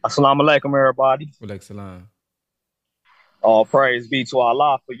 Assalamu alaikum, everybody. Wa alaikum salam. All praise be to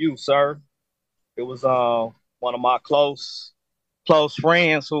Allah for you, sir. It was one of my close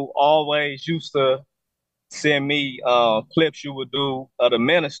friends who always used to send me clips you would do of the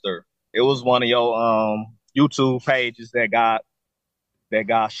minister. It was one of your YouTube pages that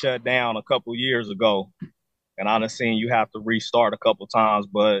got shut down a couple years ago. And I done seen you have to restart a couple times,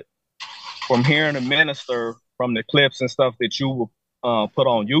 but from hearing the minister, from the clips and stuff that you put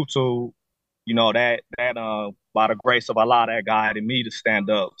on YouTube, you know, that by the grace of Allah, that guided me to stand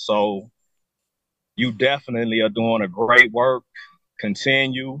up. So you definitely are doing a great work.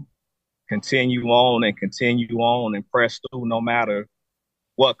 Continue on and press through no matter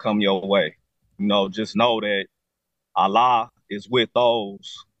what come your way. You know, just know that Allah is with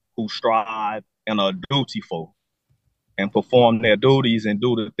those who strive and are dutiful and perform their duties and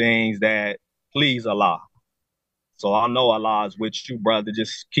do the things that please Allah. So I know Allah is with you, brother.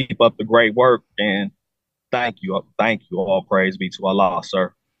 Just keep up the great work, and thank you. Thank you. All praise be to Allah,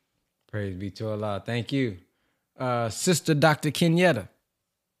 sir. Praise be to Allah. Thank you. Sister Dr. Kenyatta.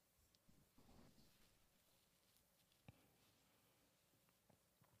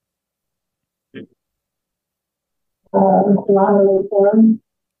 Assalamu alaikum.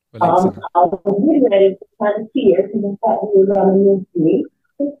 I was getting ready to kind of tears because I thought you were going to miss me.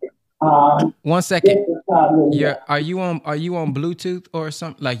 1 second. Yeah, are you on Bluetooth or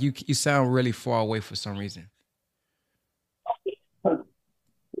something? Like you sound really far away for some reason.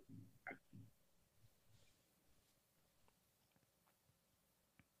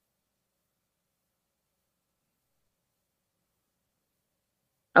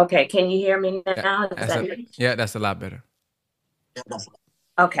 Okay, can you hear me now? That's a lot better.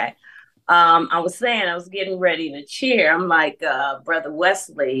 Okay. I was saying I was getting ready to cheer. I'm like Brother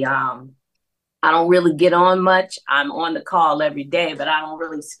Wesley. I don't really get on much. I'm on the call every day, but I don't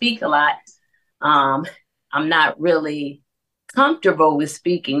really speak a lot. I'm not really comfortable with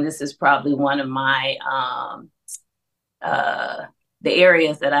speaking. This is probably one of my the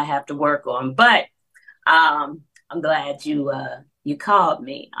areas that I have to work on. But I'm glad you called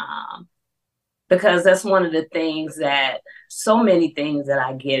me because that's one of the things that so many things that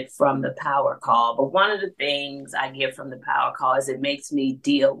I get from the power call. But one of the things I get from the power call is it makes me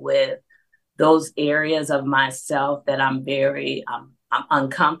deal with those areas of myself that I'm very I'm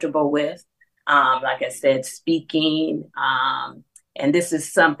uncomfortable with. Like I said, speaking. And this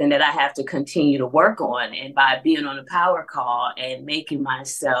is something that I have to continue to work on. And by being on a power call and making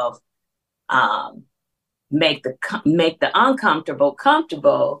myself make the uncomfortable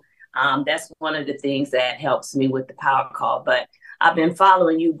comfortable, that's one of the things that helps me with the power call. But I've been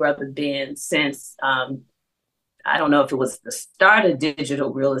following you, Brother Ben, since I don't know if it was the start of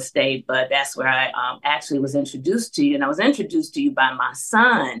digital real estate, but that's where I actually was introduced to you. And I was introduced to you by my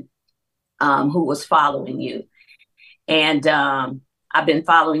son, who was following you. And I've been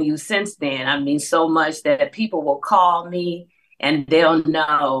following you since then. I mean, so much that people will call me and they'll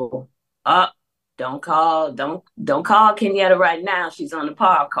know, don't call Kenyatta right now. She's on the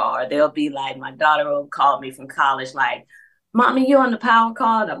power call. Or they'll be like, my daughter will call me from college, like, Mommy, you on the power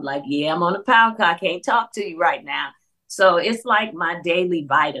call? And I'm like, yeah, I'm on the power call. I can't talk to you right now. So it's like my daily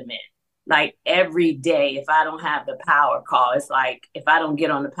vitamin. Like every day, if I don't have the power call, it's like if I don't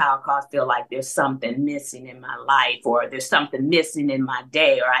get on the power call, I feel like there's something missing in my life, or there's something missing in my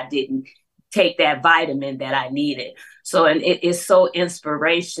day, or I didn't take that vitamin that I needed. So, and it is so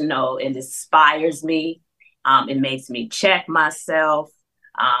inspirational and inspires me. It makes me check myself.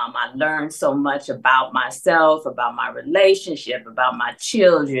 I learned so much about myself, about my relationship, about my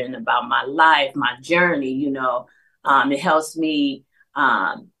children, about my life, my journey. You know, it helps me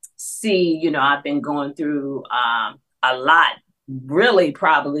see, you know, I've been going through a lot, really,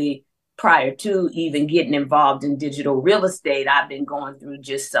 probably prior to even getting involved in digital real estate. I've been going through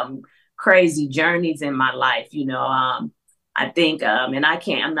just some crazy journeys in my life. You know, I think, and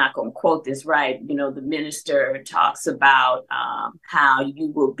I'm not going to quote this right, you know, the minister talks about how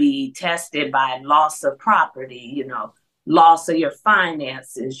you will be tested by loss of property, you know, loss of your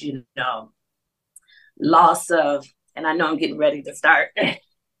finances, you know, loss of, and I know I'm getting ready to start crying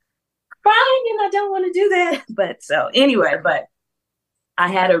and I don't want to do that. But so anyway, but I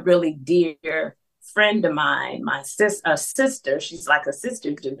had a really dear friend of mine, a sister, she's like a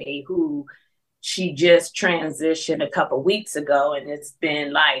sister to me, who she just transitioned a couple weeks ago. And it's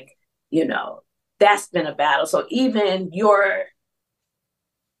been like, you know, that's been a battle. So even your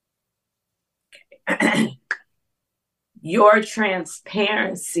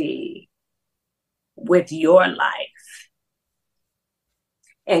transparency with your life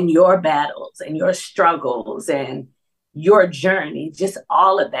and your battles and your struggles and your journey, just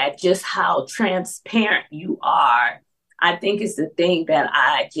all of that, just how transparent you are, I think is the thing that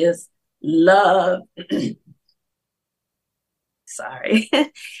I just love,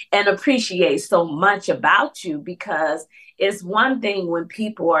 and appreciate so much about you, because it's one thing when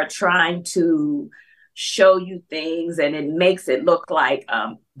people are trying to show you things and it makes it look like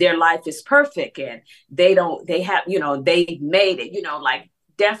their life is perfect and they have, you know, they made it, you know, like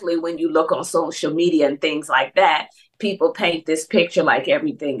definitely when you look on social media and things like that, people paint this picture like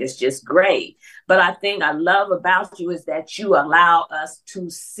everything is just great. But I think I love about you is that you allow us to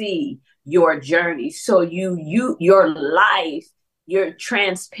see your journey. So your life, you're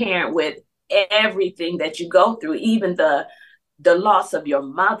transparent with everything that you go through, even the loss of your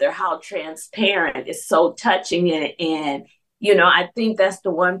mother, how transparent is so touching. And I think that's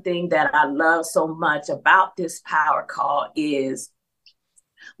the one thing that I love so much about this power call is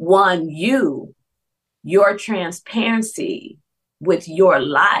one, your transparency with your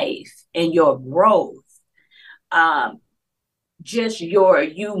life and your growth, just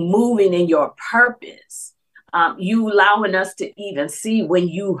you moving in your purpose, you allowing us to even see when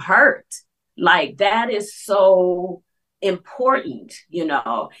you hurt, like that is so important,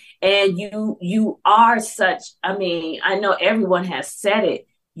 and you are such, I know everyone has said it,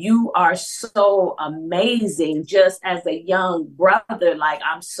 you are so amazing just as a young brother. Like,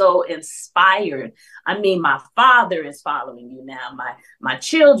 I'm so inspired. My father is following you now. My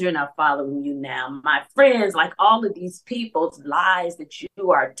children are following you now. My friends, like all of these people's lives that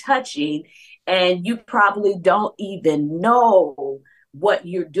you are touching, and you probably don't even know what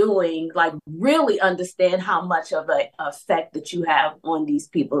you're doing, like really understand how much of an effect that you have on these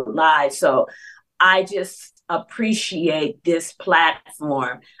people's lives. So I just appreciate this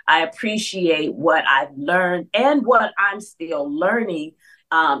platform. I appreciate what I've learned and what I'm still learning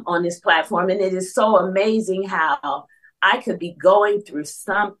on this platform. And it is so amazing how I could be going through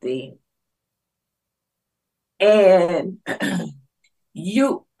something and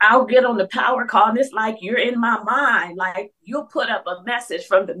I'll get on the power call and it's like you're in my mind. Like, you'll put up a message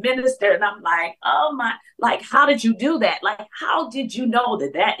from the minister and I'm like, oh my, like, how did you do that? Like, how did you know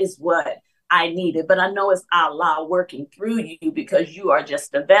that is what I needed? But I know it's Allah working through you because you are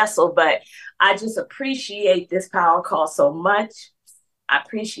just a vessel. But I just appreciate this power call so much. I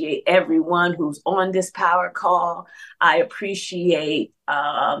appreciate everyone who's on this power call. I appreciate,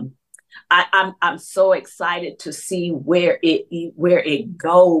 I'm so excited to see where it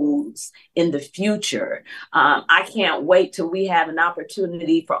goes in the future. I can't wait till we have an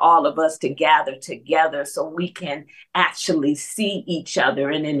opportunity for all of us to gather together so we can actually see each other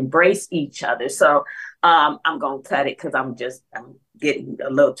and embrace each other. So I'm going to cut it because I'm getting a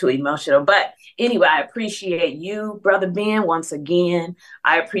little too emotional. But anyway, I appreciate you, Brother Ben, once again.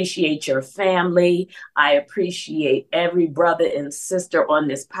 I appreciate your family. I appreciate every brother and sister on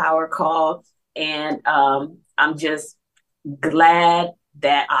this power call. And I'm just glad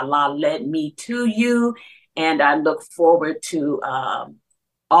that Allah led me to you. And I look forward to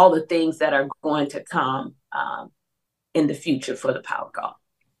all the things that are going to come in the future for the power call.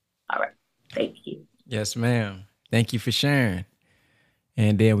 All right. Thank you. Yes, ma'am. Thank you for sharing.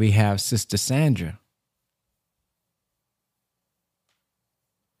 And then we have Sister Sandra.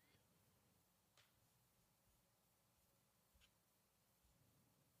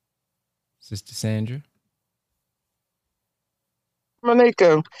 Sister Sandra.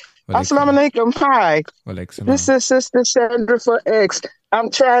 Assalamualaikum. Assalamualaikum. Hi. This is Sister Sandra for X. I'm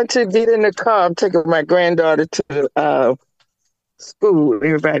trying to get in the car. I'm taking my granddaughter to school,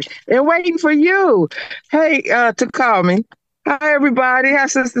 everybody, and waiting for you. Hey, to call me. Hi, everybody. Hi,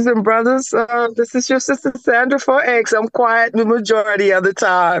 sisters and brothers. This is your Sister Sandra 4X. I'm quiet the majority of the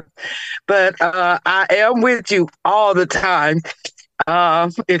time, but I am with you all the time.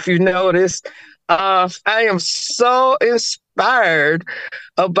 If you notice, I am so inspired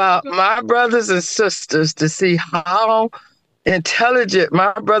about my brothers and sisters to see how intelligent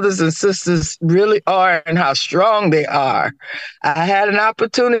my brothers and sisters really are and how strong they are. I had an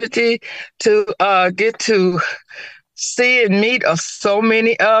opportunity to get to see and meet so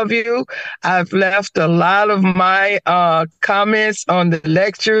many of you. I've left a lot of my comments on the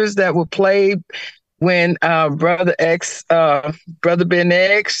lectures that were played when Brother Ben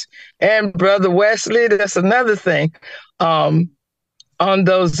X and Brother Wesley, that's another thing. On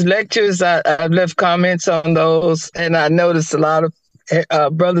those lectures, I've left comments on those, and I noticed a lot of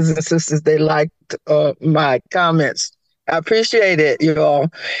brothers and sisters, they liked my comments. I appreciate it, you all.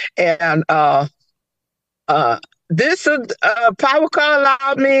 And this power call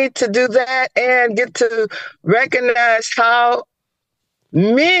allowed me to do that and get to recognize how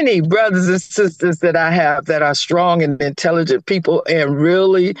many brothers and sisters that I have that are strong and intelligent people and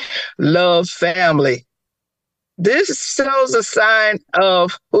really love family. This shows a sign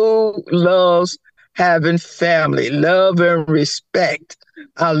of who loves having family, love and respect.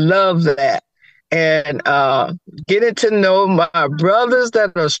 I love that. And getting to know my brothers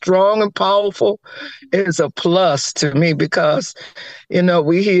that are strong and powerful is a plus to me because,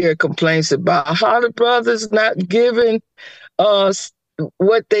 we hear complaints about how the brothers not giving us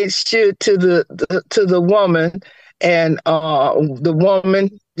what they should to the woman, and the woman,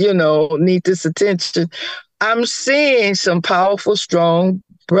 need this attention. I'm seeing some powerful, strong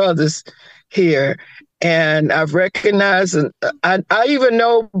brothers here. And I've recognized, and I even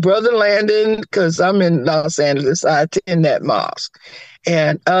know Brother Landon, because I'm in Los Angeles. I attend that mosque.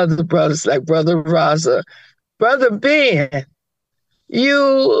 And other brothers like Brother Raza. Brother Ben,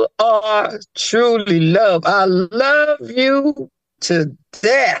 you are truly loved. I love you to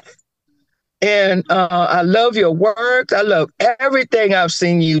death. And I love your work. I love everything I've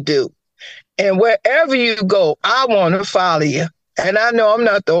seen you do. And wherever you go, I want to follow you. And I know I'm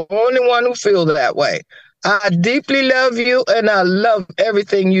not the only one who feels that way. I deeply love you, and I love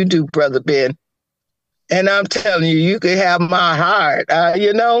everything you do, Brother Ben. And I'm telling you, you can have my heart. I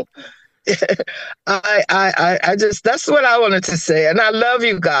just, that's what I wanted to say. And I love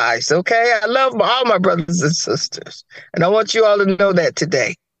you guys, okay? I love all my brothers and sisters. And I want you all to know that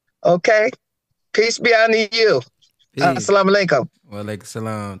today, okay? Peace be unto you. Assalamu alaikum. Wa alaikum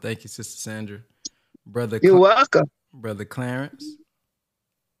salam. Thank you, Sister Sandra. You're welcome. Brother Clarence.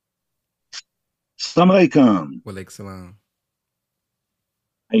 Assalamu alaikum. Wa alaikum salam.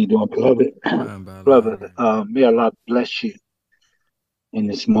 How you doing, beloved? Brother, may Allah bless you in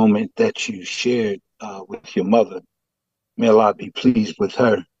this moment that you shared with your mother. May Allah be pleased with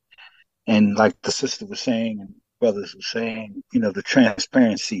her. And like the sister was saying, and brothers were saying, the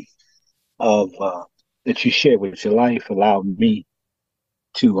transparency of that you shared with your life allowed me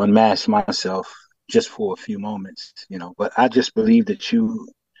to unmask myself just for a few moments, But I just believe that you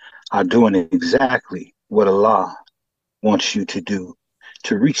are doing exactly what Allah wants you to do,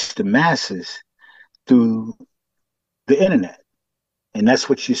 to reach the masses through the internet. And that's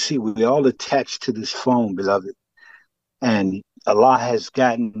what you see. We're all attached to this phone, beloved. And Allah has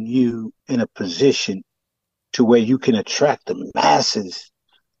gotten you in a position to where you can attract the masses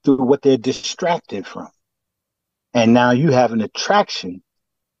through what they're distracted from. And now you have an attraction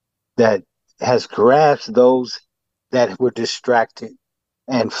that has grasped those that were distracted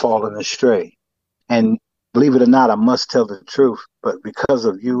and fallen astray. And believe it or not, I must tell the truth, but because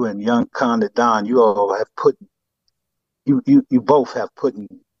of you and young Khan Don, you all have put, you both have put,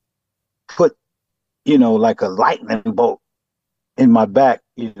 like a lightning bolt in my back,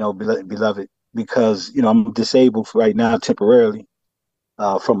 beloved, because, I'm disabled right now temporarily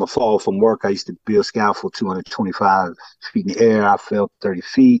from a fall from work. I used to build scaffold 225 feet in the air. I fell 30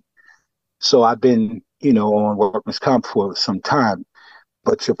 feet. So I've been, on workman's comp for some time,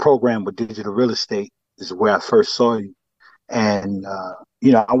 but your program with digital real estate is where I first saw you. And,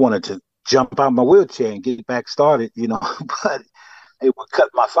 I wanted to jump out my wheelchair and get back started, but it would cut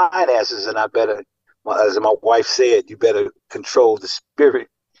my finances, and I better, as my wife said, you better control the spirit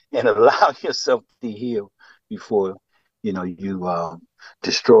and allow yourself to heal before, you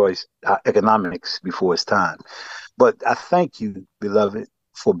destroy economics before it's time. But I thank you, beloved,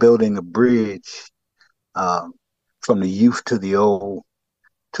 for building a bridge from the youth to the old,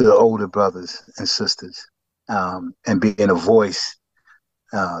 to the older brothers and sisters, and being a voice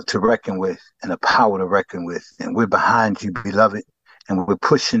to reckon with and a power to reckon with. And we're behind you, beloved, and we're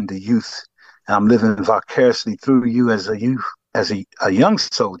pushing the youth. And I'm living vicariously through you as a youth, as a young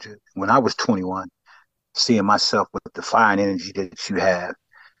soldier when I was 21, seeing myself with the fire and energy that you have.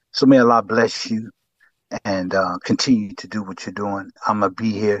 So may Allah bless you and continue to do what you're doing. I'm going to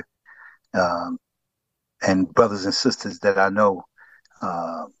be here. And brothers and sisters that I know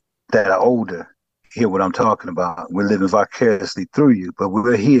that are older hear what I'm talking about. We're living vicariously through you, but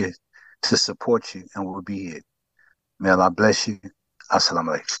we're here to support you, and we'll be here. May Allah bless you.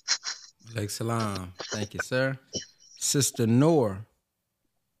 Assalamu alaikum. Alaikum salam. Thank you, sir. Sister Noor.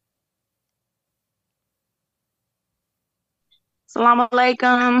 Assalamu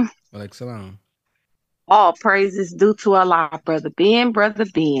alaikum. Alaikum salam. All praises due to Allah, Brother Ben.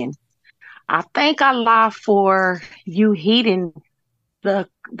 I thank Allah for you heeding the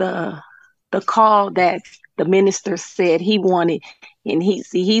call that the minister said he wanted, and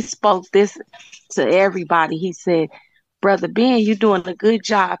he spoke this to everybody. He said, Brother Ben, you're doing a good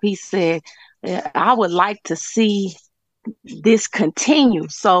job. He said, I would like to see this continue.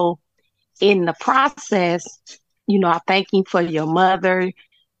 So in the process, I thank you for your mother.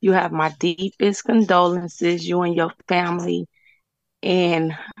 You have my deepest condolences, you and your family.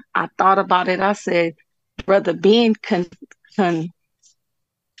 And I thought about it. I said, Brother Ben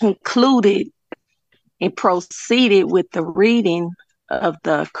concluded and proceeded with the reading of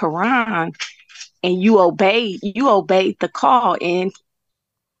the Quran, and you obeyed the call and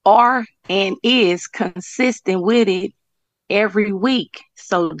are and is consistent with it every week.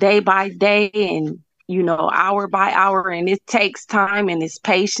 So day by day, and hour by hour, and it takes time and it's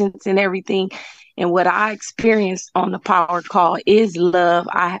patience and everything. And what I experienced on the power call is love.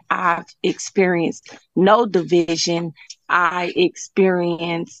 I've experienced no division. I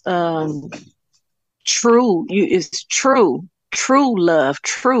experienced true love,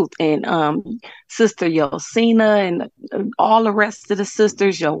 truth. And Sister Yosina and all the rest of the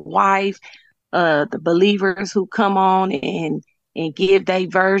sisters, your wife, the believers who come on and give their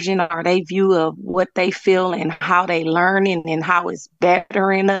version or their view of what they feel and how they learning and how it's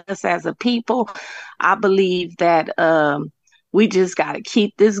bettering us as a people. I believe that we just got to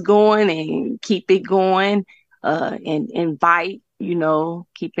keep this going and keep it going and invite,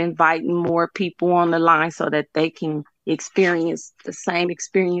 keep inviting more people on the line so that they can experience the same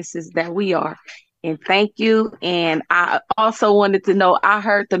experiences that we are. And thank you. And I also wanted to know, I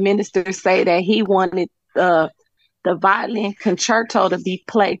heard the minister say that he wanted the violin concerto to be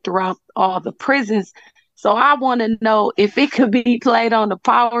played throughout all the prisons. So I want to know if it could be played on the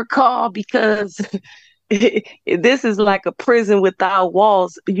power call, because this is like a prison without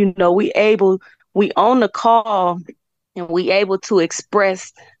walls. We own the call and we able to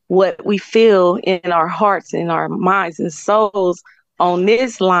express what we feel in our hearts and our minds and souls on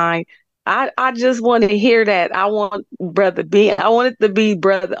this line. I just want to hear that. I want Brother Ben. I want it to be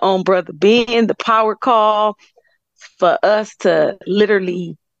Brother Ben, the power call, for us to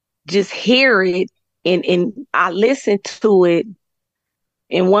literally just hear it. And I listened to it.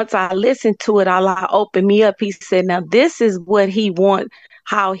 And once I listened to it, Allah opened me up. He said, now this is what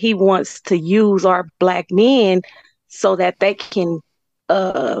how he wants to use our Black men so that they can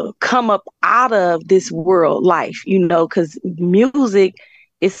come up out of this world life, because music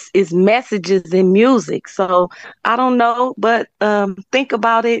is messages in music. So I don't know, but think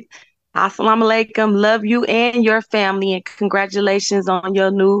about it. Assalamu alaikum. Love you and your family, and congratulations on your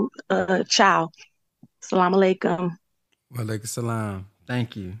new child. Assalamu alaikum. Wa alaikum salam.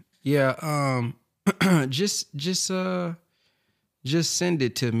 Thank you. Yeah. Just send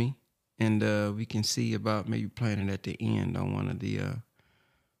it to me, and we can see about maybe playing it at the end on one of the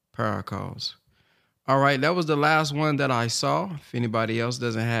prayer calls. All right, that was the last one that I saw. If anybody else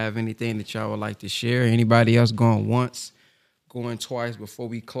doesn't have anything that y'all would like to share, anybody else going once, going twice before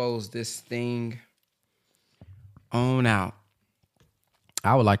we close this thing on out,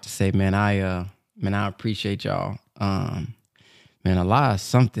 I would like to say, man, I appreciate y'all. Man, Allah is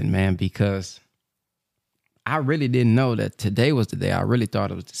something, man, because I really didn't know that today was the day. I really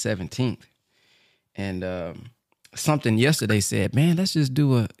thought it was the 17th. And something yesterday said, man, let's just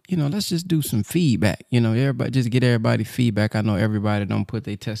do some feedback. Everybody, just get everybody feedback. I know everybody don't put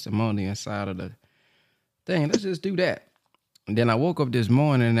their testimony inside of the thing. Let's just do that. And then I woke up this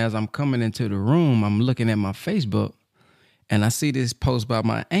morning, and as I'm coming into the room, I'm looking at my Facebook, and I see this post by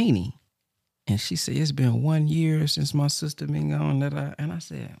my auntie. And she said, it's been 1 year since my sister been gone. And I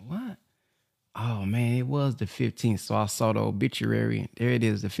said, what? Oh, man, it was the 15th. So I saw the obituary, and there it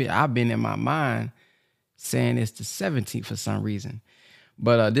is, the 5th. I've been in my mind saying it's the 17th for some reason.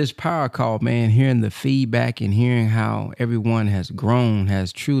 But this power call, man, hearing the feedback and hearing how everyone has grown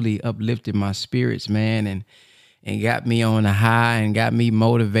has truly uplifted my spirits, man, and got me on a high and got me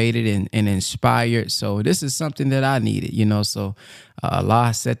motivated and inspired. So this is something that I needed, So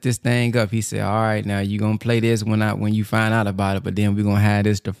Allah set this thing up. He said, all right, now you're going to play this when you find out about it, but then we're going to have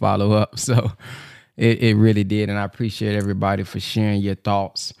this to follow up. So it really did. And I appreciate everybody for sharing your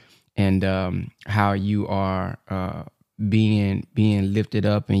thoughts and how you are being lifted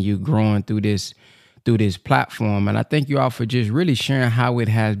up and you growing through this platform. And I thank you all for just really sharing how it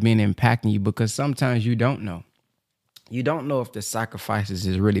has been impacting you, because sometimes you don't know. You don't know if the sacrifices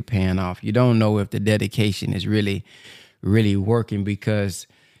is really paying off. You don't know if the dedication is really, really working, because,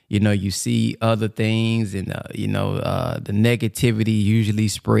 you see other things and, the negativity usually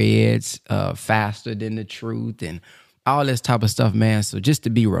spreads faster than the truth and all this type of stuff, man. So just to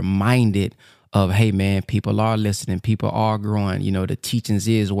be reminded of, hey, man, people are listening. People are growing. The teachings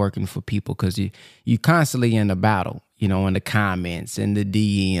is working for people, because you constantly in the battle. In the comments and the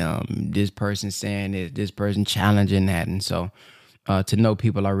DM, this person saying this person challenging that. And so to know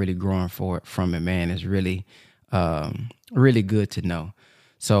people are really growing from it, man, is really, really good to know.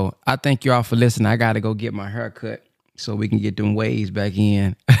 So I thank you all for listening. I got to go get my hair cut so we can get them waves back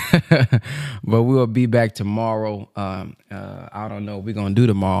in. But we'll be back tomorrow. I don't know what we're going to do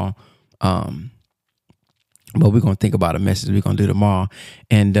tomorrow. But we're going to think about a message we're going to do tomorrow.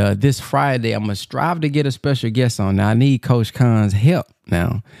 And this Friday, I'm going to strive to get a special guest on. Now, I need Coach Khan's help.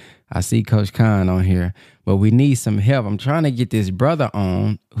 Now, I see Coach Khan on here, but we need some help. I'm trying to get this brother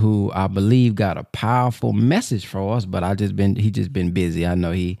on who I believe got a powerful message for us, but he just been busy. I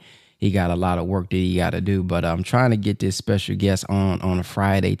know he he got a lot of work that he got to do. But I'm trying to get this special guest on a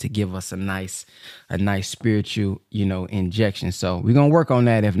Friday to give us a nice spiritual, injection. So we're going to work on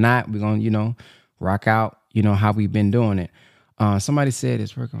that. If not, we're going to, rock out, how we've been doing it. Somebody said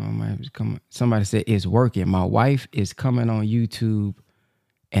it's working. Somebody said it's working. My wife is coming on YouTube,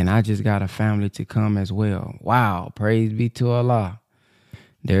 and I just got a family to come as well. Wow. Praise be to Allah.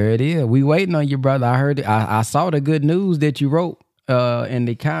 There it is. We waiting on you, brother. I heard it. I saw the good news that you wrote in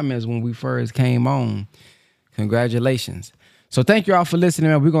the comments when we first came on. Congratulations. So thank you all for listening,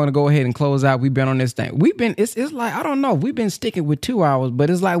 man. We're going to go ahead and close out. We've been on this thing. It's like, I don't know. We've been sticking with 2 hours, but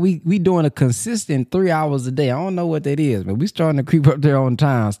it's like we doing a consistent 3 hours a day. I don't know what that is, but we starting to creep up there on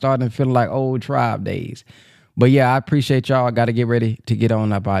time, starting to feel like old tribe days. But yeah, I appreciate y'all. I got to get ready to get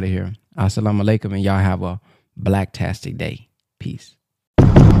on up out of here. Assalamu alaikum, and y'all have a blacktastic day. Peace.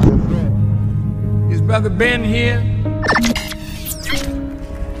 Is Brother Ben here?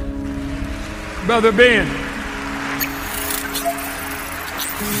 Brother Ben.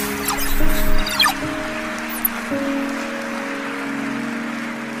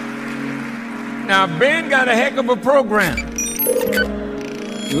 Now, Ben got a heck of a program.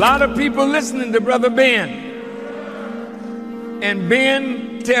 A lot of people listening to Brother Ben. And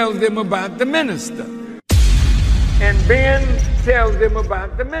Ben tells them about the minister. And Ben tells them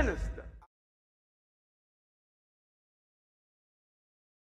about the minister.